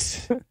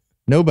right.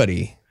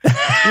 Nobody.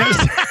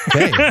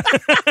 Okay.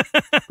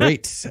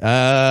 Great.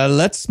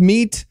 Let's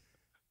meet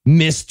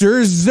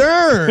Mr.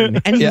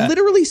 Zern. And he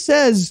literally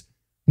says,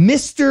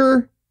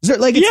 Mr. Zern.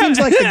 Like, it seems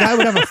like the guy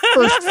would have a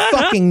first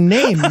fucking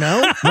name,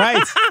 no?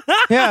 Right.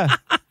 Yeah.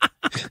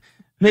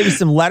 Maybe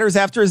some letters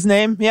after his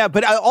name. Yeah.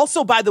 But I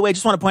also, by the way,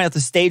 just want to point out the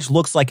stage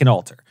looks like an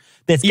altar.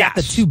 That's got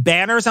the 2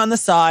 banners on the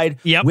side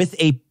with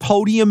a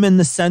podium in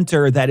the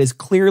center that is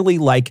clearly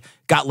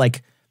got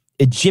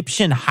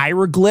Egyptian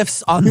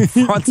hieroglyphs on the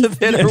front of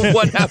it or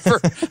whatever.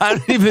 I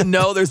don't even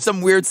know. There's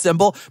some weird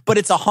symbol, but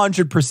it's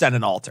 100%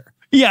 an altar.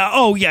 Yeah.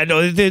 Oh, yeah.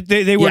 No,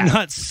 they were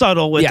not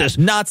subtle with this.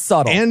 Not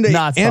subtle. And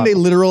a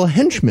literal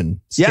henchman.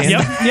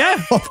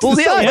 Yeah.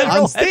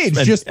 On stage.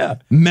 Henchman. Just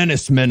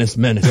menace. Yeah.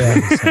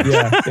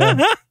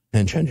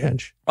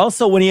 Hench.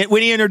 Also, when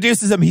he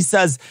introduces him, he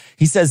says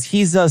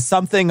he's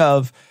something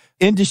of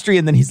industry,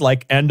 and then he's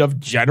like, end of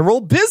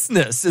general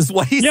business is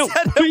what he said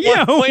at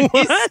one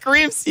point. He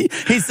screams.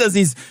 He says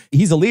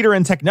he's a leader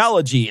in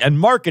technology and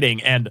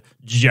marketing and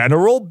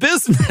general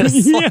business.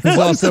 He's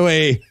also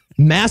a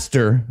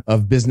master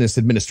of business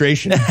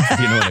administration, if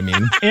you know what I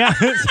mean. Yeah.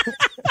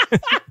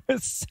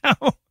 So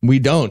we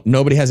don't.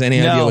 Nobody has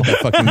any idea what that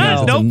fucking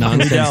means. It's a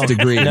nonsense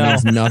degree. It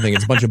means nothing.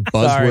 It's a bunch of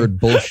buzzword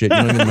bullshit. You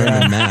don't even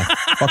learn the math.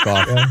 Fuck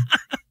off. Yeah.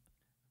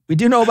 We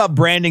do know about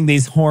branding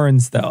these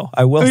horns, though.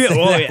 I will say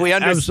that. We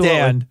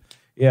understand. Absolutely.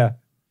 Yeah.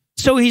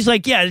 So he's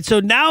like, so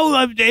now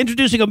I'm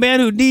introducing a man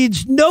who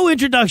needs no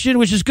introduction,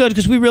 which is good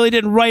because we really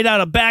didn't write out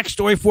a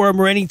backstory for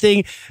him or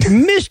anything.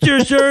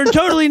 Mr. Zern,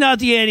 totally not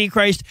the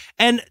Antichrist.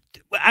 And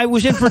I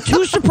was in for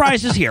 2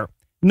 surprises here.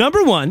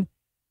 Number 1,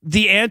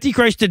 the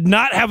Antichrist did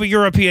not have a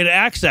European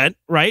accent,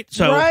 right?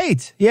 So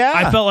yeah.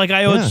 I felt like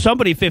I owed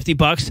somebody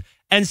 $50.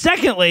 And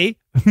secondly,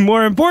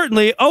 more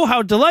importantly, oh,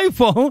 how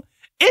delightful,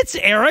 it's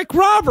Eric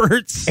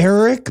Roberts.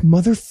 Eric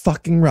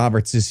motherfucking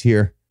Roberts is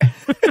here.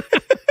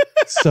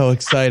 So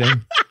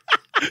exciting.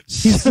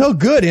 He's so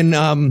good in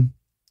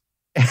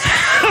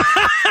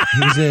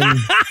he's in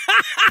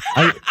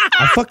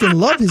I fucking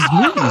love his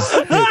movies.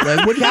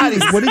 Like,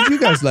 what did you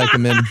guys like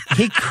him in?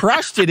 He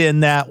crushed it in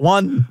that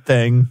one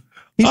thing.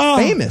 He's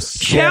famous.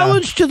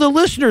 Challenge to the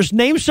listeners.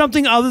 Name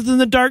something other than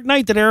The Dark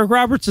Knight that Eric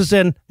Roberts is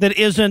in that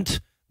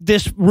isn't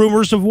this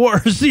Rumors of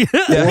Wars.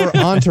 Or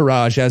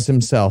Entourage as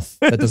himself.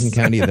 That doesn't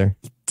count either.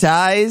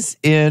 Dies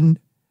in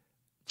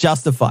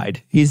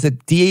Justified. He's a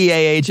DEA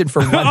agent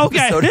for one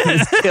episode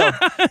and is killed.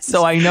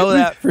 So I know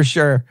that for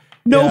sure.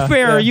 No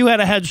fair. You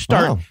had a head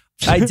start. Wow.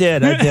 I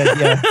did.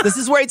 Yeah. This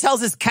is where he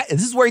tells his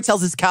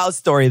cow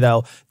story,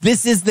 though.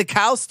 This is the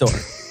cow story.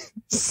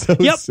 So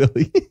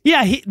silly.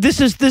 Yeah, this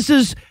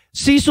is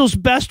Cecil's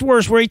best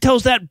worst, where he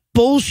tells that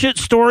bullshit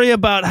story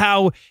about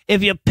how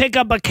if you pick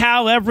up a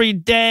cow every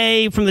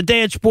day from the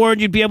day it's born,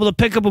 you'd be able to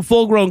pick up a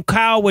full-grown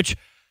cow, which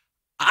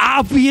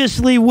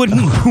obviously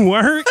wouldn't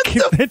work.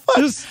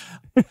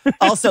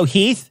 Also,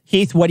 Heath,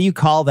 what do you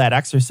call that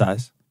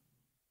exercise?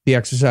 The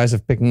exercise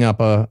of picking up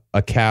a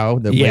cow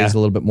that weighs a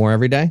little bit more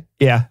every day?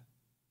 Yeah.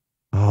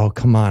 Oh,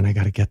 come on. I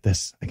got to get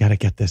this.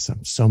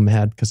 I'm so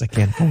mad because I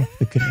can't come up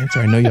with a good answer.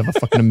 I know you have a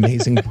fucking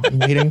amazing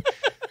rating.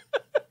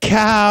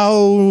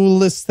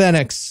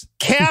 Calisthenics.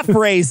 Calf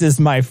raises,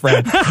 my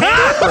friend.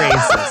 Calf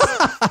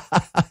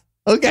raises.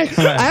 Okay.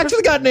 I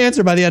actually got an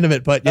answer by the end of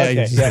it, but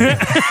yeah.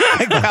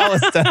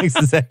 Calisthenics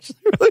is actually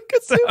really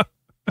good too.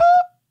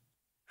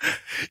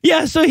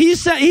 Yeah, so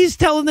he's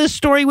telling this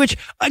story, which,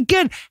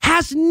 again,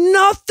 has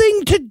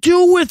nothing to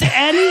do with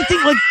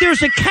anything. Like,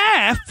 there's a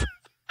calf,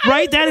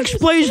 right? That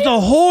explains the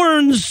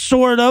horns,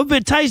 sort of.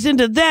 It ties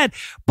into that.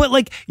 But,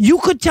 like, you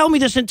could tell me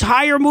this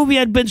entire movie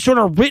had been sort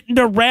of written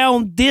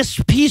around this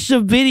piece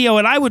of video,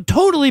 and I would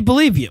totally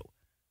believe you,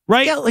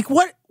 right? Yeah, like,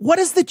 what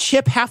does the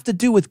chip have to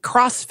do with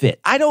CrossFit?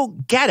 I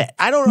don't get it.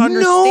 I don't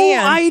understand. No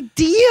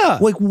idea.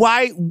 Like,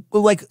 why,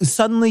 like,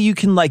 suddenly you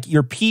can, like,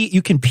 you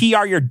can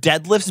PR your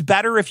deadlifts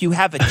better if you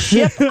have a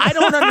chip? I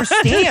don't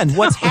understand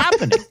what's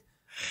happening.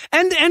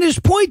 And his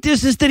point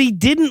is that he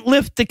didn't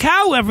lift the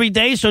cow every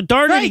day, so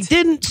darn it, he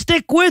didn't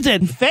stick with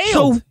it. You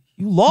failed. So,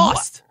 you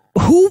lost.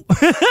 Who?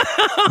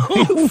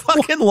 You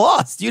fucking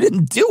lost. You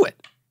didn't do it.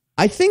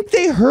 I think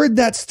they heard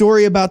that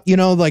story about,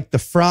 like the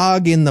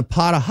frog in the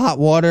pot of hot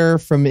water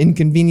from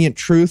Inconvenient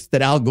Truth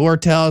that Al Gore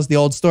tells, the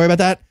old story about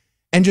that,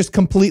 and just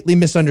completely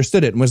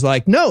misunderstood it and was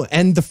like, no,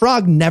 and the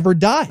frog never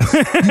dies.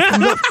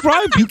 The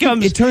frog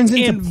becomes it turns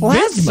into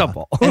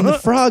invincible. plasma, and the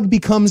frog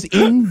becomes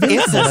invincible.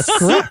 It's a That's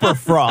correct. super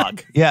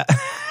frog. Yeah.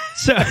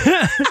 So,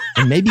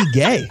 and maybe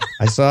gay.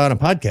 I saw it on a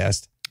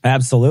podcast.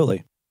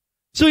 Absolutely.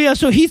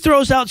 So he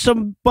throws out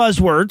some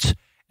buzzwords,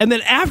 and then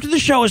after the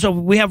show is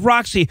over, we have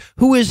Roxy,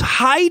 who is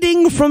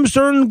hiding from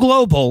CERN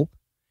Global,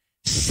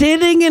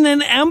 sitting in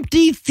an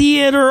empty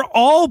theater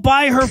all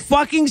by her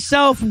fucking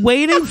self,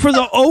 waiting for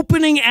the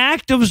opening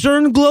act of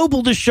CERN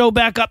Global to show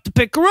back up to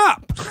pick her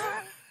up.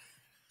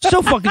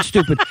 So fucking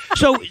stupid.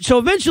 So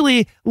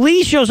eventually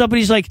Lee shows up and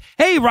he's like,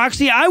 hey,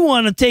 Roxy, I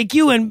want to take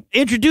you and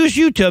introduce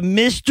you to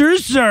Mr.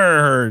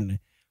 CERN.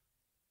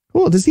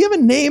 Cool. Does he have a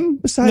name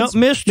besides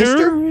Mr.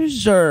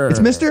 CERN? It's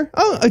Mr.?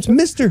 Oh, it's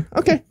Mr.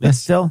 Okay. That's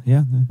still,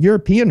 yeah.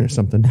 European or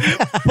something.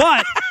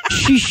 But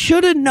she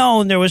should have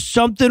known there was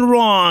something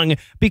wrong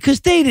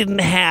because they didn't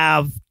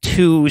have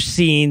 2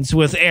 scenes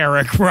with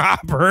Eric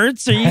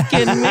Roberts. Are you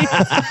kidding me?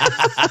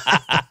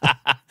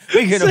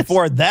 We can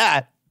afford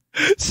that.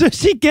 So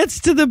she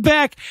gets to the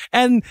back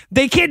and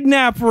they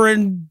kidnap her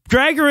and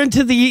drag her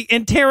into the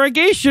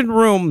interrogation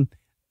room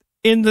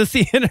in the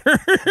theater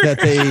that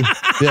they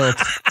built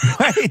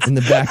in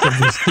the back of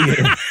this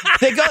theater.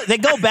 They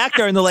go back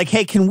there and they're like,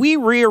 hey, can we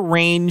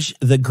rearrange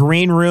the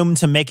green room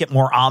to make it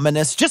more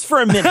ominous? Just for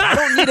a minute. I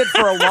don't need it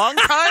for a long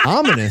time.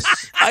 Ominous?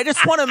 I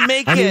just want to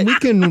make I mean, we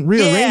can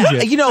rearrange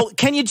it.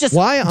 Can you just...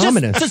 Why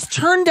ominous? Just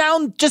turn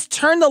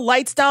the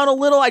lights down a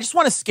little. I just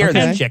want to scare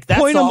that chick. That's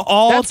Point all. them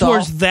all That's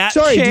towards all. that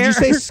Sorry, chair. did you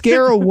say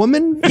scare a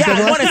woman? Yeah,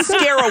 I want to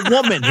scare a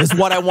woman is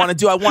what I want to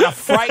do. I want to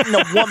frighten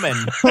a woman.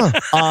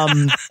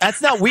 Huh.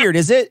 That's not weird,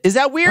 is it? Is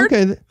that weird?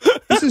 Okay,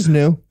 this is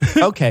new.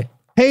 Okay.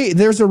 Hey,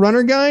 there's a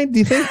runner guy. Do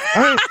you think?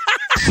 All right.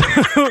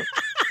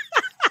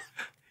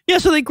 Yeah,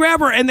 so they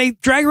grab her and they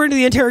drag her into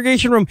the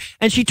interrogation room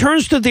and she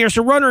turns to there's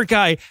a runner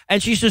guy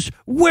and she says,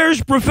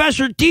 where's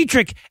Professor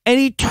Dietrich? And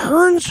he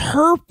turns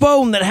her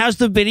phone that has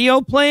the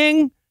video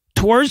playing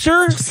towards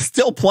her.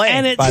 Still playing.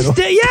 And it's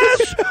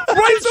yes,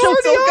 right. So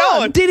still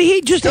going. Did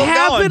he just Still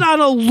have going. it on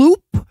a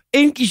loop?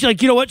 And she's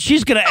like, you know what?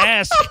 She's gonna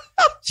ask.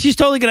 She's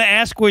totally gonna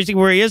ask where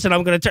he is, and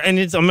I'm gonna I'm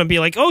gonna be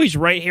like, oh, he's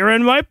right here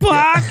in my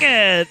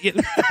pocket.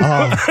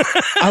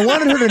 I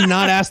wanted her to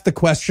not ask the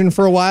question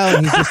for a while,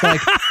 and he's just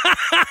like,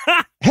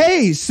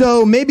 hey,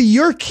 so maybe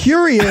you're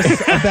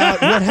curious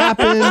about what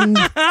happened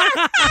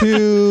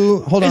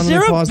to... Hold on, is let me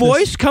there a pause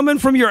voice this. coming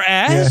from your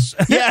ass?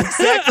 Yeah,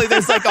 exactly.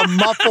 There's like a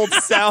muffled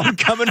sound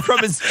coming from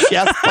his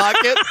chest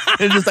pocket.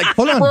 And just like,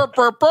 hold on.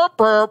 Shut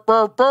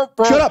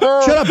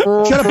up.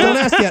 Don't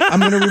ask yet. I'm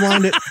going to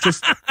rewind it.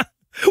 Just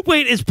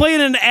wait, it's playing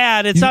an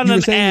ad. It's on you were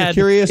an saying ad.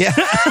 You're curious? Yeah.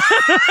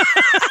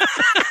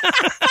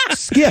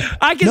 Skip.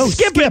 I can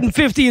skip it in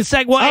 15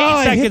 seconds. Well,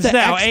 8 I hit seconds the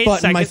now. X 8 button.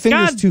 seconds. My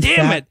finger's God too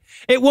damn fat. it.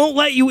 It won't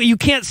let you. You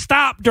can't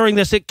stop during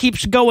this. It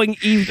keeps going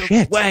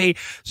either way.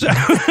 So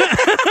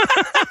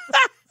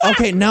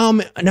Okay, now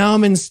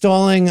I'm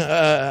installing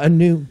a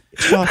new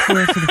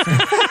software for the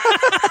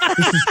phone.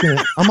 This is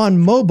gonna. I'm on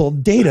mobile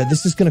data.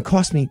 This is gonna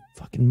cost me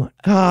fucking money.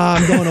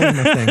 I'm going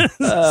over my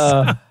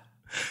thing.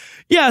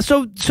 yeah,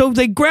 so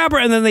they grab her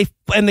and then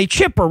they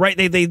chip her, right?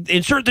 They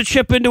insert the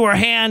chip into her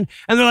hand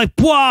and they're like,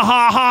 "Blah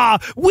ha ha!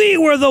 We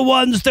were the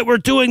ones that were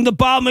doing the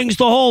bombings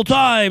the whole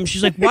time."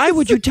 She's like, "Why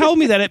would you tell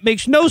me that? It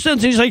makes no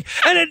sense." And he's like,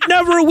 "And it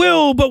never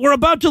will. But we're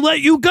about to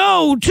let you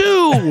go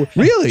too."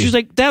 Really? She's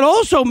like, "That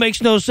also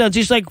makes no sense."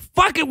 He's like,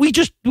 "Fuck it.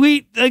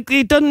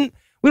 It doesn't.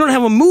 We don't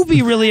have a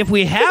movie really if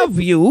we have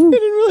you."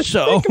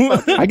 So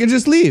I can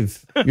just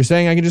leave. You're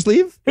saying I can just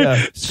leave?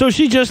 yeah. So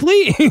she just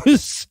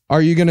leaves.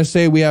 Are you going to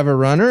say we have a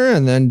runner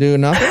and then do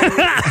nothing?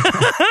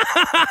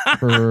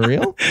 For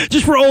real?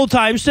 Just for old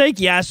time's sake?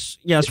 Yes,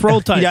 for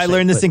old time's I sake.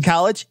 learned this in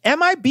college.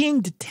 Am I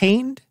being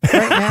detained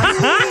right now?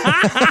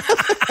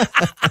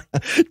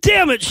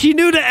 Damn it, she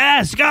knew to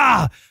ask.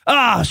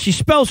 She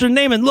spells her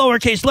name in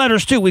lowercase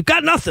letters too. We've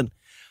got nothing.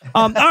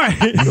 All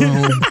right.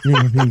 No,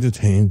 you're being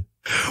detained.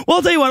 Well,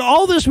 I'll tell you what,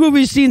 all this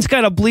movie scenes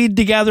kind of bleed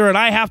together and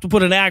I have to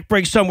put an act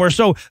break somewhere.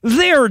 So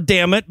there,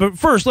 damn it. But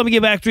first, let me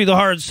get back to the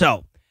hard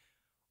sell.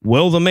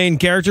 Will the main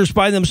characters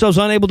find themselves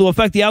unable to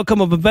affect the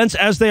outcome of events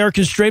as they are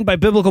constrained by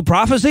biblical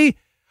prophecy?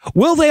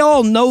 Will they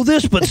all know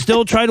this but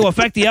still try to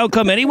affect the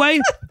outcome anyway?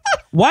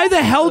 Why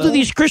the hell do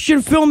these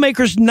Christian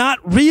filmmakers not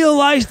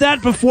realize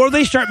that before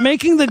they start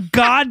making the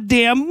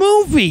goddamn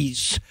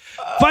movies?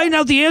 Find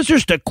out the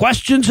answers to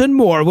questions and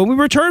more when we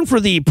return for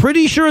the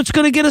pretty sure it's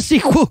going to get a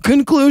sequel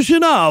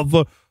conclusion of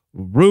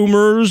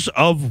Rumors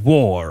of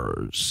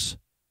Wars.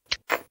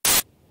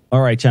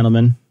 All right,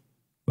 gentlemen.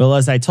 Well,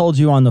 as I told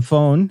you on the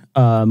phone,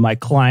 my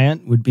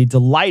client would be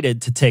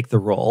delighted to take the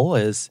role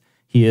as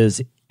he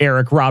is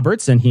Eric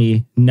Roberts and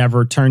he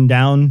never turned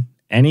down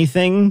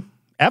anything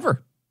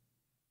ever.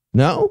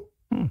 No?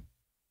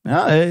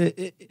 No,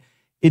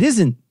 it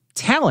isn't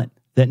talent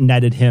that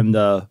netted him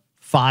the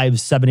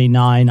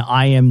 579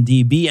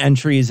 IMDb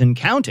entries and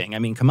counting. I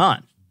mean, come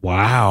on.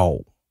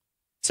 Wow.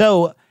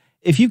 So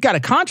if you've got a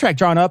contract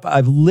drawn up,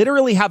 I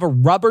literally have a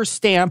rubber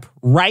stamp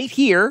right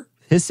here,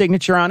 his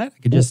signature on it. I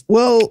could just,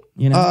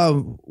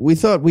 we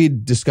thought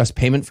we'd discuss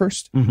payment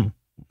first. Mm-hmm.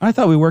 I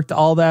thought we worked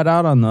all that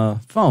out on the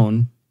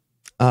phone.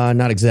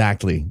 Not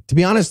exactly. To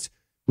be honest,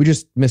 we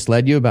just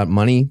misled you about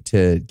money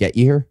to get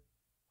you here.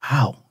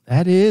 Wow.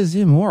 That is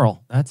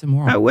immoral. That's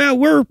immoral. Well,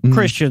 we're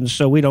Christians,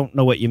 so we don't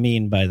know what you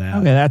mean by that.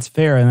 Okay, that's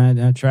fair, and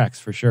that tracks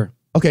for sure.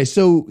 Okay,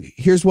 so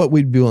here's what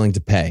we'd be willing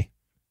to pay.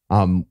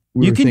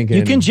 You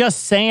can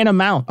just say an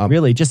amount,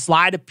 really. Just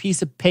slide a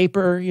piece of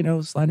paper,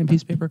 slide a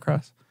piece of paper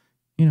across,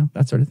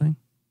 that sort of thing.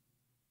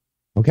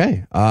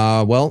 Okay.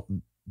 Well,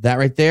 that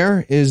right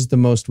there is the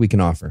most we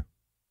can offer.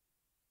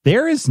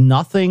 There is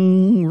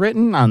nothing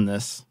written on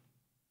this.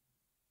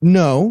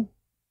 No,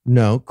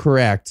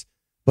 correct.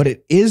 But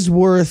it is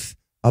worth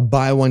a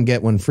buy one,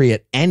 get one free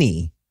at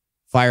any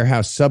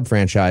Firehouse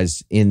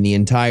sub-franchise in the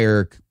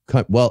entire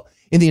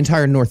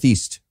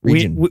Northeast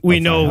region. We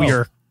know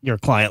your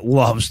client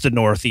loves the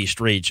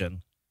Northeast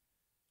region.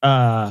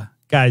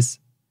 Guys,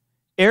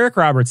 Eric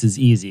Roberts is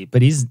easy,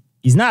 but he's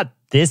not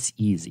this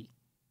easy.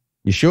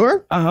 You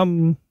sure?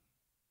 Not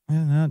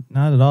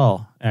at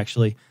all,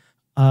 actually.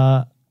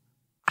 How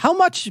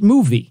much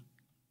movie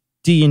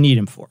do you need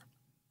him for?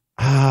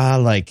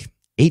 Like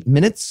 8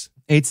 minutes.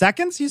 8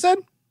 seconds, you said?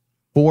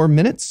 4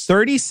 minutes.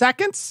 30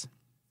 seconds?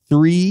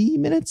 3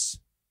 minutes.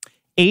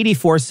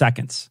 84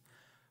 seconds.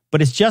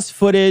 But it's just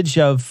footage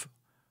of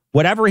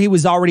whatever he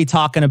was already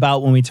talking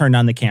about when we turned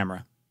on the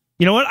camera.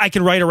 You know what? I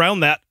can write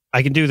around that.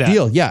 I can do that.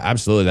 Deal. Yeah,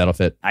 absolutely. That'll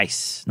fit.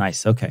 Nice.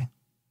 Okay.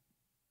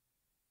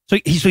 So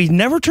he's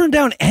never turned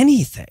down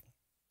anything.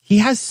 He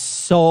has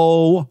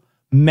so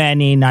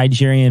many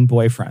Nigerian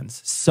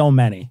boyfriends. So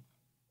many.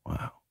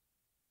 Wow.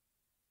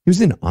 He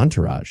was in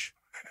Entourage.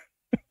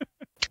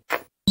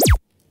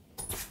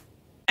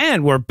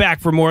 And we're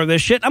back for more of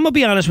this shit. I'm going to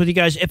be honest with you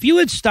guys. If you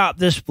had stopped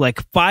this flick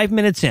 5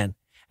 minutes in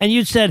and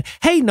you'd said,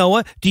 hey,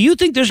 Noah, do you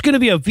think there's going to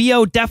be a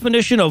VO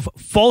definition of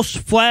false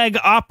flag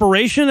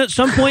operation at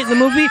some point in the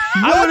movie?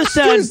 I would have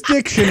said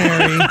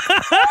dictionary.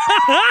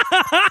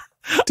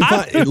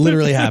 It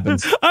literally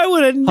happens. I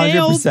would have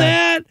nailed 100%.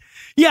 that.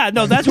 Yeah,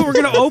 no, that's what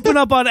we're going to open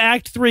up on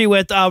Act 3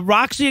 with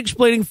Roxy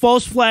explaining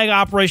false flag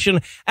operation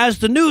as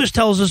the news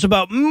tells us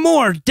about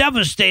more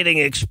devastating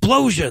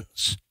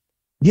explosions.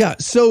 Yeah,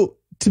 so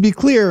to be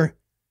clear,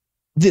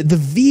 the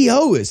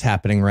VO is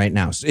happening right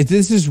now. So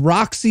this is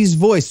Roxy's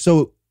voice,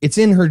 so it's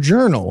in her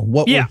journal,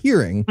 what we're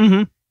hearing.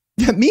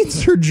 Mm-hmm. That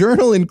means her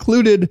journal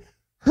included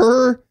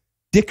her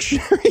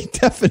dictionary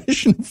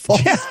definition of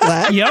false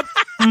flag. Yep.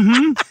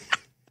 Mm-hmm.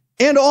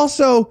 And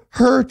also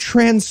her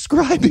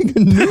transcribing a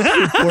news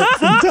report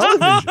from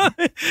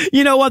television.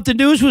 You know what? The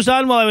news was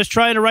on while I was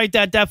trying to write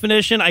that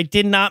definition. I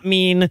did not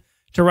mean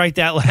to write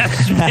that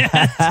last minute.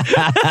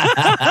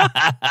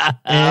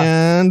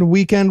 And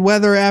weekend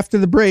weather after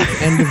the break.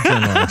 End of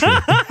journal entry.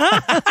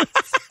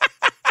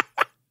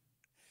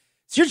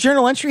 Does your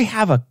journal entry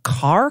have a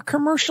car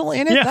commercial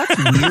in it? Yeah.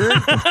 That's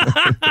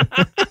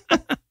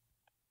weird.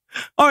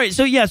 All right,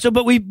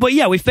 but we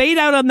fade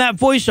out on that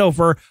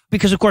voiceover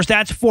because, of course,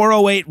 that's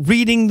 408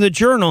 reading the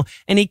journal,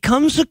 and he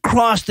comes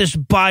across this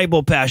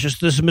Bible passage,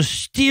 this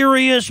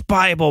mysterious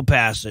Bible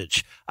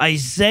passage,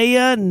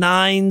 Isaiah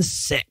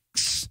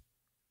 9:6.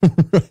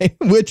 Right,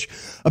 which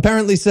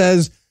apparently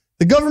says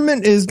the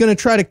government is going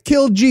to try to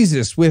kill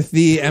Jesus with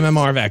the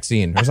MMR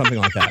vaccine or something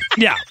like that.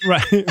 Yeah,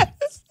 right.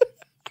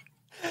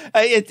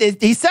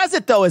 He says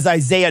it, though, as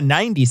Isaiah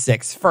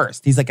 96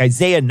 first. He's like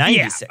Isaiah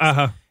 96. Yeah,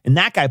 uh-huh. And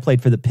that guy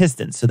played for the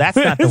Pistons, so that's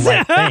not the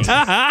right thing.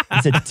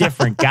 It's a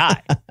different guy.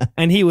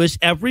 And he was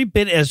every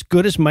bit as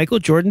good as Michael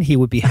Jordan. He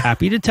would be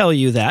happy to tell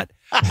you that.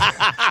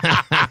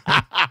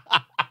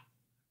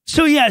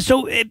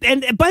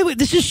 And by the way,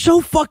 this is so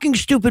fucking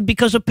stupid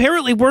because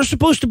apparently we're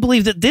supposed to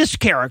believe that this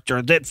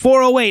character, that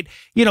 408,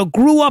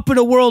 grew up in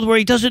a world where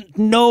he doesn't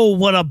know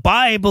what a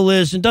Bible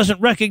is and doesn't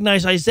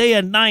recognize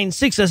Isaiah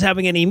 9:6 as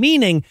having any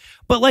meaning.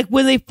 But like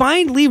when they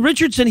find Lee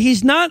Richardson,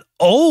 he's not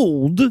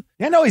old.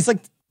 Yeah, no, he's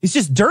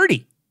just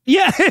dirty.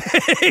 Yeah,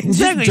 exactly. He's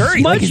just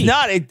dirty. Like, he's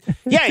not.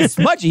 He's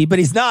smudgy, but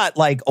he's not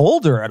like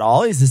older at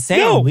all. He's the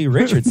same Lee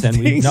Richardson.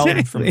 We've known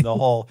him from the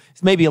whole.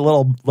 Maybe a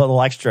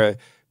little extra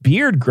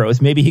beard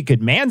growth. Maybe he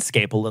could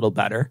manscape a little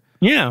better.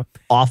 Yeah,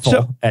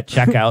 awful at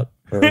checkout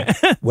or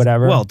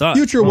whatever. Well done.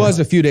 Future was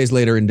a few days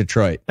later in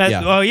Detroit.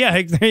 Oh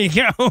yeah, there you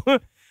go.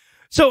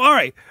 So, all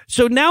right.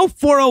 So now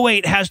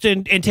 408 has to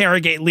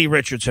interrogate Lee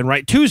Richardson,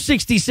 right?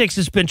 266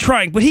 has been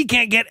trying, but he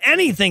can't get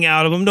anything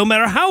out of him no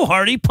matter how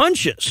hard he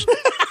punches.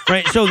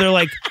 Right? So they're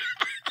like,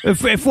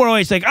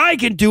 408's like, I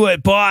can do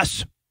it,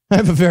 boss. I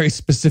have a very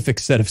specific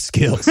set of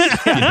skills. You know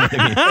what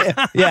I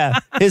mean? Yeah.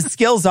 His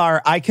skills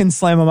are, I can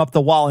slam him up the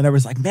wall. And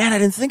everyone's like, man, I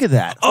didn't think of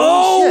that.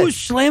 Oh,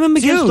 slam him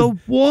against the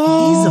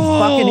wall. He's a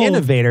fucking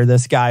innovator,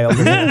 this guy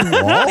over there.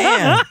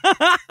 Man.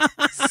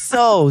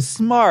 so I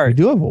smart.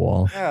 do have a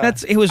wall. Yeah.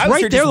 It was I was right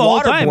here there just the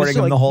whole time. waterboarding It's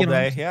him the whole you know,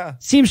 day. Yeah.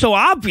 Seems so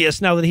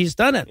obvious now that he's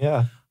done it.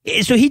 Yeah.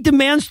 So he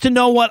demands to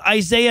know what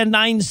Isaiah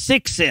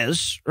 9:6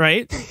 is,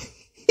 right?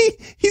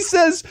 He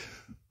says,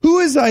 who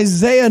is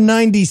Isaiah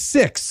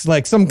 96?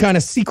 Like some kind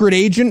of secret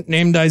agent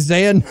named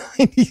Isaiah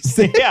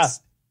 96? Yeah.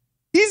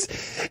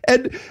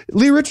 And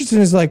Lee Richardson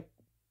is like,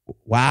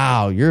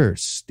 wow, you're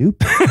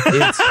stupid.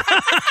 It's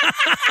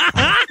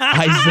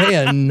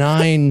Isaiah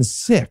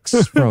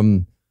 9:6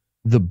 from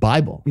the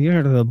Bible. You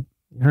heard of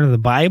the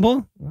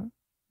Bible?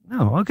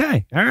 No,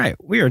 okay. All right.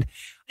 Weird.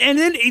 And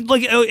then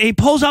he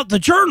pulls out the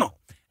journal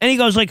and he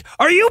goes like,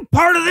 are you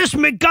part of this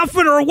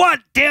MacGuffin or what?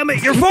 Damn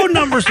it, your phone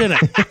number's in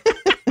it.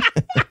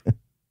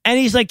 And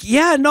he's like,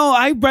 yeah, no,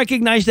 I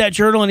recognize that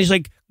journal. And he's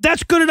like,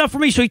 that's good enough for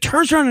me. So he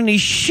turns around and he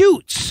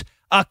shoots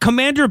a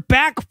commander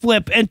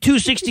backflip and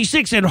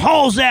 266 and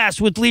hauls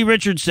ass with Lee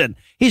Richardson.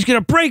 He's going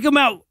to break him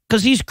out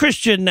because he's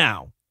Christian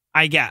now,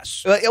 I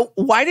guess.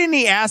 Why didn't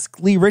he ask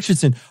Lee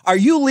Richardson, are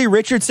you Lee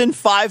Richardson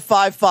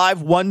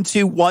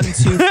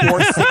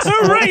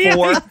 555-121246444? Right,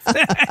 yeah,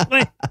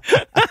 exactly.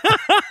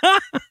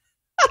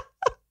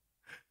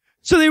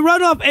 So they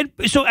run off, and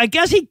so I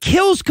guess he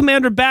kills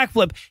Commander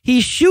Backflip.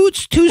 He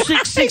shoots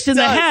 266 in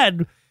the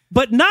head,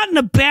 but not in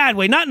a bad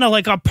way, not in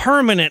a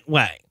permanent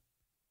way.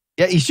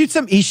 Yeah, he shoots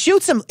him.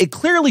 It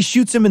clearly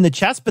shoots him in the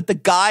chest, but the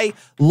guy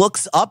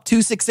looks up.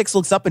 266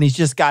 looks up, and he's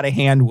just got a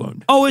hand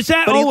wound. Oh, is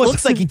that? But it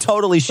looks like he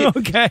totally shoots.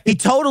 Okay. He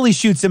totally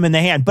shoots him in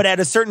the hand. But at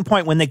a certain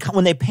point, when they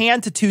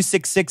pan to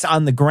 266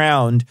 on the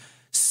ground,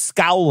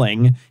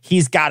 scowling,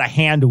 he's got a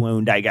hand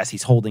wound. I guess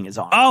he's holding his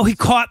arm. Oh, he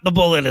caught the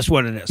bullet. Is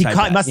what it is. He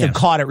must have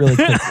caught it really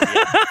quickly.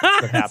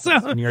 Yeah. That's what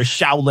happens when you're a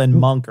Shaolin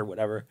monk or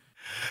whatever.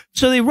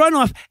 So they run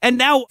off, and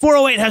now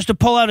 408 has to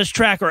pull out his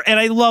tracker. And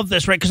I love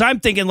this, right? Because I'm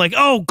thinking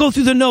go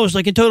through the nose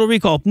like in Total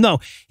Recall. No,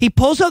 he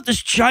pulls out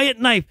this giant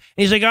knife,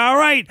 and he's like, all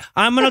right,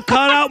 I'm going to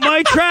cut out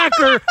my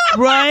tracker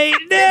right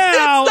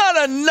now. It's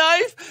not a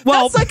knife.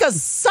 Well, that's like a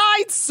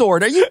side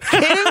sword. Are you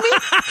kidding me?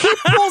 He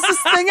pulls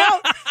this thing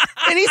out,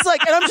 and he's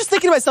like, and I'm just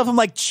thinking to myself, I'm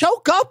like,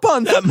 choke up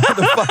on that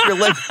motherfucker.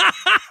 Like,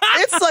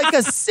 it's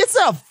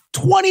a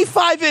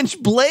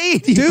 25-inch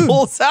blade he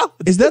pulls out.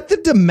 Is that the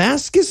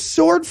Damascus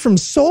sword from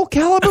Soul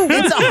Calibur?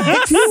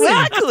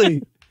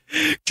 Exactly.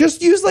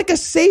 Just use like a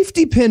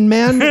safety pin,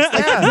 man. It's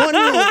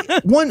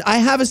like one. I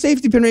have a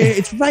safety pin right here.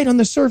 It's right on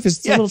the surface.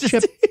 It's a little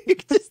chip.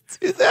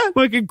 Just do that.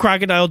 Fucking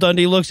Crocodile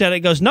Dundee looks at it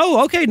and goes,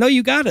 no, okay, no,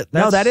 you got it.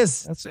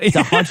 It's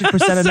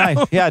 100% a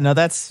knife. Yeah, no,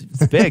 it's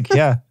big.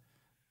 Yeah.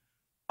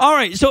 All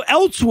right. So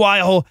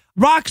elsewhile,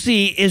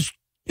 Roxy is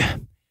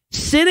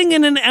sitting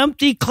in an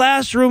empty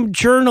classroom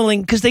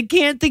journaling because they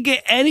can't think of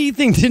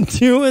anything to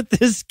do with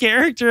this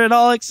character at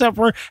all except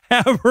for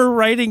have her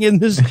writing in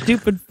this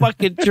stupid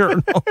fucking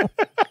journal.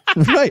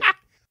 Right.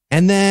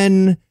 And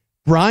then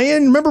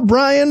Brian, remember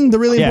Brian, the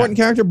really important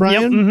character,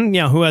 Brian? Yep,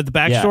 yeah, who had the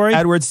backstory?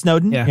 Edward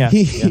Snowden. Yeah.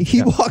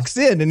 He walks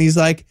in and he's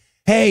like,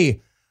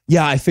 hey,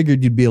 yeah, I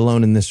figured you'd be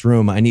alone in this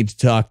room. I need to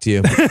talk to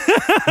you.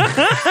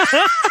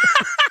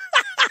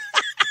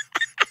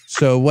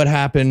 So what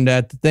happened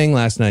at the thing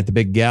last night, the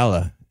big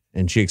gala?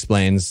 And she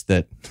explains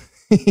that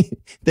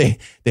they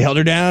held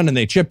her down and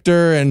they chipped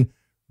her and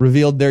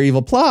revealed their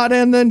evil plot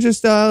and then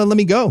just let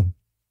me go.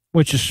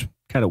 Which is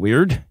kind of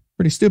weird.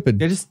 Pretty stupid.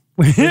 They just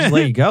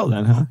let you go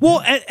then, huh?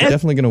 Well, They're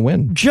definitely going to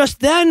win. Just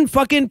then,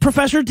 fucking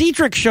Professor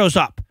Dietrich shows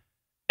up.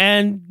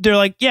 And they're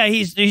like, yeah,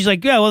 he's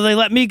like, yeah, well, they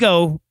let me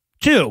go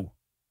too.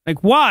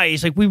 Like, why?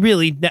 He's like,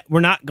 we're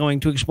not going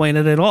to explain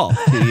it at all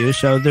to you.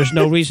 So there's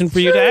no reason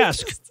for you to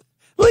ask.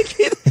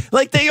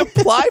 Like they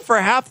imply for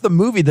half the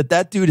movie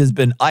that dude has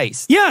been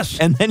iced. Yes.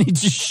 And then he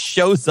just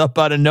shows up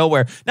out of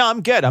nowhere. No,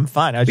 I'm good. I'm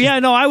fine. I was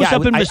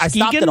up in Muskegon. I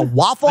stopped at a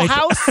Waffle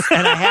House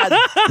and I had,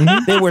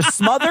 they were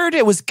smothered.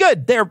 It was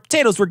good. Their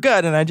potatoes were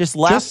good. And I just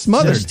left. Just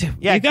smothered.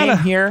 I came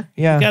here.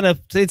 Yeah.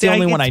 It's the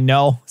only one I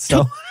know.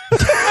 So.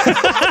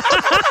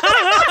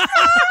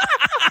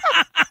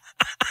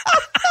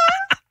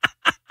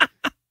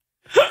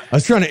 I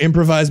was trying to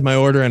improvise my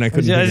order and I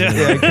couldn't.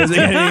 Because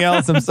anything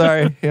else, I'm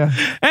sorry. Yeah.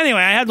 Anyway,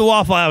 I had the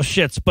Waffle House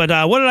shits, but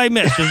what did I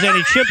miss? Was there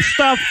any chip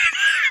stuff?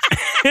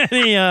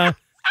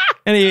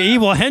 any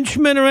evil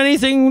henchmen or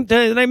anything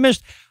that I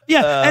missed?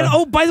 Yeah. And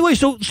oh, by the way,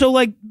 so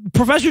like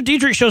Professor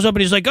Dietrich shows up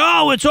and he's like,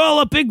 oh, it's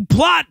all a big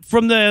plot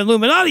from the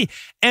Illuminati.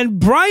 And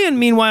Brian,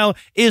 meanwhile,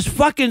 is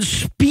fucking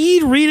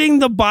speed reading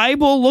the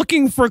Bible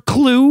looking for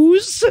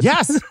clues.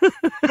 Yes.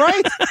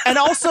 Right. And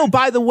also,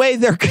 by the way,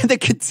 they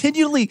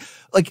continually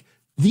like,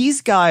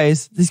 these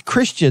guys, these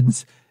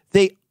Christians,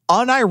 they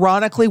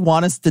unironically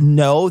want us to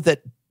know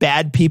that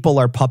bad people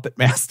are puppet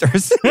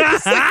masters.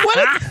 It's like,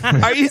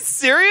 what? Are you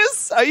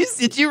serious?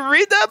 Did you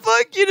read that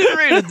book? You didn't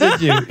read it,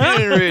 did you? You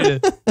didn't read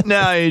it.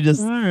 No, you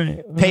just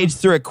page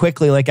through it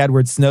quickly like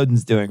Edward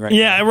Snowden's doing right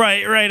now.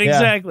 Right.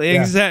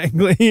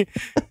 Exactly.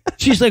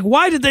 She's like,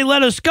 why did they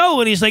let us go?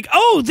 And he's like,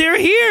 oh, they're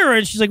here.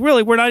 And she's like,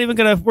 really? We're going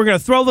to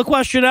throw the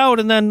question out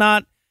and then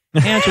not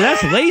answer.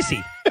 That's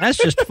lazy. That's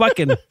just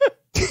fucking...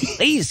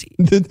 lazy.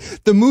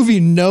 The movie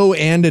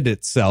no-anded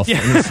itself.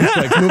 Yeah. And it's just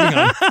like moving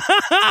on.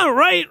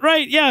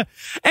 Right, yeah.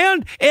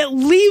 And it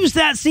leaves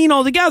that scene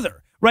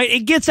altogether, right?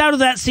 It gets out of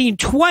that scene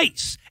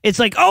twice. It's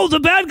like, oh, the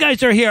bad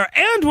guys are here,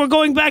 and we're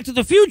going back to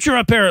the future,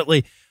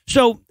 apparently.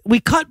 So we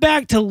cut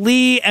back to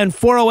Lee and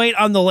 408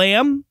 on the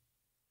lam,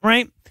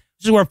 right?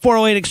 This is where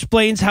 408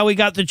 explains how he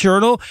got the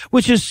journal,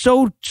 which is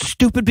so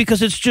stupid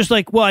because it's just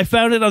like, well, I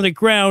found it on the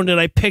ground and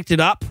I picked it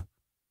up.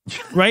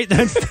 Right?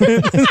 That's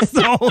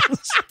the whole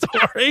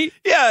story.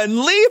 Yeah, and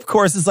Lee, of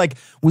course, is like,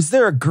 was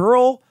there a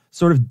girl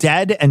sort of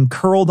dead and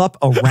curled up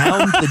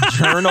around the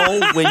journal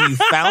when you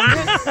found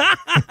it?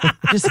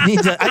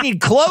 I need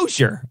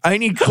closure.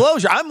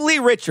 I'm Lee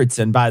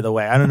Richardson, by the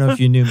way. I don't know if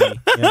you knew me.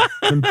 Yeah,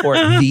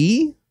 important.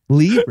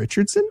 Lee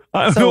Richardson?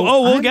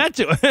 We'll get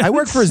to it. I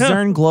work for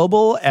Zern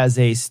Global as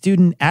a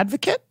student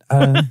advocate.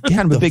 Kind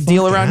of a big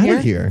deal around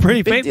here.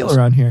 Pretty big famous. deal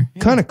around here.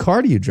 What kind of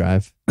car do you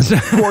drive?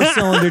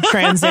 4-cylinder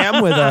Trans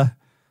Am with a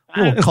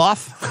little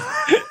cough.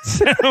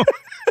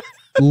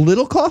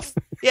 Little cough?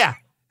 Yeah.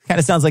 Kind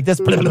of sounds like this.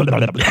 Okay.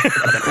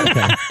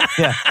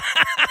 Yeah.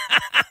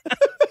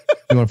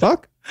 You want to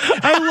fuck?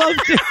 I love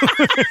to.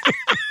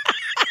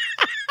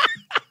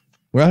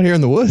 We're out here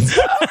in the woods.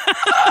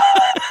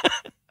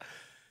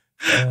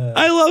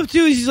 I love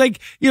too. He's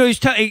like,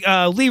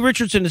 Lee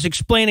Richardson is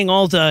explaining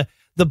all the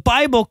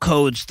Bible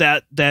codes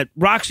that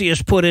Roxy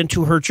has put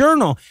into her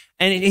journal.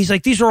 And he's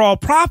like, these are all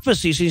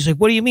prophecies. He's like,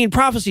 what do you mean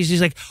prophecies?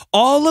 He's like,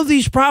 all of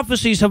these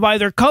prophecies have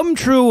either come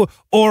true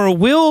or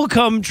will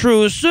come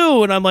true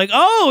soon. And I'm like,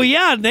 oh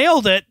yeah,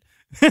 nailed it.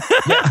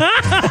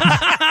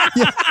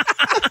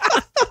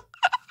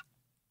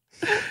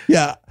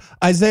 Yeah.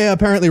 Isaiah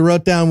apparently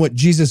wrote down what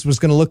Jesus was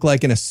going to look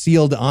like in a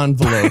sealed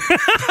envelope.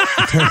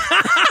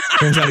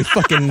 Turns out he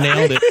fucking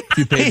nailed it a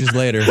few pages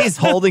later. He's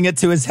holding it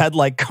to his head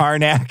like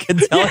Karnak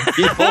and telling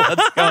people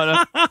what's going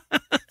on.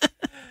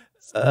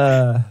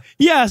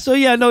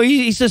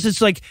 He says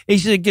it's like,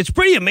 it's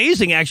pretty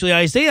amazing, actually.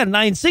 Isaiah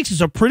 9:6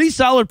 is a pretty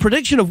solid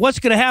prediction of what's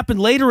going to happen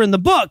later in the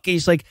book.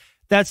 He's like,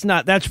 that's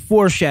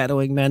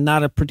foreshadowing, man,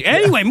 not a prediction.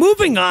 Anyway,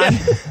 moving on.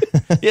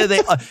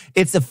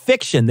 It's a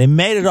fiction. They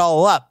made it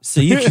all up,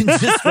 so you can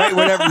just write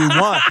whatever you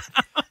want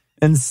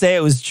and say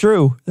it was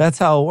true. That's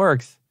how it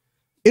works.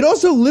 It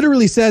also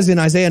literally says in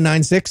Isaiah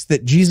 9:6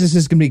 that Jesus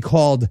is going to be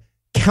called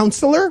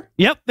Counselor.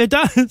 Yep, it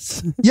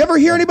does. You ever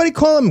hear anybody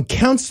call him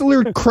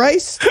Counselor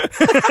Christ?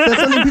 That's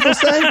something people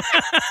say?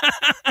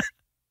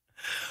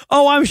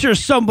 Oh, I'm sure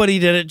somebody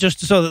did it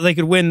just so that they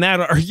could win that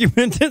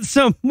argument at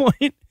some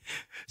point.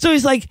 So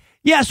he's like,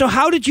 yeah, so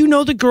how did you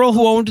know the girl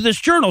who owned this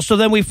journal? So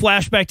then we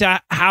flash back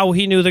to how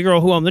he knew the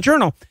girl who owned the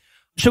journal.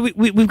 So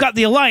we've got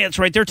the Alliance,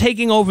 right? They're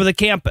taking over the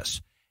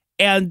campus.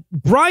 And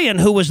Brian,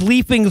 who was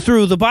leafing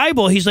through the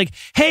Bible, he's like,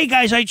 hey,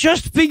 guys, I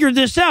just figured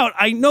this out.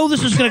 I know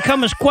this is going to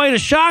come as quite a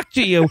shock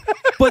to you,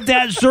 but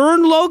that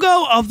Zern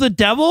logo of the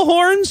devil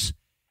horns,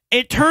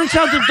 it turns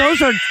out that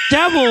those are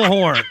devil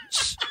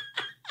horns.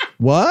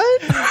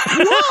 What?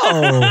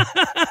 Whoa.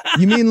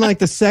 You mean like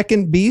the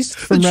second beast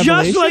from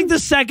Revelation? Just like the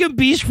second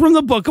beast from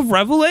the book of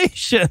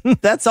Revelation.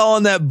 That's all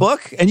in that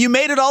book? And you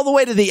made it all the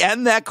way to the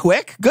end that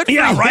quick? Good for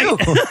you. Right?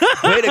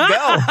 Way to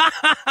go.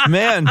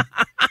 Man,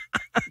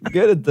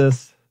 good at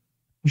this.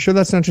 You sure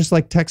that's not just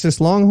like Texas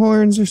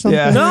Longhorns or something?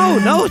 Yeah.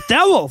 No,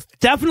 devil.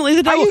 Definitely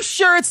the devil. Are you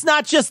sure it's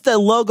not just the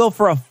logo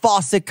for a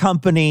faucet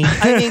company?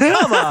 I mean,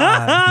 come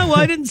on. Well,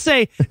 I didn't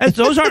say,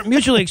 those aren't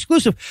mutually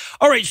exclusive.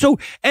 All right, so,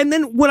 and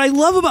then what I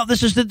love about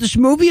this is that this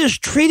movie is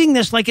treating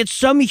this like it's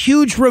some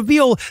huge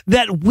reveal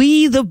that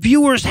we, the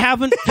viewers,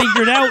 haven't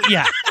figured out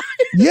yet.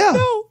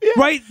 Yeah.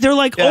 Right? They're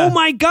like, oh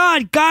my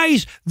God,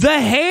 guys, the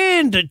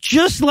hand,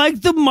 just like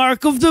the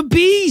mark of the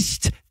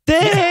beast. The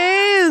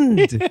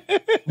hand.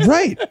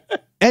 Right.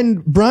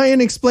 And Brian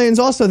explains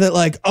also that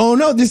like, oh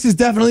no, this is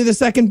definitely the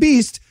second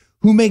beast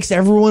who makes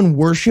everyone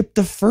worship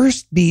the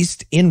first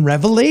beast in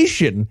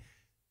Revelation.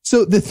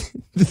 So the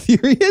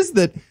theory is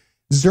that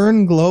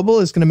Zern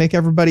Global is going to make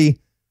everybody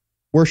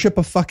worship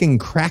a fucking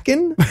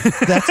kraken.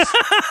 That's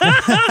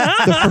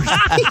the first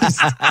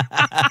beast.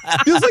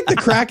 Feels like the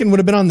kraken would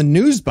have been on the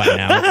news by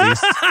now, at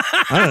least.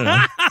 I don't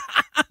know.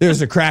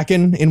 There's a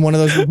kraken in one of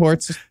those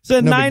reports. It's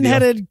a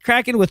nine-headed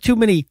kraken with too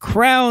many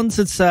crowns.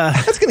 It's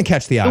that's going to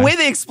catch the eye. The way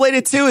they explain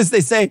it too is they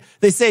say,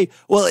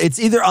 well, it's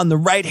either on the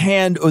right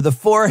hand or the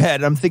forehead.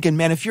 And I'm thinking,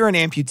 man, if you're an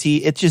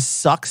amputee, it just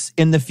sucks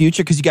in the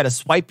future because you got to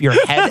swipe your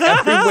head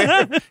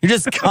everywhere. You're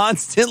just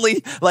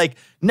constantly like,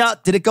 no,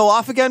 did it go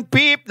off again?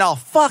 Beep. No,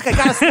 fuck, I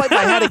got to swipe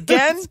my head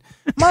again.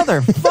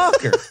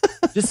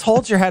 Motherfucker. Just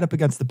hold your head up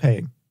against the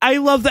pain. I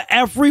love that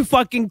every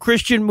fucking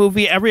Christian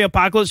movie, every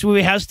apocalypse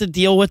movie has to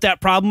deal with that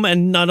problem,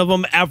 and none of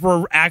them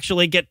ever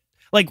actually get,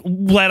 like,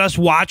 let us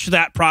watch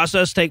that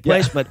process take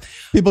place. Yeah. But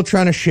people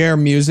trying to share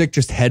music,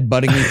 just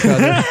headbutting each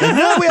other. Like,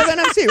 no, we have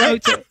NFC,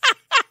 right?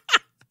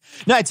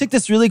 No, I took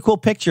this really cool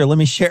picture. Let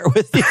me share it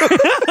with you.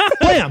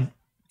 Bam.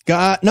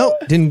 No,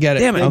 didn't get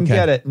it. Damn it. Didn't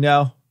get it.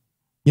 No.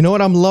 You know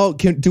what? I'm low.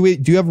 Do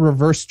you have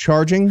reverse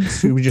charging?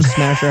 Should we just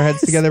smash our heads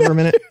together for a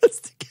minute?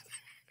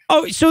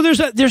 Oh, so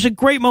there's a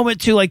great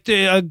moment too, like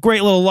a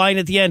great little line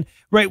at the end,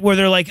 right, where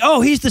they're like,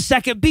 "Oh, he's the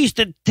second beast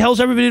that tells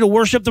everybody to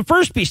worship the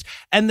first beast,"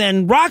 and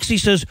then Roxy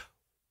says,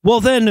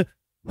 "Well, then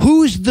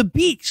who's the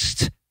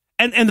beast?"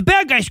 And the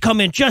bad guys come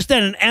in just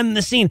then and end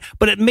the scene,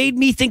 but it made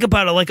me think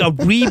about it like a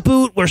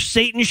reboot where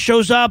Satan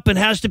shows up and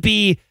has to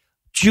be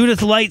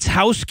Judith Light's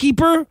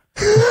housekeeper,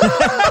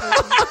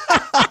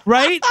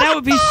 right? That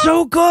would be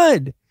so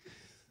good.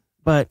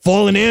 But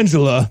Fallen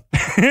Angela.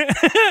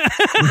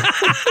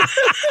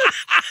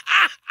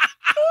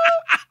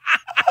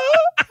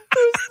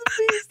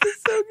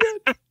 So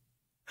good.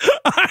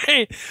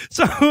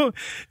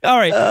 all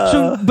right.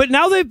 So, but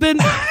now they've been.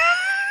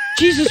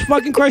 Jesus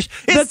fucking Christ!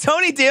 Is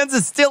Tony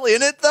Danza still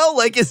in it though?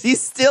 Like, is he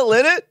still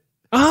in it?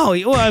 Oh,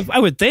 well, I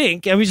would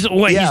think. I mean, he's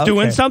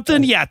doing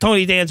something? Yeah,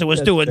 Tony Danza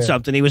was doing fair.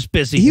 something. He was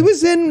busy. He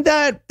was in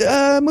that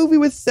movie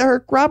with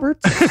Eric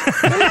Roberts.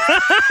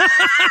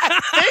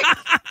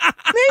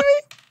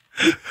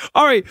 Maybe.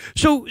 All right.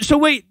 So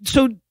wait.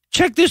 So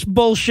check this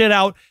bullshit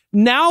out.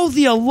 Now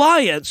the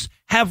Alliance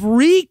have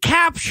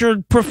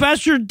recaptured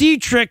Professor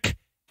Dietrich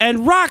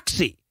and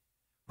Roxy,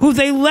 who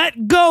they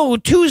let go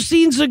 2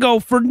 scenes ago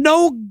for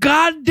no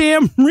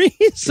goddamn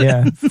reason.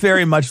 Yeah,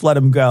 very much let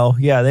him go.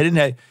 Yeah, they didn't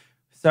have.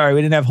 Sorry,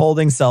 we didn't have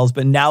holding cells,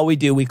 but now we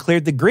do. We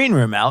cleared the green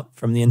room out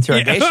from the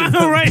interrogation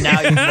room. Right.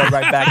 Now you can go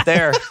right back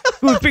there.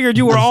 We figured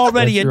you were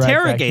already Get you right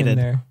back in interrogated.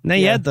 there. Now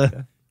you had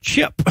the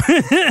chip.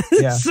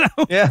 Yeah. So,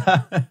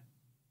 Yeah.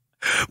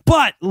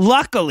 but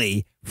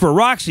luckily for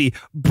Roxy,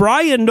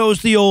 Brian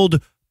knows the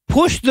old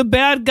push the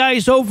bad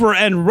guys over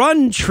and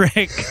run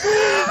trick.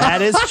 That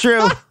is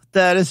true.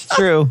 That is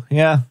true.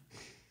 Yeah.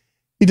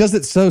 He does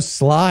it so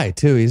sly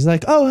too. He's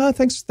like, "Oh,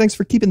 thanks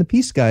for keeping the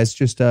peace, guys.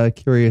 Just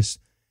curious.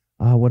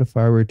 What if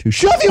I were to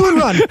shove you and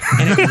run?"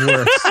 And it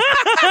works.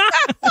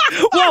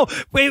 Well,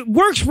 it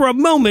works for a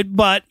moment,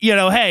 but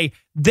hey,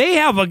 they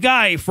have a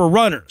guy for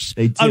runners.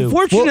 They do.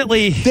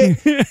 Unfortunately, Well,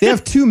 they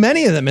have too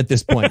many of them at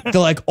this point. They're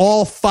like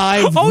all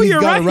 5 Oh, We've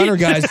you're Got a right. Runner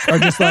guys are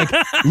just like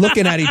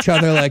looking at each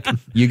other like,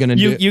 "You gonna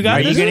do? you got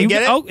Are you this? gonna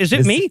get it? Oh, is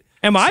it me?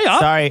 Am I up?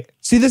 Sorry.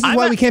 See, this is I'm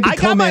why not- we can't be I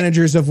got my-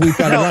 co-managers of We've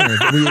Got a Runner.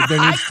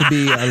 There needs to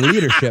be a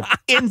leadership.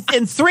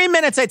 In 3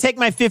 minutes, I take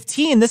my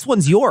 15. This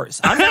one's yours.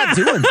 I'm not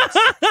doing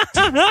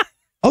this.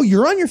 Oh,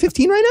 you're on your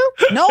 15 right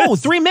now? No,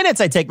 3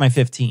 minutes, I take my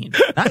 15.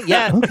 Not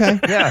yet. Okay.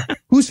 Yeah.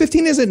 Whose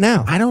 15 is it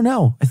now? I don't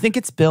know. I think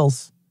it's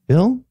Bill's.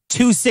 Bill?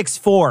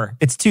 264.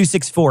 It's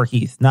 264,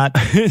 Heath, not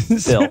Bill.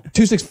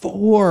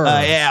 264.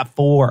 Yeah,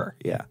 4.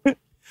 Yeah.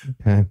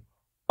 Okay.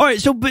 All right,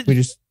 so but We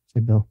just say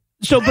Bill.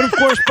 but of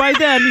course by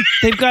then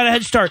they've got a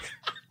head start.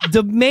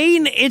 The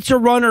main It's a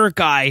Runner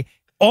guy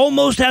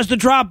almost has the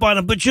drop on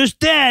him, but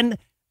just then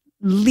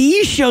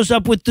Lee shows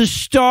up with the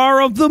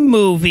star of the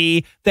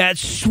movie, that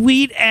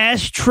sweet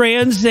ass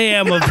Trans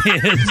Am of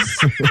his.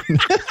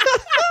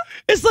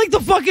 It's like the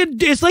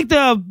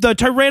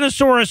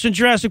Tyrannosaurus in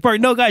Jurassic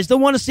Park. No, guys,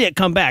 don't want to see it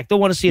come back. Don't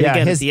want to see it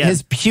again at the end.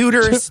 His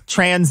pewters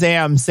Trans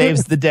Am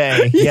saves the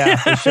day. Yeah,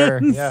 for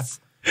sure. Yeah.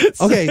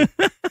 Okay.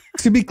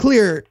 To be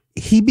clear,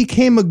 he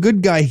became a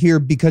good guy here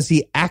because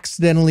he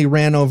accidentally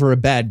ran over a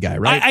bad guy,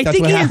 right? I That's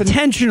think what he happened?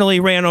 intentionally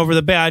ran over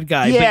the bad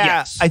guy. Yeah, but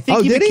yes. I think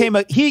Oh, he did he?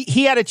 became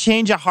he had a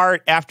change of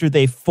heart after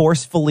they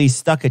forcefully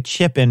stuck a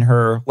chip in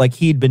her like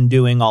he'd been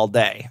doing all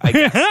day. I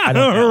guess. I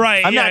don't know.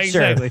 Right, I'm yeah, not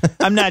sure. exactly.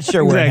 I'm not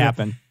sure where it Exactly.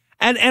 happened.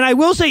 And I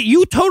will say,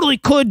 you totally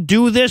could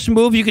do this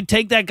move. You could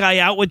take that guy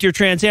out with your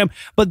Trans Am,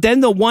 but then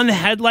the one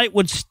headlight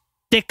would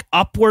stick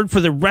upward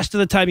for the rest of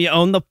the time you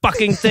own the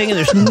fucking thing, and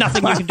there's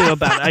nothing you can do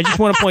about it. I just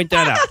want to point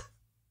that out.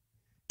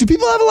 Do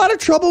people have a lot of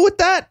trouble with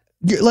that?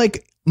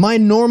 Like my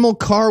normal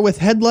car with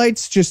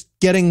headlights just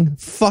getting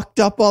fucked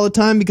up all the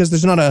time because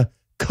there's not a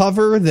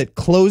cover that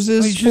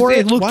closes for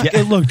it? What?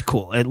 It looked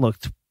cool. It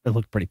looked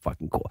pretty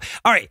fucking cool.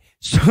 All right.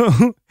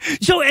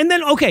 So and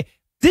then, okay,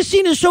 this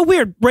scene is so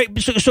weird, right?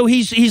 So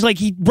he's like,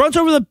 he runs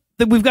over the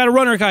We've Got a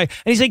Runner guy, and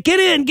he's like, get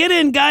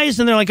in, guys.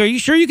 And they're like, are you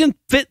sure you can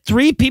fit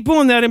 3 people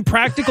in that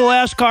impractical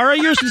ass car of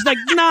yours? He's like,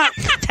 not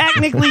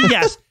technically,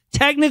 yes.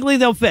 Technically,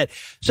 they'll fit.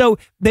 So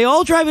they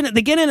all drive in it.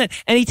 They get in it,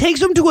 and he takes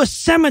them to a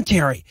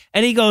cemetery.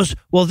 And he goes,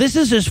 well, this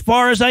is as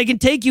far as I can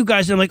take you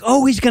guys. And I'm like,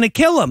 oh, he's going to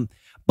kill him.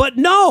 But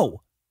no,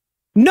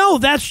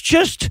 that's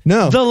just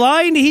the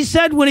line he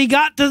said when he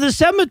got to the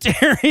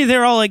cemetery.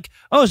 They're all like,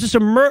 oh, is this a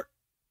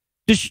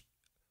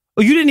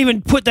oh, you didn't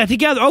even put that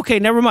together. Okay,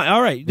 never mind.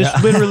 All right. This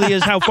literally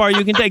is how far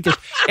you can take this.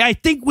 I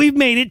think we've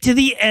made it to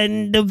the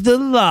end of the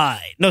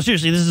line. No,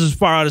 seriously, this is as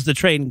far out as the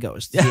train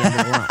goes. To the end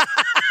of the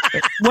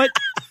line. What?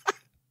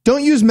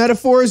 Don't use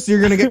metaphors. You're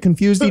going to get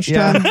confused each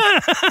time.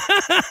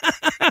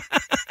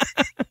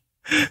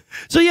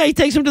 So, yeah, he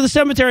takes him to the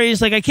cemetery.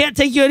 He's like, I can't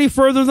take you any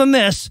further than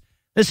this.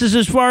 This is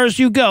as far as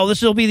you go.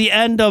 This will be the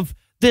end of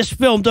this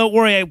film. Don't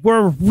worry.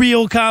 We're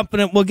real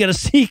confident we'll get a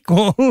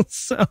sequel.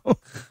 So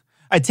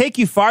I take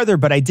you farther,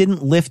 but I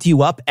didn't lift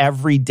you up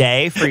every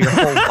day for your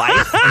whole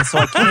life. And so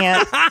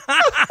I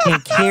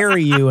can't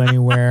carry you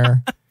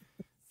anywhere.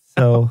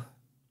 So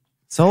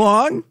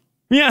long.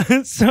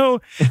 Yeah.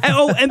 So,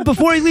 and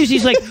before he leaves,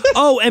 he's like,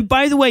 oh, and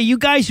by the way, you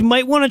guys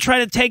might want to try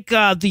to take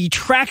the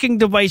tracking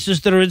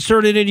devices that are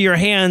inserted into your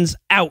hands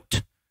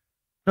out.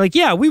 They're like,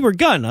 yeah, we were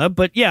gonna,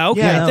 but yeah,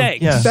 okay,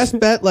 thanks. Yeah. Best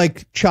bet,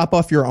 like chop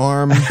off your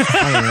arm.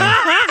 I don't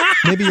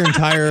know. Maybe your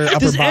entire upper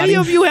Does body. any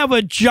of you have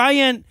a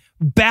giant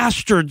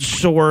bastard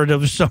sword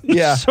of some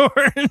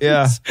sort?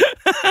 Yeah.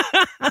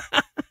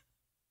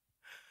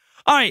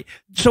 All right,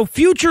 so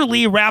future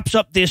Lee wraps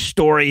up this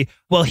story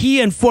while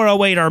he and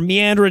 408 are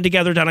meandering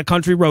together down a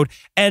country road.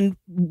 And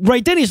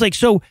right then he's like,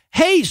 so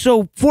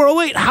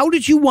 408, how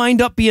did you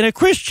wind up being a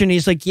Christian?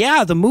 He's like,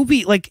 yeah, the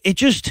movie, like, it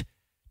just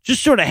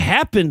sort of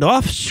happened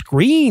off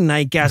screen,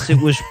 I guess.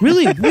 It was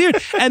really weird.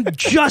 And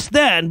just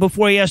then,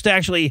 before he has to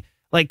actually,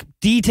 like,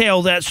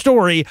 detail that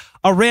story,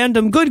 a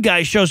random good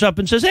guy shows up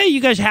and says, hey,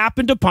 you guys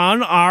happened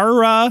upon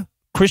our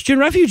Christian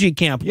refugee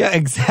camp. Yeah,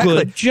 exactly.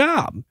 Good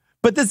job.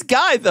 But this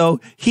guy, though,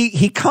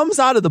 he comes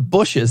out of the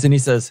bushes and he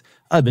says,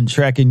 I've been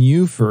tracking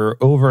you for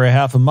over a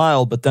half a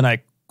mile, but then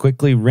I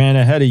quickly ran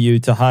ahead of you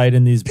to hide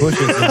in these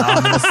bushes and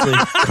ominously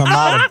come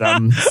out of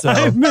them. So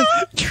I've been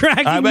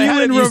tracking I'm you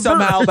ahead in of you reverse.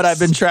 somehow, but I've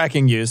been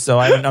tracking you. So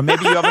I don't know.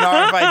 Maybe you have an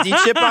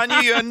RFID chip on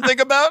you didn't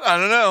think about? I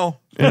don't know.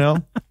 You know?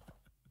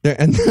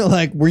 And they're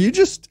like, were you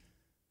just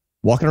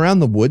walking around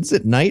the woods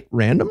at night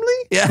randomly?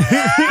 Yeah.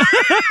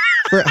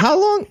 For how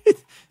long?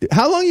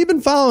 How long you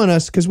been following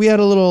us? Because we had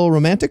a little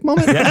romantic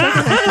moment.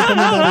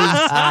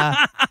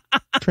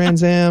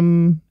 Trans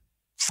Am.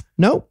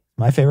 No.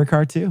 My favorite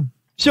car, too.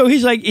 So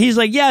he's like,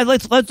 yeah,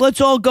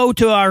 let's all go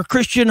to our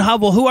Christian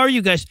hovel. Who are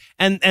you guys?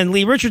 And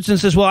Lee Richardson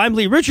says, well, I'm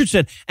Lee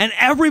Richardson. And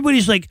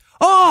everybody's like,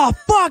 oh,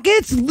 fuck,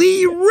 it's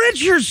Lee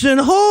Richardson.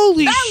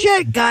 Holy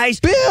shit, guys.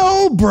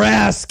 Bill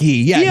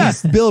Brasky. Yeah,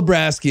 he's Bill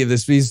Brasky of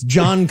this. He's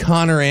John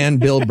Connor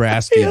and Bill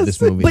Brasky of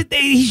this movie. But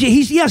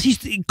he's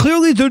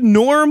clearly the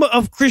norm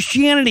of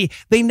Christianity.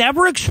 They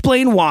never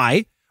explain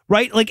why.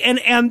 Right. Like,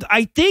 and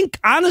I think,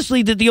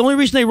 honestly, that the only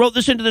reason they wrote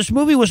this into this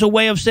movie was a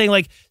way of saying,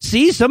 like,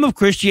 see, some of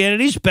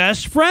Christianity's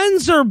best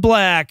friends are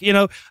black, you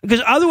know,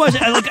 because otherwise,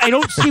 I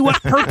don't see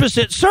what purpose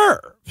it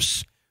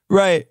serves.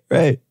 Right.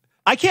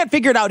 I can't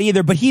figure it out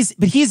either, but he's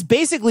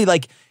basically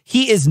like,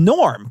 he is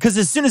Norm. Because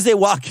as soon as they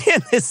walk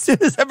in, as soon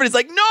as everybody's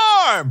like,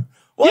 Norm,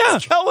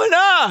 what's going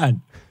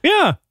on?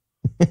 Yeah.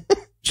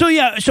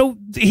 So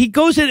he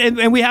goes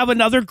in and we have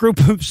another group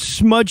of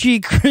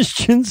smudgy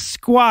Christian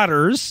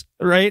squatters,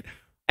 right?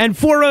 And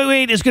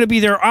 408 is going to be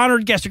their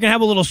honored guest. They're going to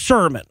have a little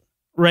sermon,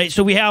 right?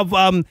 So we have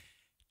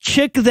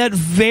chick that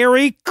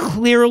very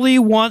clearly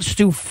wants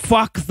to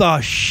fuck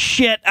the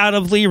shit out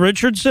of Lee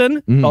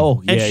Richardson.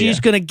 Oh, yeah. And she's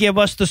going to give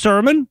us the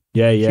sermon.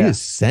 Yeah. She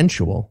is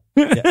sensual.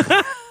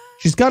 Yeah.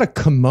 She's got a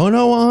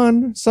kimono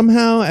on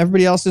somehow.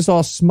 Everybody else is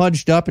all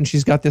smudged up, and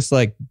she's got this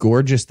like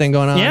gorgeous thing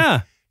going on.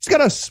 Yeah. She's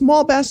got a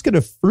small basket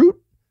of fruit.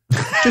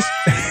 Just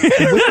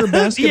a wicker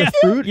basket of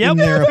fruit in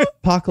their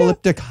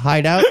apocalyptic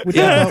hideout, which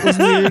I thought was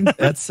weird.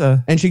 That's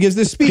and she gives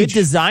this speech. Good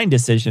design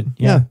decision.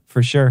 Yeah,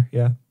 for sure.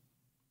 Yeah.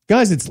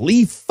 Guys, it's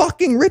Lee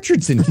fucking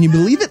Richardson. Can you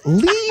believe it?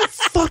 Lee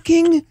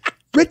fucking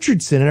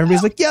Richardson. And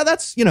everybody's like, yeah,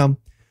 that's the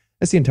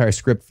entire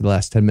script for the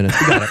last 10 minutes.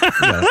 We got it.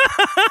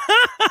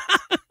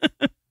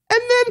 And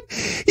then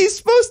he's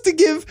supposed to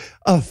give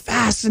a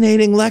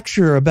fascinating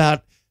lecture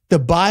about the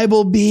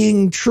Bible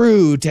being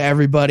true to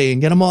everybody and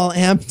get them all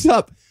amped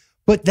up.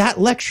 But that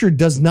lecture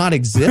does not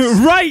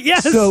exist. Right,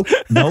 yes. So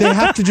they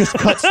have to just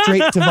cut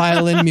straight to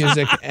violin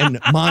music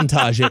and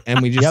montage it,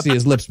 and we just see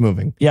his lips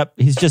moving. Yep.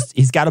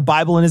 He's got a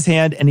Bible in his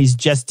hand, and he's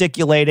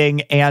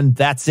gesticulating, and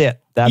that's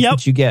it. That's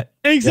what you get.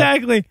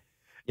 Exactly. Yep.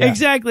 Yeah.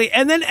 Exactly.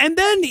 And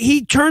then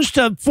he turns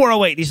to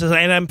 408. He says,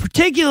 and I'm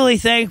particularly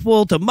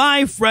thankful to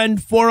my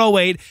friend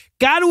 408.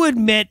 Got to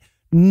admit,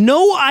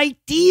 no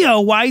idea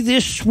why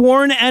this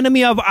sworn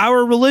enemy of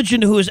our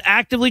religion who is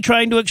actively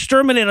trying to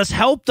exterminate us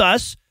helped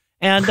us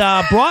and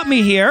brought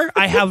me here.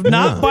 I have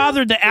not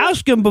bothered to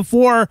ask him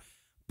before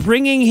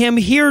bringing him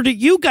here to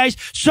you guys.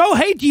 So,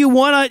 hey, do you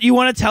want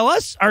to tell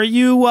us? Are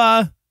you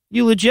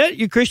legit?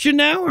 You Christian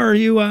now? Or are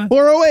you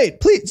 408,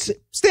 please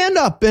stand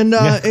up and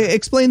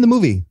explain the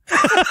movie.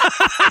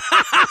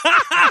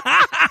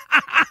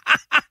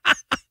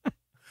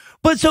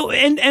 But so,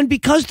 and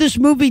because this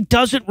movie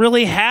doesn't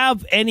really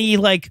have any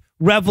like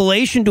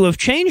revelation to have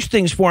changed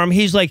things for him,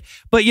 he's like,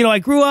 but I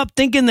grew up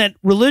thinking that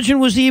religion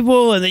was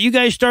evil and that you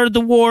guys started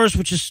the wars,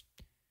 which is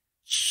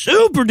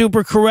super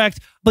duper correct.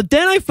 But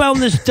then I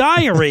found this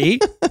diary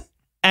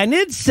and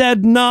it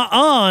said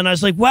nah-uh. And I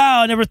was like,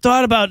 wow, I never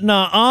thought about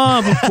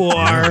nah-uh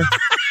before.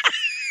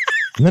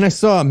 And then I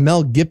saw a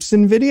Mel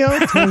Gibson video.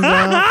 Turns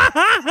out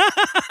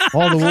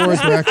all the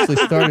wars were actually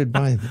started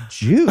by the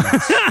Jews.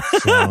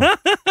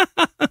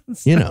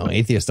 So,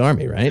 atheist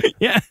army, right?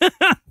 Yeah.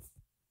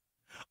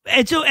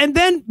 And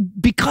then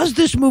because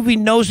this movie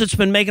knows it's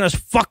been making us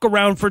fuck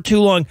around for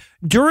too long,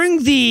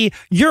 during the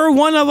 "you're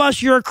one of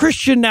us, you're a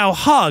Christian now"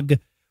 hug,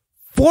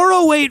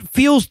 408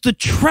 feels the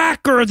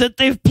tracker that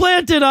they've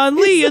planted on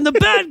Lee, and the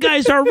bad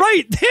guys are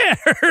right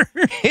there.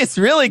 It's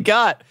really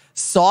got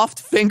soft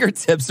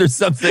fingertips or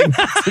something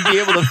to be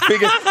able to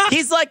figure.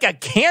 He's like a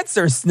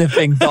cancer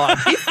sniffing dog.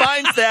 He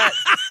finds that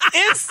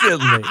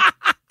instantly.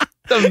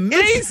 It's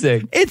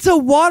amazing. It's a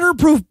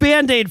waterproof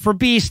Band-Aid for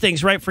bee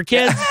stings, right? For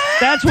kids.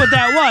 That's what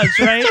that was,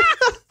 right?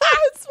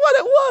 That's what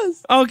it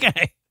was.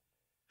 Okay.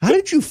 How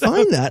did you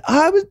find that?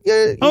 I was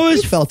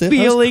you felt it.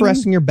 I was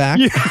caressing your back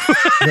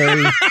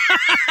very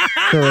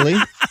thoroughly,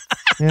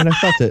 and I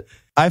felt it.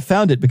 I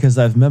found it because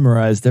I've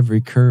memorized every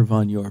curve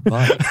on your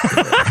body.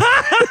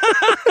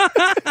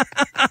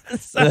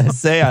 I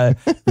say I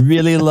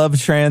really love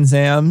Trans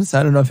Ams.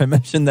 I don't know if I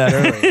mentioned that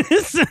earlier.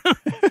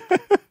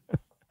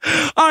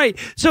 All right,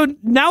 so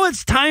now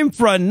it's time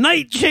for a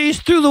night chase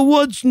through the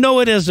woods. No,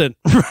 it isn't,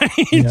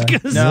 right?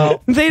 Because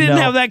they didn't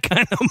have that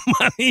kind of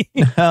money.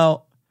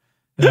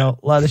 No,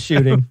 a lot of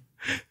shooting.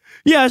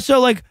 Yeah, so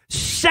like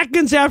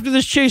seconds after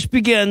this chase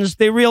begins,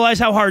 they realize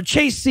how hard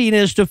chase scene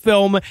is to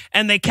film,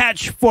 and they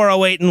catch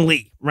 408 and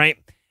Lee, right?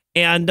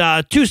 And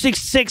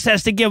 266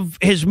 has to give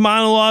his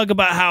monologue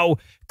about how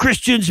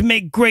Christians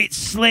make great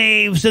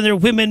slaves and their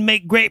women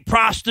make great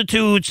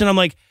prostitutes. And I'm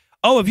like,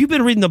 oh, have you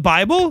been reading the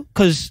Bible?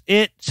 Because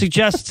it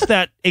suggests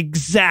that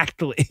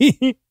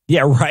exactly.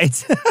 Yeah,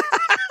 right.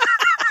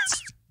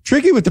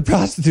 Tricky with the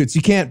prostitutes.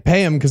 You can't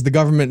pay them because the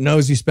government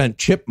knows you spent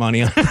chip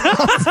money on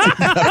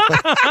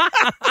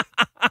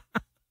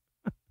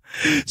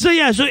So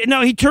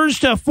no, he turns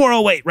to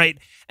 408, right?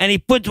 And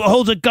he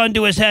holds a gun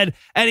to his head,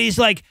 and he's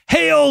like,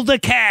 "Hail the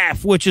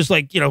calf," which is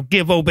like,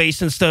 give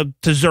obeisance to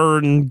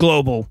Zerd and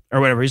Global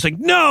or whatever. He's like,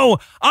 "No,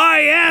 I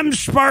am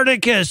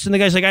Spartacus," and the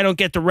guy's like, "I don't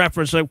get the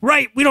reference." Like,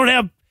 right, we don't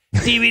have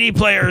DVD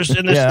players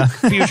in this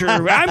future.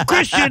 I'm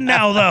Christian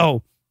now,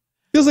 though.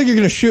 Feels like you're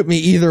going to shoot me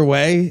either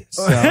way.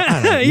 So,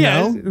 I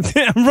don't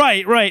know.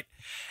 Right.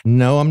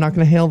 No, I'm not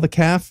going to hail the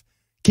calf.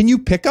 Can you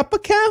pick up a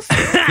calf?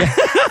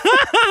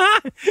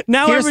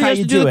 Now everybody has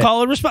to do the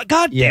call and response.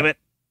 God damn it.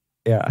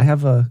 Yeah, I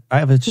have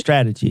a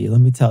strategy.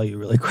 Let me tell you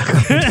really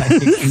quickly.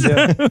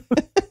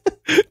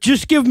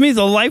 Just give me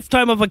the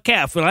lifetime of a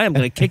calf, and I am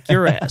going to kick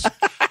your ass.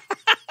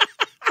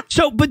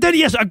 So, but then,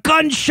 yes, a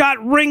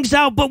gunshot rings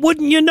out, but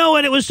wouldn't you know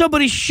it, it was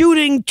somebody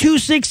shooting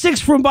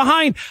 266 from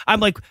behind. I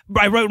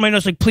wrote in my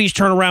notes, like, please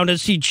turn around and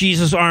see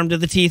Jesus armed to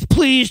the teeth.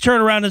 Please turn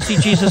around and see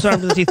Jesus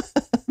armed to the teeth.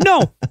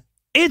 No,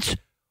 it's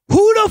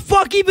who the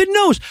fuck even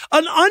knows?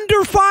 An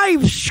under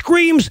 5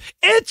 screams,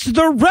 "It's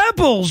the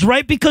rebels,"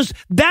 right? Because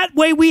that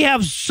way we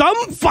have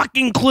some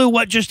fucking clue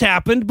what just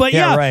happened. But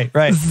right.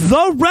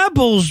 The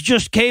rebels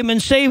just came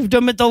and saved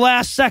them at the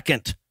last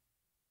second.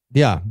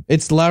 Yeah,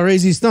 it's La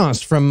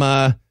Resistance from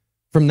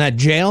that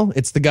jail.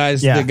 It's the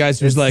guys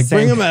who's like,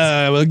 bring him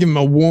we'll give him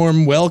a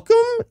warm welcome.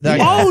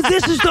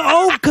 This is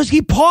because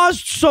he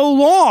paused so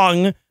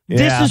long.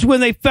 This is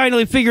when they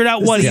finally figured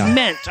out what he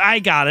meant. I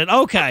got it.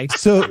 Okay.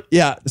 So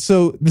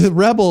the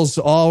rebels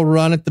all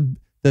run at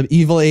the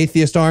evil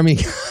atheist army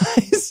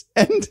guys,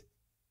 and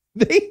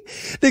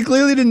they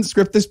clearly didn't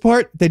script this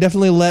part. They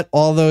definitely let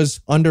all those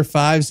under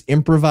 5s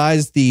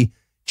improvise the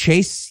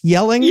chase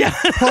yelling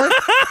part,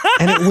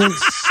 and it went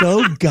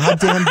so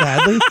goddamn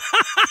badly.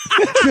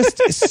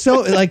 Just so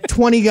like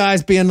 20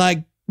 guys being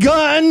like,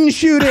 "Gun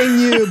shooting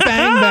you,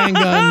 bang bang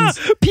guns,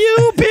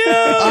 pew pew.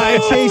 I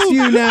chase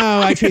you now.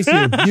 I chase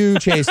you. You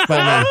chased by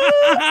my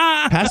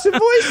passive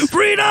voice.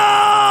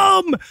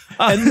 Freedom."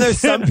 And there's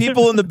some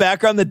people in the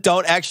background that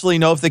don't actually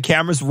know if the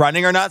camera's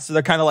running or not, so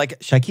they're kind of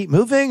like, "Should I keep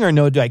moving or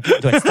no? Do I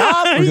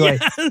stop? Or do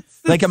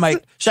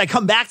should I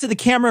come back to the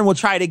camera and we'll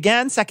try it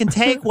again? Second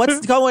take.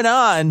 What's going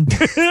on?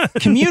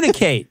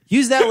 Communicate.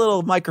 Use that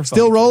little microphone."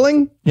 Still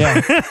rolling?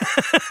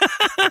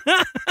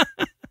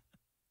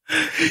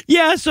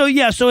 Yeah. So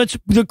it's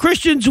the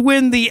Christians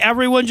win the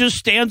everyone just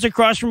stands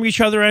across from each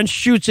other and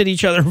shoots at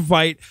each other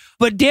fight.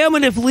 But damn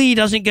it if Lee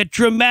doesn't get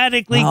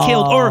dramatically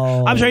killed.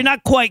 Or, I'm sorry,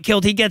 not quite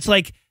killed. He gets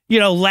like,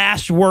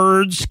 last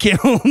words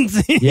killed.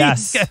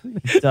 Yes.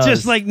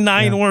 Just like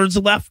 9 words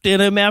left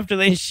in him after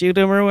they shoot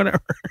him or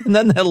whatever. And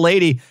then that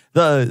lady,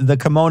 the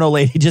kimono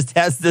lady, just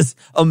has this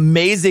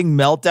amazing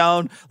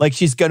meltdown. Like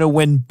she's going to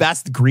win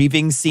best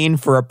grieving scene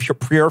for a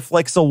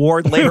Pureflix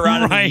award later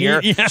on in the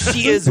year. Yes.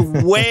 She is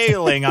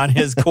wailing on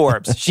his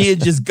corpse. She is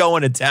just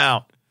going to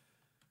town.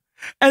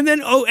 And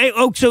then,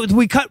 so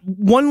we cut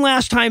one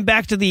last time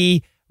back to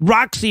the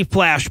Roxy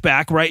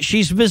flashback, right?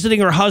 She's visiting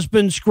her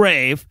husband's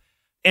grave.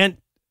 And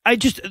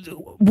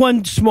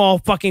one small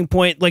fucking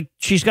point, like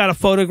she's got a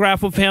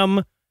photograph of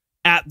him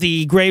at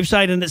the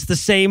gravesite, and it's the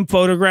same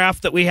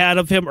photograph that we had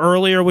of him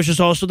earlier, which is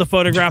also the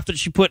photograph that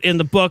she put in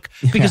the book,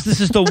 because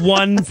this is the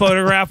one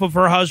photograph of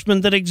her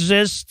husband that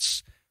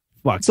exists.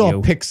 It's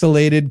all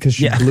pixelated because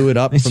she blew it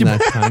up from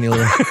that tiny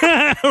little...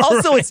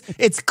 Also,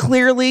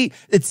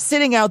 it's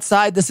sitting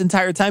outside this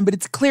entire time, but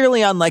it's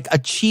clearly on like a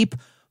cheap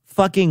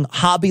fucking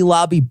Hobby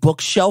Lobby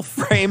bookshelf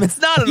frame.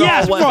 It's not an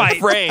all-white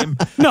frame.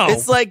 No.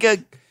 It's like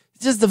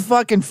just a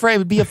fucking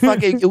frame.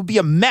 It would be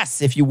a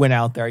mess if you went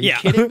out there. Are you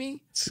kidding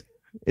me?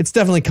 It's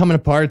definitely coming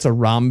apart. It's a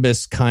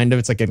rhombus, kind of.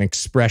 It's like an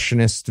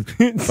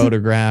expressionist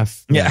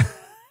photograph. Yeah.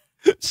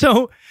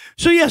 So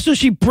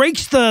she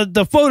breaks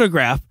the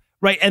photograph,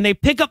 right? And they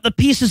pick up the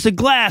pieces of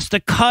glass to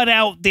cut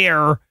out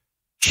their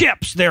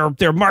chips,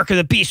 their Mark of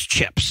the Beast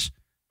chips.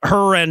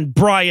 Her and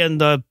Brian,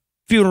 the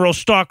funeral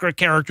stalker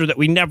character that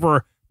we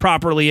never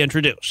properly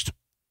introduced,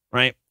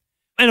 right?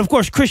 And of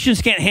course,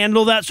 Christians can't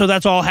handle that, so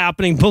that's all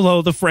happening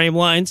below the frame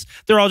lines.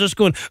 They're all just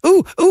going,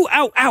 ooh, ooh,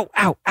 ow, ow,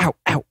 ow, ow,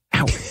 ow,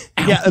 ow.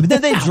 Yeah, but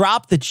then they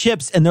drop the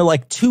chips, and they're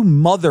like 2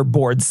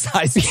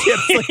 motherboard-sized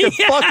chips. Like they're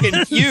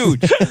fucking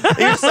huge.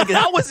 You're just like,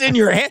 that was in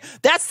your hand.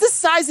 That's the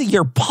size of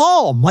your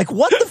palm. Like,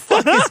 what the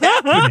fuck is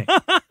happening?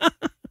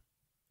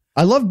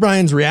 I love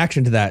Brian's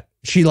reaction to that.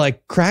 She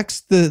like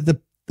cracks the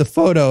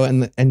photo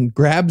and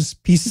grabs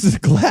pieces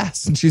of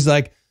glass, and she's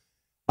like,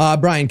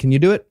 Brian, can you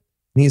do it?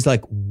 And he's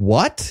like,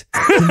 what?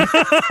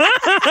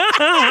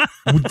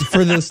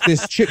 For this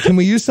chip, can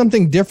we use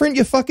something different,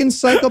 you fucking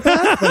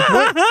psychopath? Like,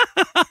 what?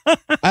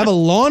 I have a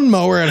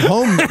lawnmower at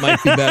home that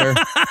might be better.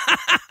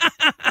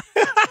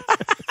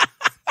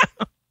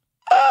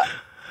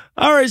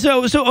 All right,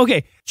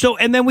 okay. So,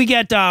 and then we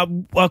get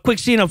a quick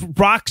scene of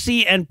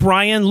Roxy and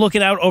Brian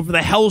looking out over the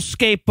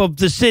hellscape of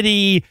the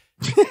city,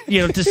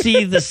 to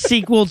see the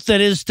sequel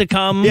that is to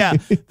come. Yeah,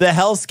 the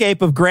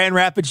hellscape of Grand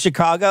Rapids,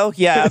 Chicago.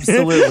 Yeah,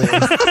 absolutely.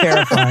 It's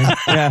terrifying.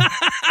 Yeah.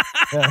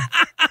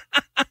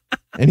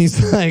 And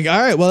he's like, all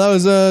right, well, that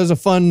was a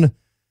fun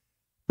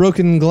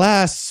broken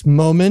glass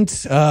moment.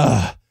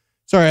 Sorry,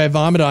 I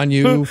vomited on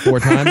you 4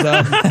 times.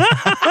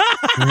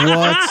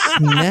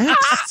 What's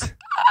next?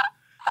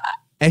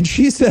 And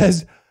she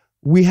says,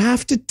 we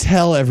have to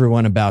tell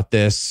everyone about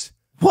this.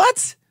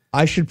 What?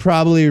 I should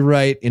probably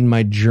write in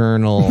my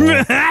journal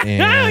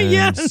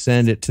and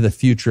send it to the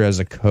future as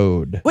a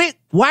code. Wait,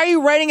 why are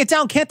you writing it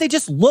down? Can't they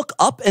just look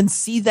up and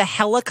see the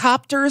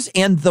helicopters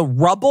and the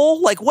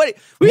rubble? Like, what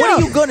are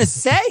you going to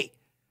say?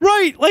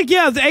 Right. Like,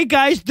 hey,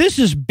 guys, this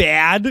is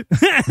bad.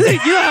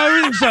 How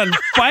everything's on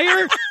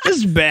fire? This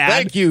is bad.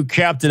 Thank you,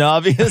 Captain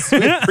Obvious.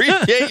 We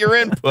appreciate your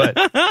input.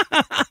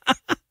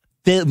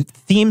 The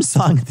theme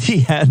song at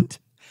the end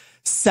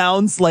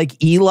sounds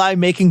like Eli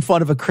making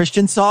fun of a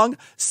Christian song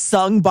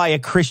sung by a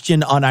Christian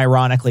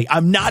unironically.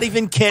 I'm not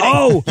even kidding.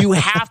 Oh, you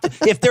have to.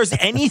 If there's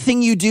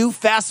anything you do,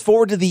 fast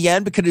forward to the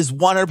end because it's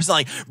 100%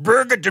 like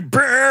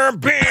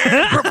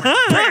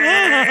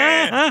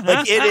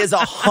it is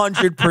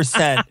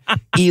 100%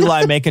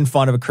 Eli making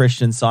fun of a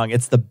Christian song.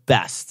 It's the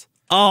best.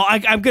 Oh,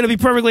 I'm going to be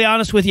perfectly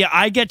honest with you.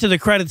 I get to the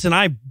credits and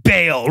I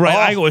bail, right?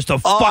 I go, the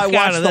fuck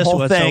out of this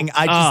whole thing. So,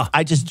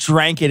 I just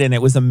drank it and it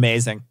was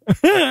amazing.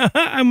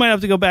 I might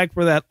have to go back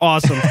for that.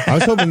 Awesome. I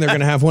was hoping they're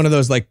going to have one of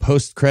those like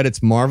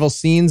post-credits Marvel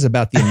scenes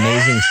about the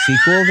amazing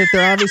sequel that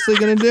they're obviously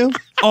going to do.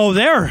 Oh,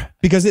 there.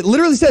 Because it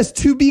literally says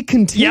to be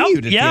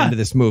continued at the end of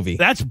this movie.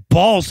 That's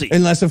ballsy.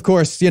 Unless, of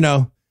course,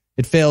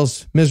 it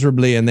fails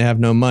miserably and they have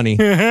no money.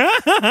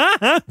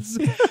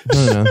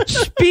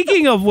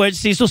 Speaking of which,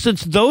 Cecil,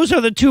 since those are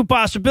the 2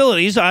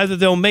 possibilities, either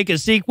they'll make a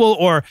sequel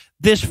or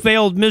this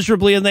failed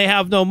miserably and they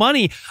have no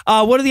money,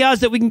 what are the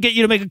odds that we can get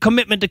you to make a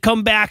commitment to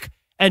come back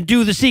and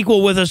do the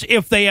sequel with us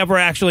if they ever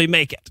actually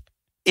make it?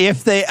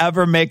 If they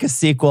ever make a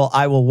sequel,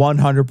 I will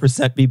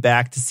 100% be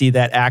back to see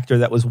that actor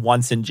that was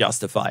once in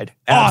Justified.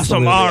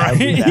 Absolutely. Awesome. All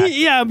right.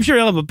 Yeah, I'm sure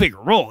he'll have a bigger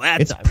role that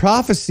time. It's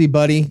prophecy,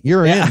 buddy.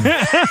 You're in.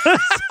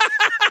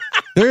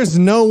 There's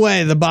no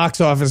way the box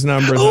office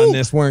numbers on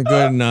this weren't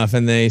good enough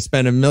and they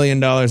spent $1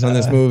 million on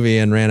this movie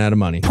and ran out of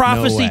money.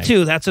 Prophecy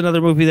 2, that's another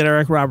movie that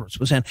Eric Roberts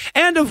was in.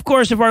 And of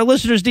course, if our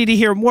listeners need to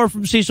hear more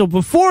from Cecil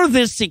before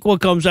this sequel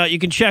comes out, you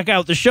can check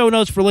out the show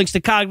notes for links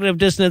to Cognitive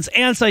Dissonance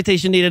and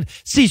Citation Needed.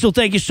 Cecil,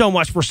 thank you so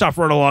much for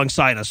suffering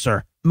alongside us,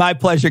 sir. My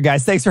pleasure,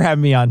 guys. Thanks for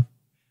having me on.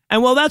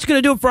 And well, that's going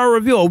to do it for our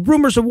review of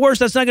Rumors of Wars.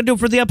 That's not going to do it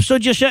for the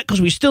episode just yet because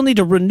we still need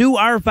to renew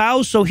our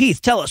vows. So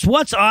Heath, tell us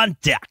what's on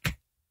deck.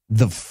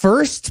 The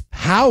First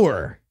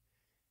Power.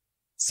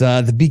 It's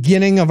the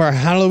beginning of our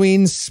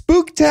Halloween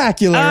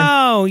spooktacular.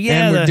 Oh,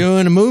 yeah. And we're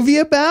doing a movie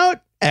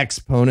about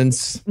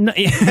exponents. No,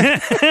 yeah.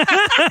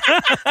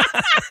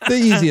 The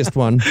easiest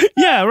one.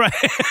 Yeah, right.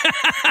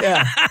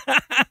 Yeah.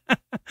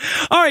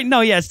 All right.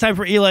 No, yeah, it's time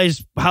for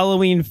Eli's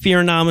Halloween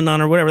Fearnomenon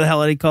or whatever the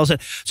hell he calls it.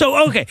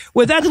 So, okay,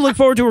 with that to look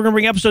forward to, we're going to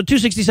bring episode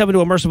 267 to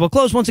a merciful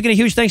close. Once again, a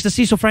huge thanks to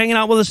Cecil for hanging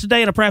out with us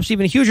today, and a perhaps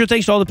even huger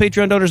thanks to all the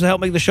Patreon donors that help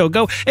make the show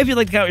go. If you'd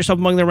like to count yourself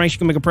among their ranks, you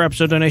can make a per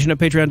episode donation at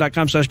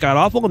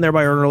patreon.com/godawful and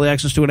thereby earn early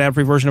access to an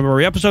ad-free version of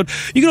every episode.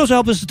 You can also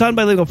help us a ton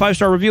by leaving a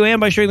 5-star review and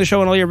by sharing the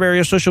show on all your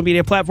various social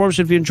media platforms.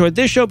 If you enjoyed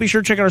this show, be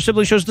sure to check out our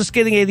sibling shows, The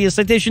Scathing Atheist,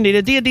 Citation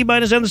Needed, D&D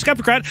Minus, and The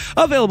Skeptocrat,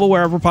 available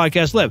wherever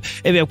podcasts live.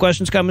 If you have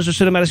questions, comments, or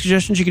cinematic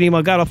suggestions, you can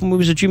email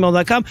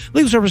godawfulmovies@gmail.com.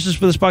 Legal services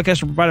for this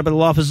podcast are provided by the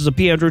law offices of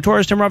P. Andrew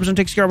Torres. Tim Robertson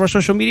takes care of our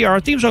social media. Our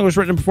theme song was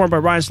written and performed by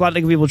Ryan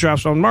Slotnick of Evil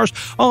Drafts on Mars.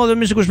 All other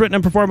music was written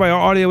and performed by our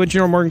audio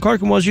engineer Morgan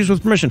Clark and was used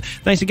with permission.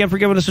 Thanks again for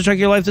giving us a chunk of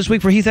your life this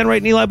week. For Heath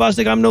Enright and Eli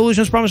Bosnick, I'm No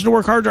Lugeons, promising to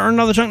work hard to earn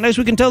another chunk next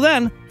week. Until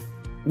then,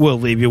 we'll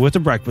leave you with the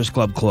Breakfast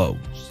Club close.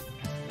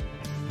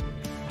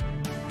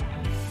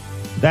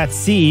 That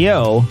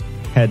CEO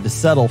had to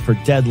settle for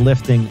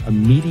deadlifting a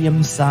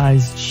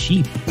medium-sized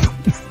sheep.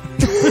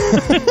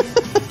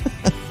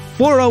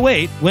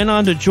 408 went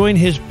on to join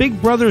his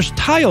big brother's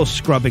tile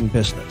scrubbing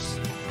business.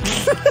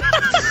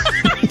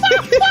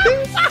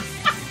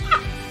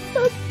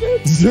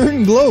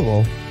 Zern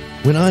Global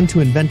went on to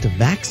invent a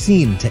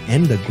vaccine to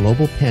end a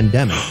global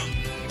pandemic.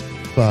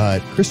 But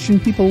Christian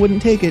people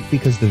wouldn't take it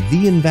because the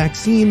V in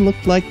vaccine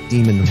looked like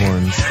demon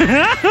horns.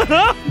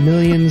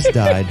 Millions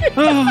died.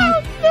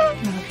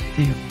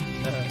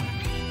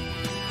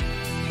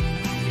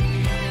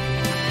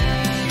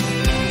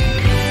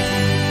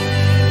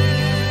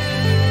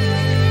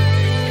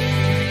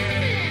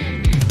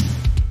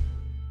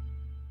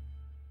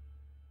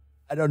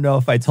 I don't know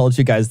if I told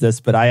you guys this,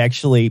 but I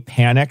actually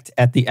panicked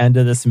at the end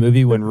of this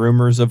movie when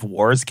Rumors of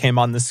Wars came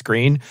on the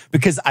screen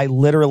because I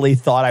literally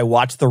thought I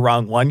watched the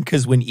wrong one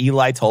because when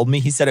Eli told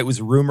me, he said it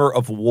was Rumor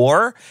of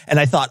War. And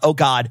I thought, oh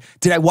God,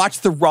 did I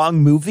watch the wrong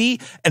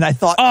movie? And I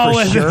thought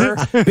for sure,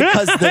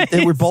 because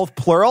they were both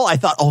plural, I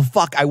thought, oh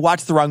fuck, I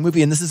watched the wrong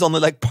movie. And this is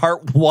only like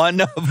part one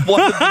of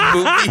one of the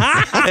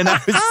movies. And I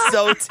was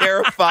so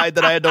terrified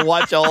that I had to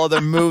watch all of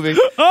the movies.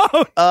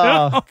 Oh,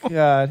 Oh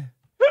God.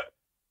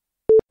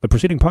 The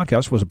preceding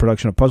podcast was a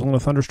production of Puzzle and a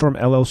Thunderstorm,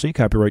 LLC,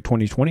 copyright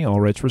 2020, all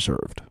rights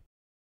reserved.